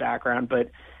quantitative background,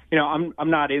 but I'm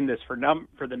not in this for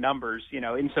the numbers.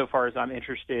 Insofar as I'm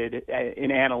interested in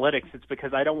analytics, it's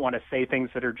because I don't want to say things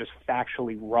that are just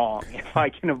factually wrong if I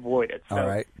can avoid it. So, all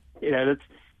right. It's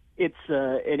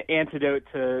an antidote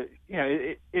to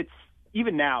it's.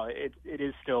 Even now, it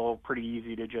is still pretty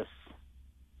easy to just,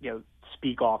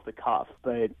 speak off the cuff.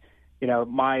 But,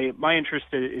 my interest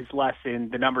is less in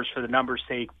the numbers for the numbers'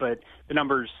 sake, but the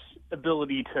numbers'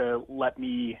 ability to let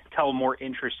me tell a more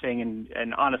interesting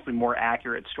and honestly more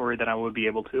accurate story than I would be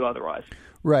able to otherwise.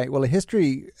 Right. Well, a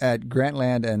history at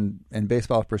Grantland and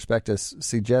Baseball Prospectus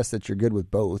suggests that you're good with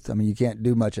both. I mean, you can't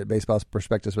do much at Baseball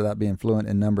Prospectus without being fluent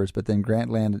in numbers, but then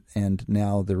Grantland and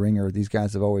now The Ringer, these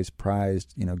guys have always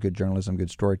prized, good journalism, good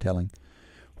storytelling.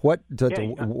 That's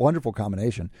a wonderful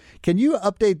combination. Can you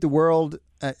update the world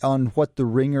on what The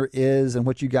Ringer is and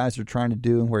what you guys are trying to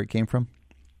do and where it came from?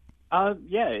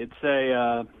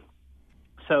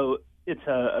 It's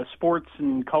a sports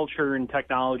and culture and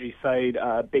technology site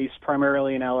based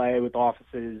primarily in LA with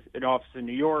an office in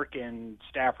New York and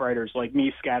staff writers like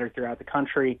me scattered throughout the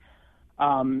country.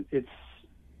 It's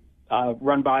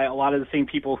run by a lot of the same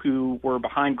people who were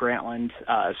behind Grantland.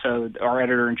 So our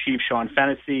editor-in-chief, Sean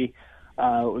Fennessy,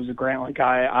 was a Grantland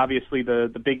guy. Obviously, the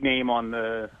big name on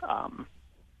the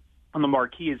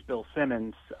marquee is Bill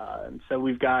Simmons. And so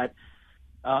we've got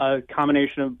a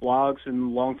combination of blogs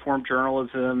and long-form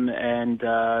journalism and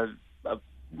a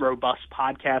robust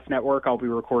podcast network. I'll be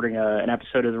recording an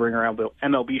episode of the Ringer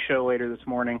MLB show later this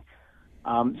morning.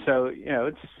 We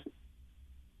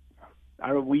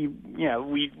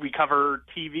cover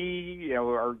TV.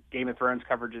 Our Game of Thrones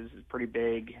coverage is pretty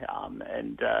big,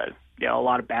 and a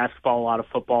lot of basketball, a lot of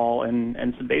football, and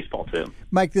some baseball too.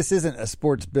 Mike, this isn't a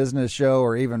sports business show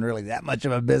or even really that much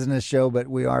of a business show, but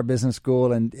we are a business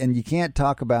school, and you can't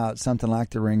talk about something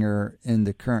like The Ringer in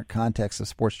the current context of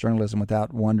sports journalism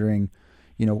without wondering,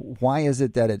 why is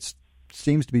it that it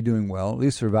seems to be doing well, at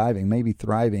least surviving, maybe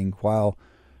thriving, while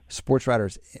sports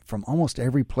writers from almost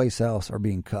every place else are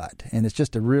being cut, and it's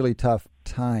just a really tough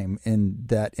time in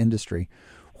that industry.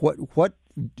 What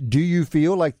do you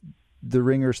feel like The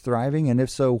Ringer's thriving, and if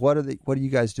so, what are you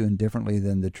guys doing differently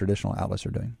than the traditional outlets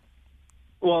are doing?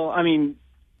 Well, I mean,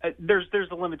 there's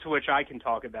a limit to which I can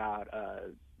talk about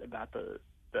the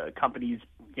company's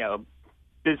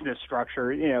business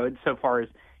structure. Insofar as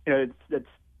it's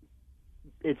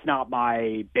it's not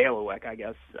my bailiwick, I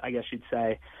guess you'd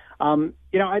say.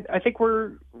 I think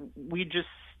we just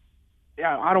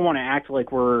I don't want to act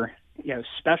like we're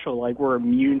special, like we're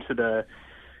immune to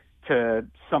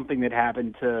something that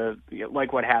happened to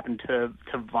like what happened to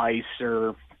Vice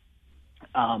or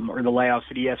the layoffs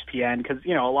at ESPN, because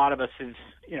a lot of us is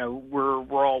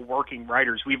we're all working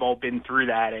writers. We've all been through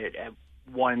that at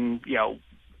one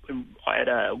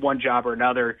one job or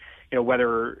another.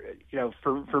 Whether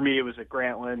for me it was at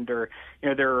Grantland, or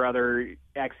there are other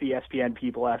ex-ESPN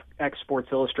people, ex-Sports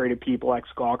Illustrated people,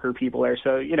 ex-Gawker people there.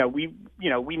 So we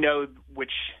know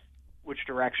which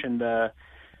direction we're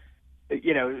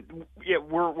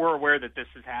aware that this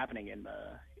is happening in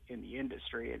the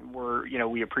industry, and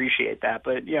we appreciate that.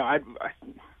 But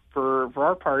for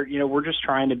our part, we're just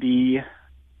trying to be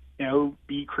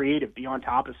creative, be on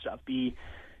top of stuff,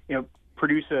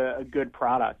 produce a good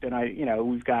product. And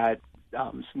we've got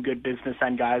some good business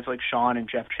end guys like Sean and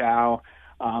Jeff Chow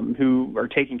who are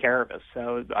taking care of us.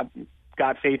 So I've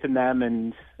got faith in them,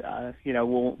 and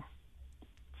we'll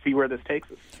see where this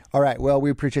takes us. All right. Well, we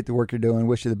appreciate the work you're doing.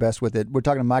 Wish you the best with it. We're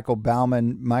talking to Michael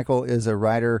Bauman. Michael is a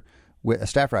writer, a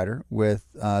staff writer with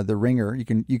The Ringer. You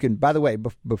can. By the way,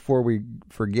 before we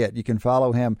forget, you can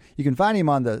follow him. You can find him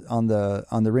on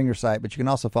the Ringer site, but you can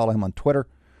also follow him on Twitter.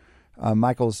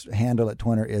 Michael's handle at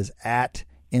Twitter is at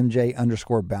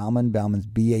 @MJ_Bauman. Bauman's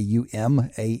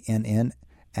BAUMANN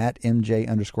at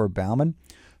MJ_Bauman.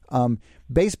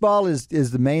 Baseball is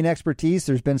the main expertise.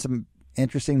 There's been some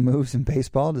interesting moves in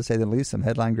baseball, to say the least, some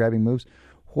headline grabbing moves.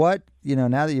 What,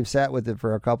 now that you've sat with it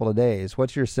for a couple of days,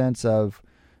 what's your sense of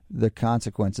the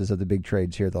consequences of the big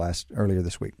trades here earlier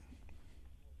this week?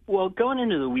 Well, going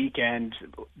into the weekend,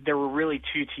 there were really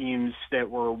two teams that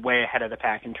were way ahead of the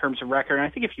pack in terms of record. And I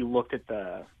think if you looked at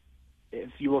the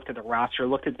roster,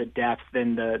 looked at the depth,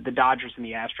 then the Dodgers and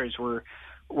the Astros were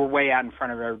way out in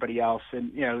front of everybody else.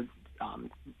 And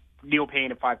Neil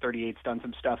Payne at 538's done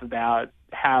some stuff about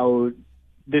how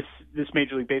this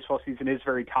Major League Baseball season is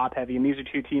very top heavy, and these are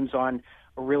two teams on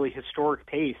a really historic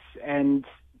pace. And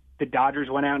the Dodgers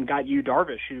went out and got Yu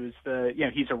Darvish, who's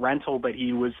he's a rental, but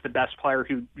he was the best player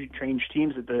who changed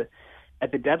teams at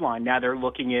the deadline. Now they're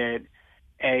looking at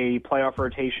a playoff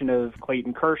rotation of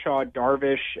Clayton Kershaw,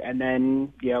 Darvish, and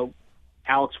then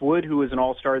Alex Wood, who was an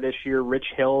all-star this year, Rich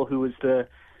Hill, who was the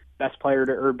best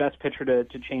pitcher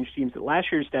to change teams at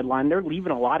last year's deadline. They're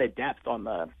leaving a lot of depth on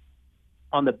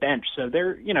the bench, so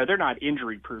they're not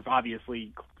injury proof.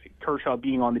 Obviously, Kershaw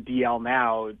being on the DL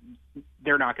now,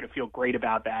 they're not going to feel great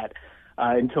about that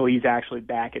until he's actually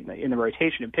back in the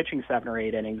rotation and pitching 7 or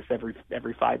 8 innings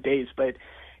every 5 days. But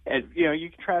you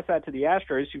contrast that to the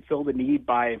Astros, who fill the need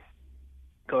by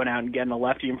going out and getting a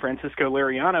lefty in Francisco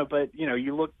Liriano. But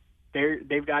you look,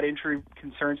 they've got injury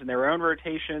concerns in their own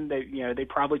rotation. They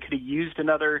probably could have used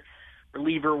another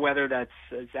reliever, whether that's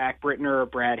Zach Britton or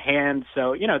Brad Hand.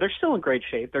 So they're still in great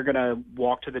shape. They're going to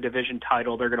walk to the division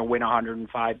title. They're going to win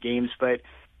 105 games. But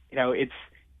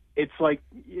it's like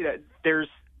there's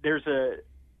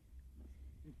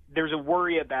a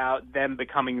worry about them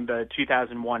becoming the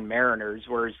 2001 Mariners,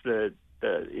 whereas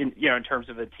in terms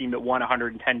of a team that won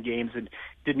 110 games and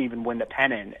didn't even win the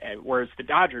pennant. Whereas the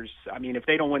Dodgers, I mean, if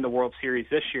they don't win the World Series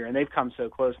this year, and they've come so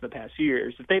close in the past few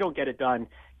years, if they don't get it done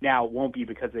now, it won't be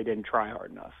because they didn't try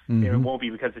hard enough. Mm-hmm. It won't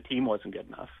be because the team wasn't good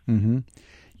enough. Mm-hmm.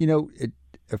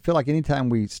 I feel like anytime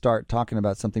we start talking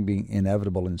about something being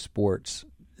inevitable in sports,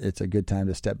 it's a good time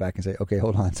to step back and say, okay,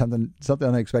 hold on, something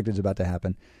unexpected is about to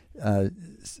happen.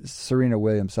 Serena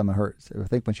Williams, I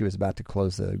think when she was about to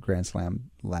close the Grand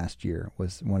Slam last year,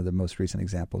 was one of the most recent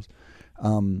examples.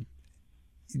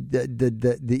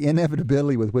 The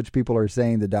inevitability with which people are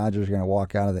saying the Dodgers are going to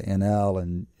walk out of the NL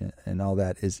and all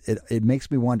that it makes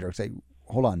me wonder. Say,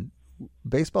 hold on,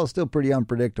 baseball is still pretty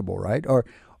unpredictable, right?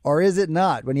 Or is it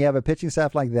not? When you have a pitching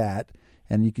staff like that,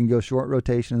 and you can go short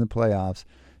rotation in the playoffs,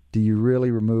 do you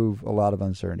really remove a lot of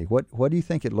uncertainty? What do you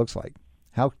think it looks like?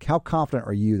 How confident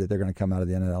are you that they're going to come out of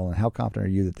the NL, and how confident are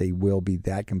you that they will be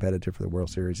that competitive for the World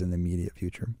Series in the immediate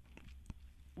future?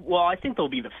 Well, I think they'll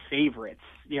be the favorites.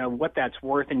 What that's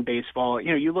worth in baseball.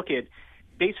 You look at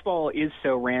baseball is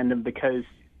so random because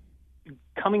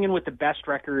coming in with the best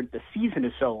record, the season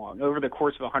is so long. Over the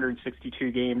course of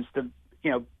 162 games, the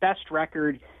best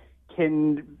record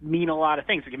can mean a lot of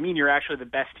things. It can mean you're actually the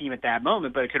best team at that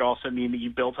moment, but it could also mean that you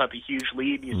built up a huge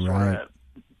lead. You sort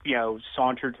of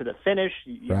saunter to the finish.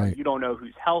 You don't know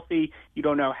who's healthy. You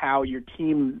don't know how your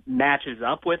team matches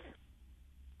up with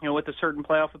a certain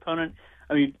playoff opponent.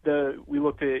 I mean, we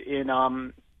looked at in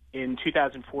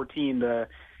 2014, the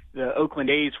Oakland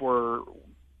A's were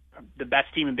the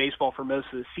best team in baseball for most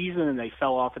of the season, and they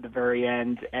fell off at the very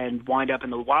end and wind up in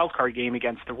the wild card game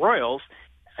against the Royals.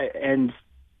 And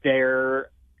the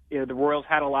Royals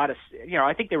had a lot of,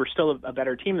 I think they were still a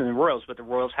better team than the Royals, but the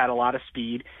Royals had a lot of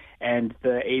speed. And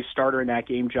the A's starter in that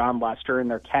game, John Lester, and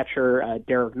their catcher,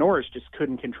 Derek Norris, just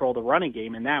couldn't control the running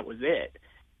game, and that was it.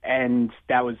 And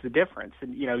that was the difference.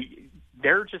 And,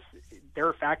 there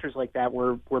are factors like that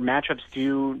where matchups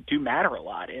do matter a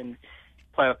lot in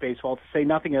playoff baseball, to say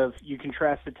nothing of you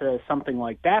contrast it to something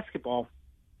like basketball,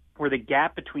 where the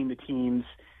gap between the teams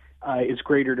is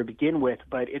greater to begin with,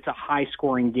 but it's a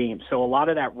high-scoring game. So a lot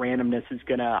of that randomness is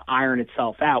going to iron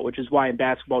itself out, which is why in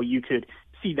basketball you could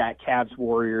see that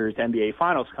Cavs-Warriors NBA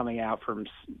Finals coming out from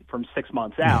 6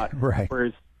 months out. Right.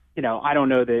 Whereas, I don't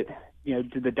know that,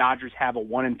 do the Dodgers have a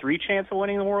 1-in-3 chance of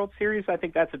winning the World Series? I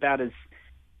think that's about as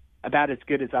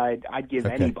good as I'd give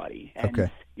anybody.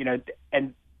 And,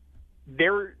 and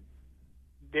they're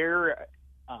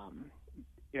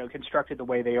constructed the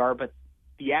way they are, but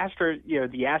the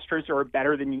Astros are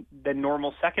better than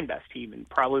normal second best team, and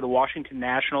probably the Washington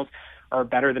Nationals are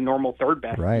better than normal third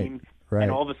best team. Right.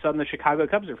 And all of a sudden, the Chicago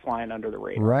Cubs are flying under the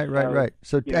radar. Right.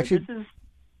 So actually, this is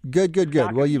good.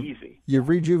 Well, you've easy.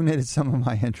 rejuvenated some of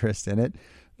my interest in it.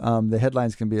 The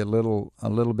headlines can be a little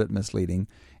bit misleading,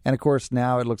 and of course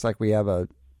now it looks like we have a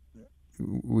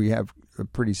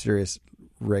pretty serious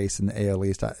race in the AL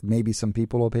East. Maybe some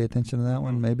people will pay attention to that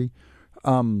one. Maybe.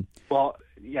 Well,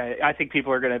 yeah, I think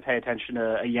people are going to pay attention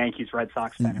to a Yankees-Red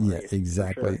Sox pennant race.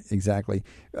 Exactly.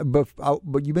 But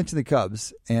you mentioned the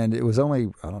Cubs, and it was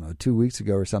only 2 weeks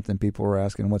ago or something. People were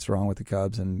asking what's wrong with the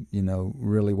Cubs, and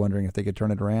really wondering if they could turn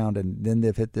it around. And then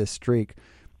they've hit this streak.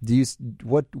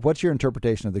 What's your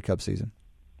interpretation of the Cubs season?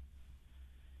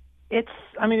 It's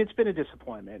been a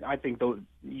disappointment. I think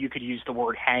you could use the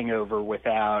word hangover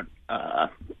without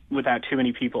too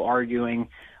many people arguing.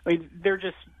 They're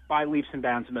just by leaps and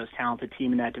bounds the most talented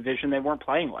team in that division. They weren't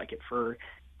playing like it for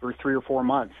 3 or 4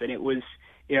 months, and it was,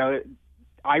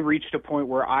 I reached a point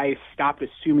where I stopped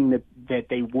assuming that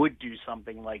they would do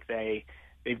something like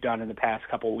they've done in the past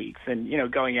couple of weeks. And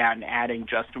going out and adding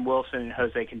Justin Wilson and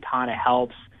Jose Quintana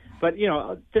helps, but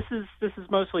this is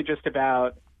mostly just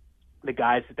about the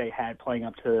guys that they had playing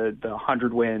up to the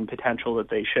 100-win potential that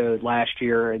they showed last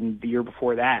year and the year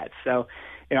before that. So,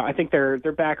 I think they're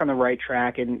back on the right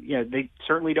track, and they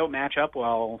certainly don't match up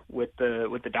well with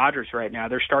the Dodgers right now.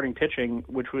 Their starting pitching,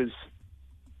 which was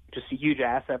just a huge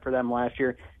asset for them last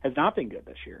year, has not been good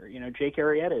this year. Jake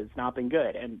Arrieta has not been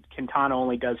good, and Quintana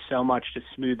only does so much to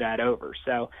smooth that over.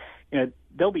 So,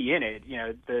 they'll be in it.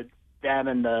 Them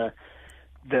and the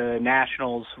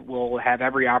Nationals will have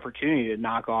every opportunity to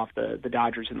knock off the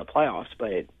Dodgers in the playoffs,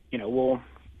 but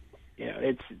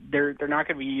they're not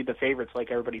going to be the favorites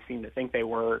like everybody seemed to think they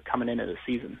were coming into the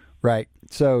season. Right.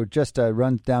 So just to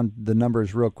run down the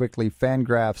numbers real quickly,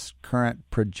 Fangraph's current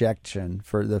projection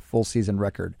for the full season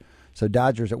record. So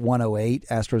Dodgers at 108,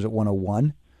 Astros at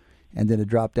 101, and then it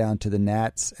dropped down to the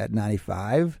Nats at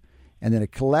 95, and then a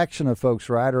collection of folks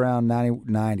right around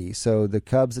 90. So the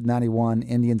Cubs at 91,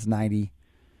 Indians 90,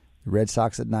 the Red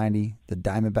Sox at 90, the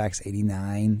Diamondbacks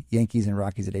 89, Yankees and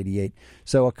Rockies at 88.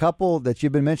 So a couple that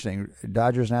you've been mentioning,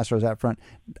 Dodgers and Astros out front.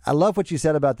 I love what you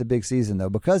said about the big season,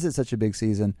 though. Because it's such a big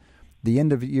season, the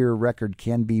end-of-year record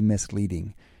can be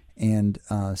misleading. And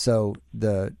so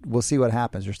we'll see what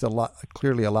happens. There's still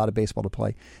clearly a lot of baseball to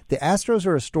play. The Astros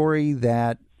are a story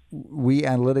that we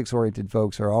analytics-oriented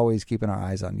folks are always keeping our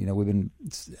eyes on. We've been,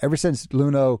 ever since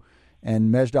Luno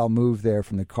and Mejdal moved there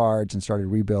from the Cards and started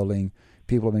rebuilding,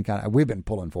 people have been we've been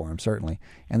pulling for them, certainly.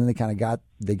 And then they kind of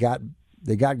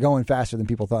got going faster than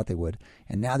people thought they would.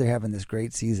 And now they're having this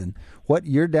great season.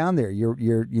 You're down there,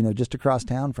 you're just across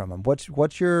town from them. What's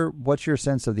your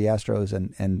sense of the Astros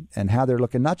and how they're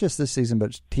looking, not just this season,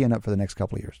 but teeing up for the next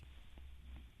couple of years?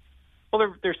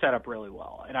 Well, they're set up really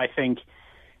well. And I think,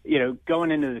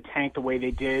 going into the tank the way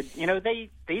they did, they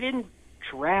didn't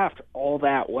draft all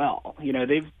that well.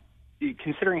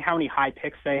 Considering how many high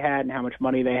picks they had and how much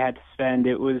money they had to spend,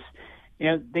 it was,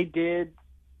 they did,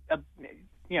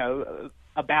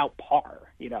 about par.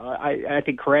 I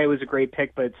think Correa was a great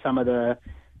pick, but some of their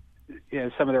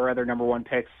other number one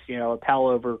picks, Appel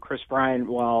over Chris Bryant,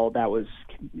 while that was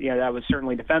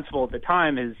certainly defensible at the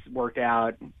time, has worked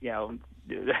out,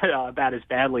 about as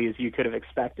badly as you could have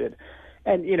expected.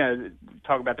 And,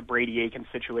 talk about the Brady Aiken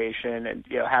situation and,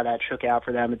 how that shook out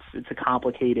for them. It's a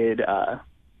complicated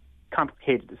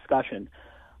discussion.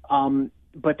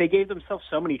 But they gave themselves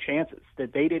so many chances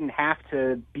that they didn't have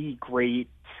to be great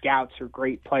scouts or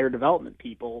great player development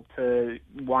people to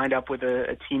wind up with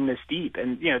a team this deep.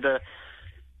 And,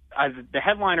 the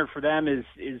headliner for them is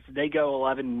they go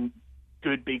 11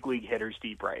 good big league hitters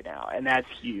deep right now, and that's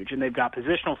huge. And they've got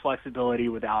positional flexibility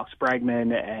with Alex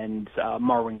Bregman and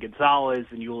Marwin Gonzalez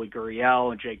and Yuli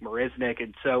Gurriel and Jake Marisnick,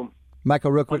 and so.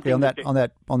 Michael, real quickly on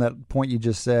that point you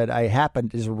just said, I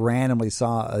just randomly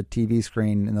saw a TV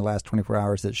screen in the last 24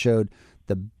 hours that showed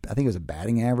I think it was a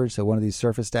batting average, so one of these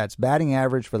surface stats, batting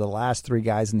average for the last three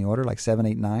guys in the order, like 7,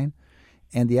 8, 9,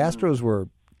 and the Astros were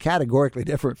categorically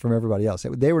different from everybody else.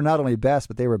 They were not only best,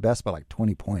 but they were best by like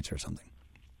 20 points or something.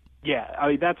 Yeah, I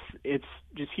mean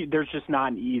there's just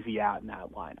not an easy out in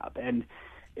that lineup,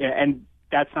 and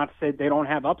that's not to say they don't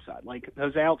have upside. Like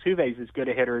Jose Altuve is as good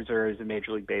a hitter as there is in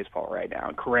Major League Baseball right now.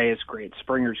 And Correa's great,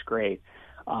 Springer's great.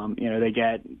 They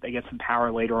get some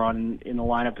power later on in the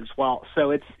lineup as well.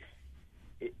 So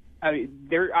I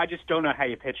just don't know how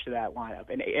you pitch to that lineup.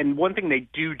 And one thing they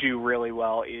do really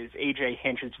well is A.J.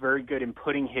 Hinch is very good in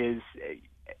putting his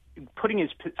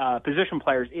position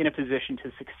players in a position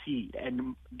to succeed.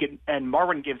 And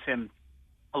Marwin gives him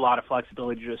a lot of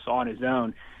flexibility just on his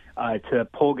own. To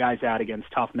pull guys out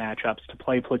against tough matchups, to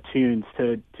play platoons,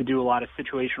 to do a lot of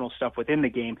situational stuff within the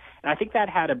game. And I think that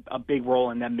had a big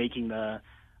role in them making the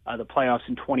playoffs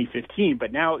in 2015.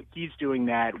 But now he's doing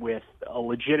that with a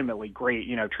legitimately great,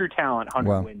 true talent,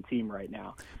 100-win team right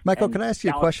now. Michael, can I ask you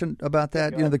a question about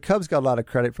that? The Cubs got a lot of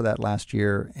credit for that last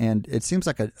year, and it seems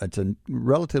like it's a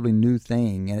relatively new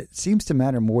thing, and it seems to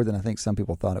matter more than I think some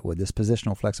people thought it would, this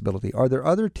positional flexibility. Are there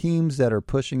other teams that are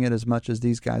pushing it as much as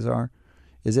these guys are?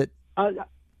 Is it?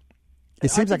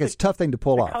 It seems like it's a tough thing to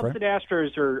pull off, right? The Cubs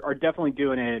and Astros are definitely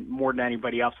doing it more than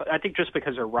anybody else. I think just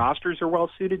because their rosters are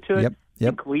well suited to it.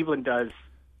 Yep. Cleveland does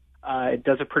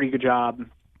a pretty good job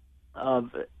of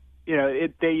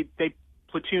they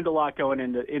platooned a lot going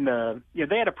in the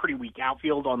they had a pretty weak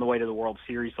outfield on the way to the World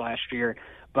Series last year,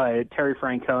 but Terry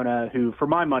Francona, who for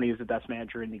my money is the best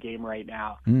manager in the game right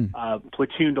now,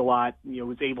 platooned a lot.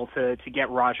 Was able to get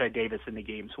Rajai Davis in the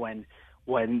games when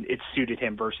it suited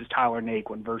him versus Tyler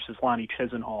Naquin versus Lonnie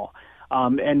Chisenhall.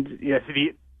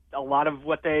 A lot of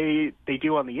what they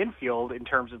do on the infield in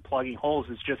terms of plugging holes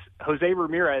is just Jose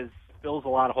Ramirez fills a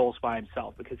lot of holes by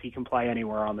himself because he can play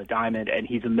anywhere on the diamond and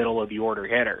he's a middle-of-the-order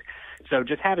hitter. So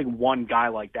just having one guy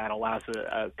like that allows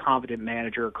a competent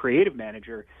manager, a creative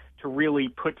manager, to really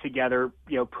put together,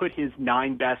 put his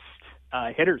 9 best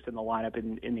hitters in the lineup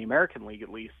in the American League at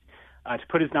least, to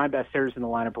put his 9 best hitters in the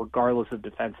lineup regardless of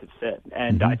defensive fit.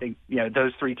 And I think,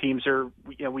 those 3 teams are,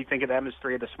 we think of them as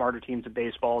 3 of the smarter teams of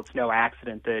baseball. It's no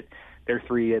accident that they're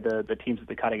 3 of the teams at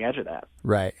the cutting edge of that.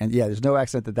 Right. And there's no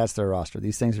accident that that's their roster.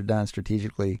 These things are done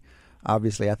strategically.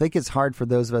 Obviously, I think it's hard for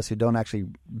those of us who don't actually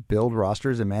build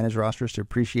rosters and manage rosters to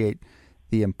appreciate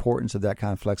the importance of that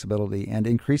kind of flexibility. And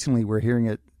increasingly, we're hearing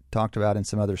it talked about in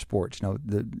some other sports.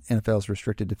 The NFL is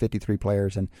restricted to 53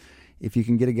 players, and if you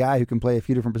can get a guy who can play a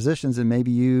few different positions, then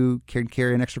maybe you can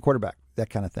carry an extra quarterback, that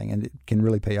kind of thing, and it can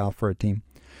really pay off for a team.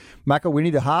 Michael, we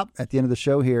need to hop at the end of the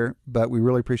show here, but we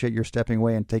really appreciate your stepping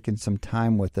away and taking some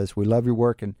time with us. We love your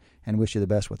work and wish you the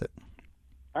best with it.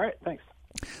 All right, thanks.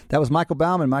 That was Michael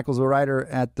Baumann. Michael's a writer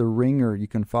at The Ringer. You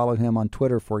can follow him on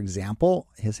Twitter, for example.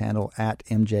 His handle at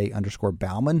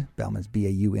MJ_Baumann. Bauman's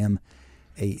Baumann.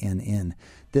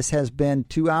 This has been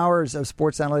 2 hours of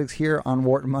sports analytics here on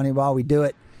Wharton Moneyball. We do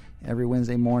it every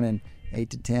Wednesday morning, 8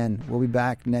 to 10. We'll be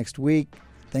back next week.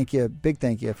 Thank you, big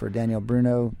thank you for Daniel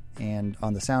Bruno and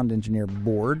on the sound engineer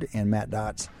board, and Matt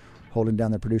Dotz holding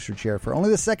down the producer chair for only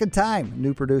the second time.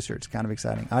 New producer. It's kind of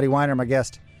exciting. Adi Weiner, my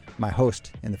guest, my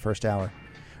host in the first hour.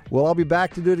 We'll all be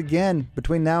back to do it again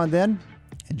between now and then.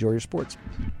 Enjoy your sports.